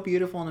 that's so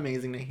beautiful and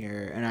amazing to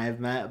hear. And I've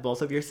met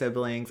both of your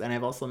siblings, and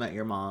I've also met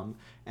your mom,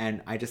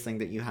 and I just think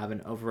that you have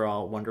an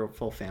overall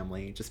wonderful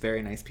family, just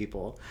very nice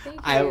people. Thank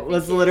you. I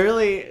was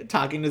literally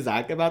talking to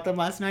Zach about them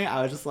last night.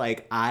 I was just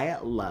like, I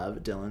love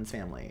Dylan's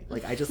family.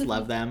 Like, I just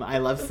love them. I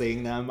love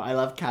seeing them. I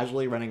love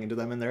casually running into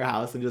them in their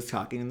house and just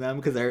talking to them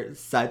because they're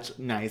such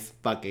nice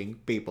fucking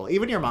people.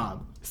 Even your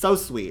mom. So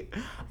sweet.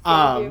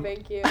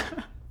 Thank you.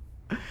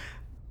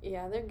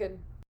 Yeah, they're good.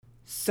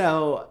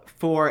 So,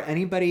 for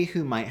anybody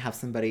who might have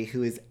somebody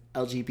who is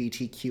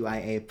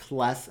LGBTQIA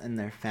plus in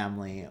their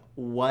family,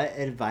 what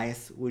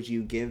advice would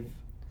you give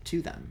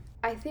to them?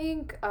 I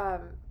think,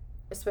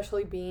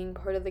 especially being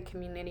part of the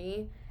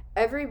community,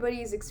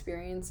 everybody's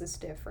experience is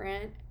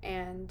different,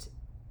 and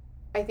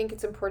I think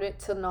it's important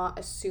to not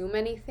assume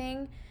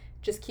anything.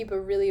 Just keep a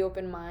really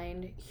open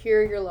mind.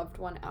 Hear your loved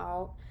one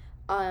out.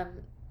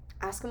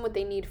 Ask them what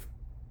they need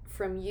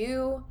from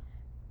you.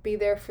 Be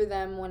there for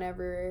them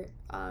whenever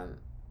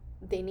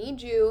they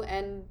need you,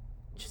 and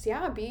just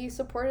be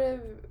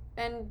supportive,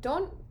 and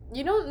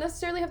you don't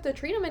necessarily have to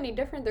treat them any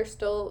different. They're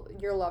still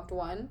your loved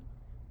one.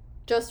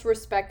 Just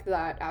respect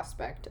that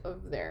aspect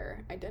of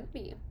their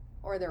identity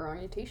or their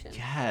orientation.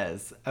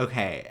 Yes.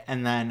 Okay.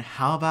 And then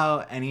how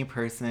about any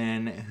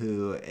person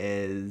who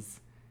is,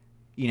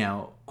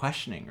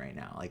 questioning right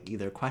now, like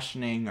either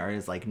questioning or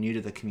is like new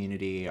to the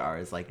community or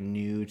is like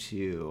new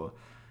to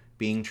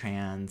being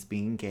trans,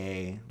 being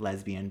gay,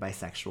 lesbian,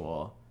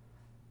 bisexual?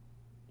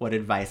 What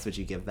advice would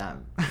you give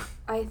them?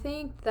 I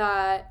think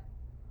that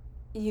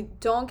you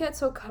don't get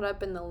so caught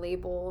up in the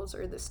labels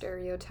or the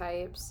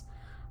stereotypes.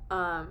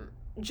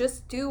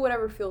 Just do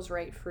whatever feels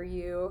right for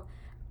you.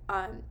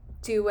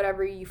 Do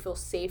whatever you feel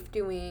safe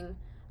doing.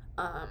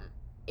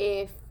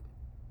 If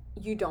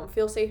you don't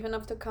feel safe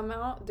enough to come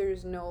out,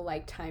 there's no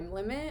like time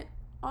limit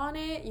on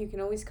it. You can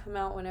always come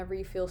out whenever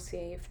you feel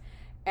safe.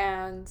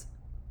 And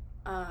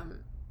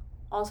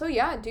also,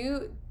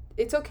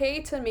 it's okay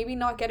to maybe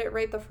not get it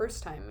right the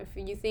first time. If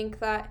you think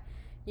that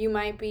you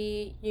might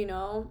be,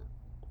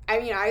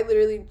 I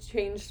literally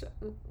changed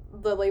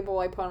the label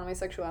I put on my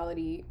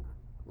sexuality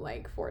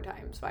like 4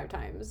 times, 5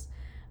 times.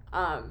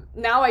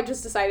 Now I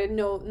just decided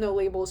no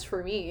labels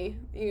for me,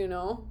 you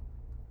know.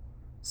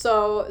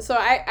 So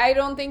I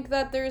don't think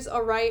that there's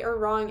a right or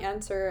wrong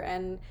answer,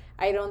 and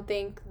I don't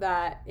think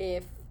that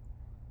if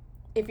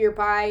you're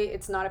bi,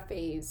 it's not a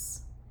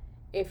phase.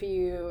 If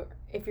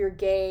you're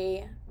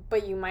gay,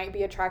 but you might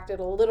be attracted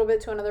a little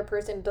bit to another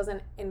person, it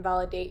doesn't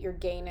invalidate your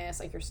gayness.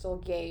 Like, you're still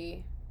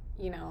gay,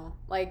 you know.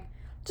 Like,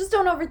 just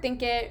don't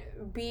overthink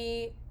it.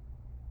 Be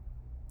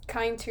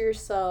kind to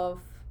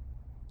yourself.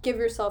 Give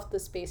yourself the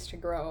space to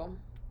grow.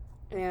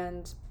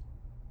 And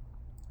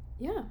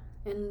yeah,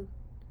 and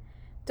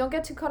don't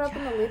get too caught up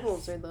in the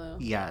labels or the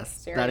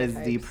stereotypes. That is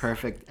the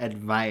perfect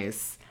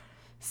advice.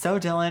 So,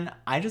 Dylan,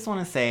 I just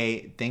want to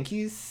say thank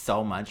you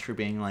so much for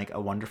being, like, a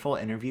wonderful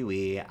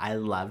interviewee. I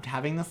loved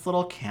having this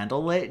little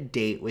candlelit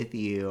date with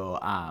you.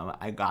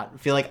 I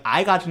feel like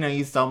I got to know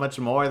you so much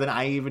more than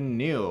I even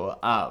knew.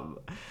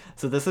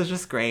 So this is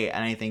just great,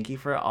 and I thank you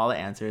for all the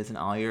answers and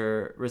all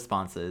your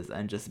responses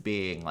and just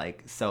being,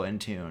 like, so in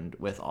tune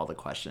with all the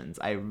questions.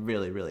 I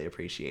really, really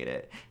appreciate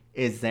it.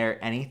 Is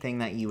there anything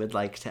that you would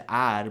like to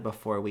add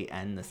before we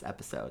end this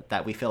episode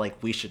that we feel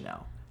like we should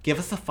know? Give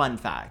us a fun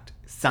fact.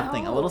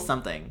 Something, a little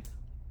something.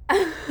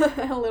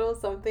 A little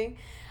something.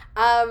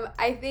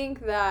 I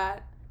think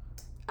that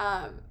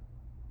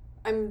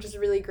I'm just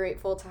really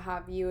grateful to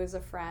have you as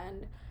a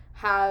friend,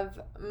 have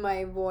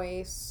my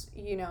voice,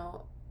 you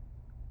know,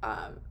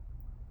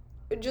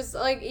 just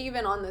like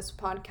even on this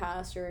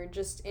podcast or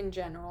just in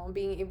general,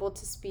 being able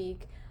to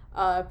speak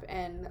up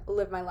and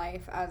live my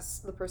life as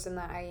the person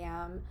that I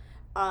am,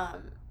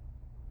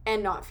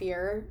 and not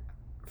fear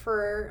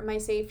for my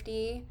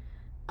safety.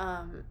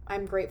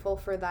 I'm grateful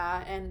for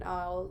that, and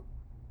I'll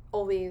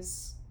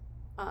always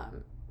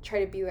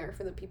try to be there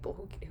for the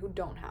people who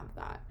don't have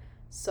that.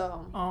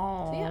 So,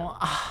 yeah.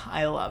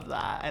 I love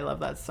that. I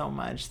love that so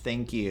much.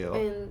 Thank you.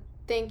 And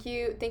thank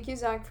you,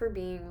 Zach, for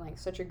being, like,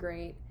 such a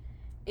great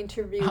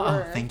interviewer.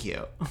 Oh, thank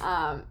you.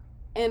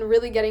 And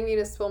really getting me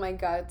to spill my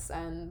guts,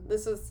 and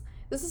this is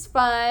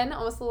fun,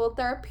 almost a little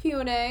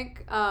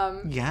therapeutic.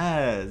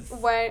 Yes.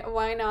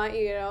 Why not,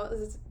 you know,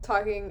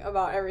 talking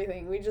about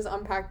everything. We just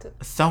unpacked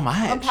so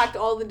much. Unpacked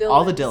all the Dylans.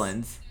 All the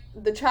Dylans.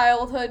 The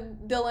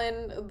childhood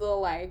Dylan, the,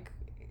 like,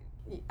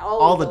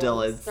 all the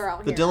Dylans. They're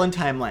out here. The Dylan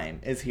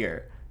timeline is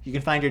here. You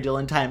can find your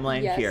Dylan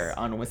timeline here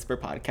on Whisper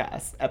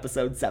Podcast,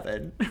 episode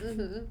 7.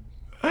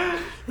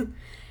 Mm-hmm.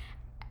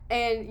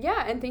 And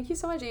yeah, and thank you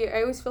so much.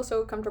 I always feel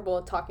so comfortable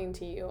talking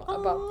to you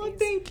about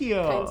these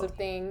kinds of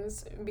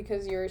things,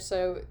 because you're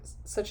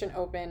such an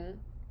open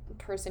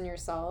person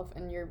yourself,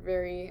 and you're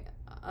very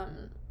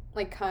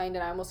like, kind,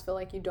 and I almost feel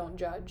like you don't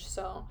judge.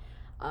 So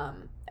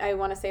I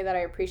want to say that I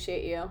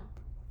appreciate you.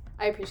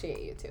 I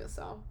appreciate you too.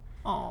 So.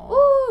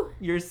 Oh,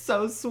 you're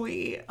so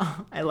sweet.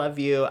 I love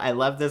you. I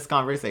love this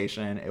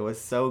conversation. It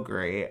was so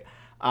great.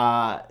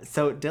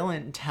 So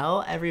Dylan,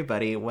 tell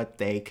everybody what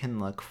they can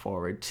look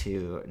forward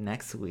to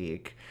next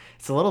week.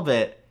 It's a little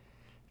bit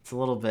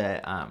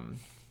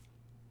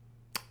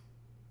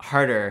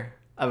harder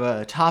of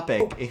a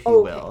topic, if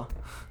you will.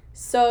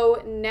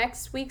 So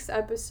next week's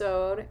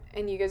episode,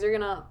 and you guys are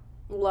gonna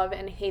love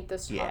and hate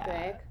this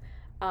topic.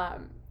 Yeah.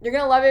 You're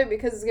gonna love it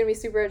because it's gonna be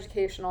super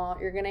educational.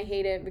 You're gonna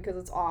hate it because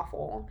it's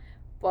awful.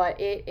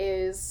 But it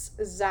is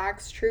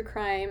Zach's true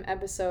crime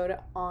episode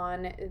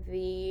on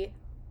the...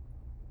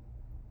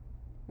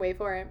 Wait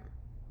for it.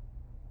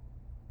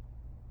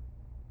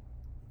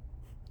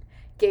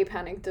 Gay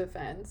panic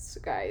defense,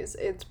 guys.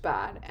 It's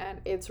bad, and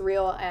it's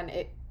real, and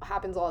it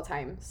happens all the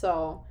time.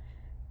 So,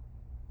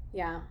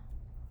 yeah.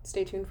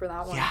 Stay tuned for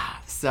that one. Yeah.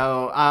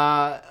 So,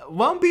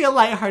 won't be a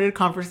lighthearted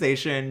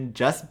conversation.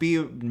 Just be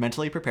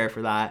mentally prepared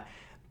for that.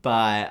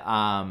 But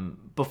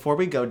before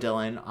we go,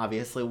 Dylan,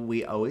 obviously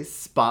we always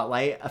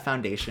spotlight a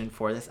foundation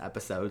for this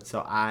episode.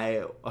 So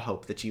I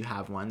hope that you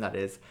have one that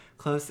is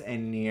close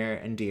and near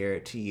and dear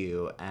to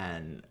you,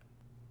 and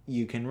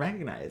you can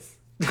recognize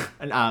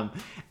and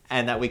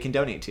that we can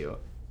donate to.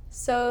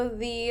 So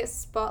the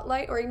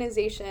spotlight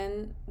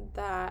organization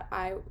that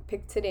I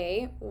picked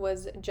today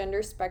was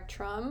Gender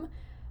Spectrum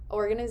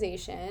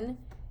organization.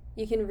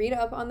 You can read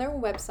up on their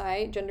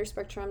website,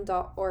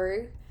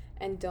 genderspectrum.org,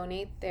 and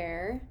donate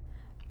there.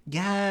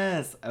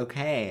 Yes.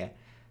 Okay.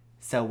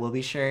 So we'll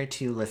be sure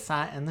to list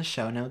that in the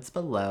show notes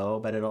below,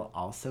 but it'll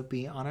also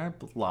be on our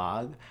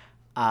blog.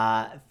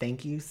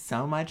 Thank you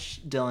so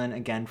much, Dylan,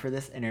 again for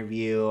this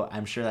interview.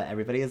 I'm sure that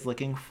everybody is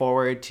looking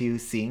forward to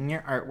seeing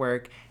your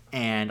artwork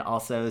and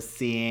also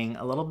seeing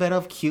a little bit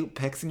of cute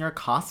pics in your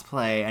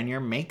cosplay and your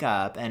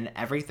makeup and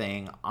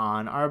everything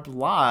on our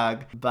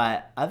blog.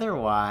 But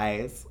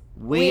otherwise,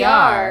 we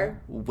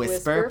are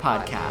Whisper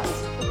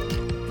Podcast.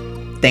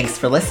 Thanks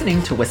for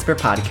listening to Whisper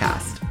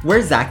Podcast.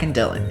 We're Zach and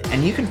Dylan,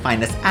 and you can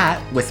find us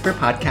at Whisper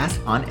Podcast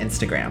on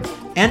Instagram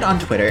and on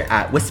Twitter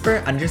at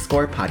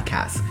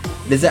Whisper_podcast.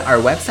 Visit our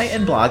website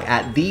and blog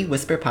at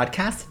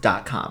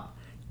thewhisperpodcast.com.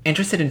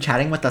 Interested in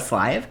chatting with us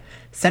live?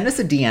 Send us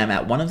a DM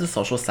at one of the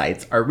social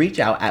sites or reach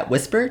out at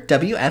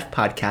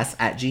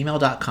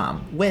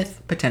whisperwfpodcast@gmail.com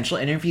with potential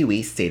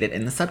interviewee stated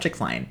in the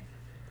subject line.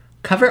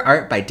 Cover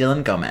art by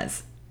Dylan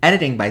Gomez.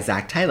 Editing by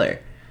Zach Tyler.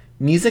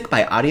 Music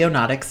by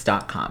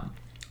Audionautics.com.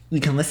 You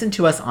can listen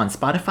to us on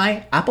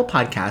Spotify, Apple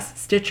Podcasts,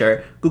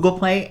 Stitcher, Google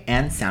Play,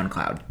 and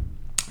SoundCloud.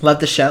 Love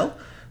the show?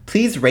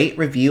 Please rate,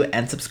 review,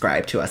 and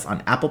subscribe to us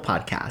on Apple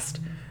Podcast.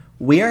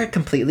 We are a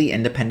completely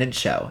independent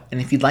show, and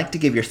if you'd like to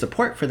give your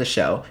support for the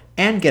show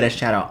and get a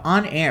shout out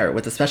on air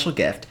with a special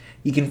gift,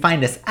 you can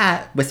find us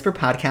at Whisper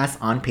Podcasts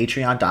on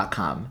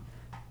Patreon.com.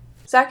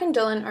 Zach and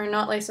Dylan are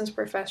not licensed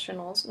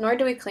professionals, nor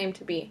do we claim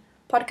to be.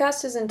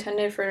 Podcast is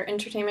intended for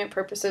entertainment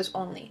purposes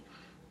only.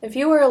 If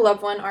you or a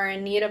loved one are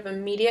in need of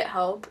immediate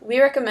help,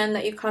 we recommend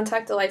that you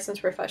contact a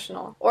licensed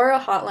professional or a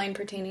hotline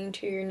pertaining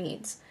to your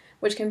needs,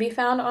 which can be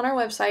found on our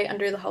website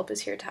under the Help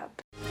is Here tab.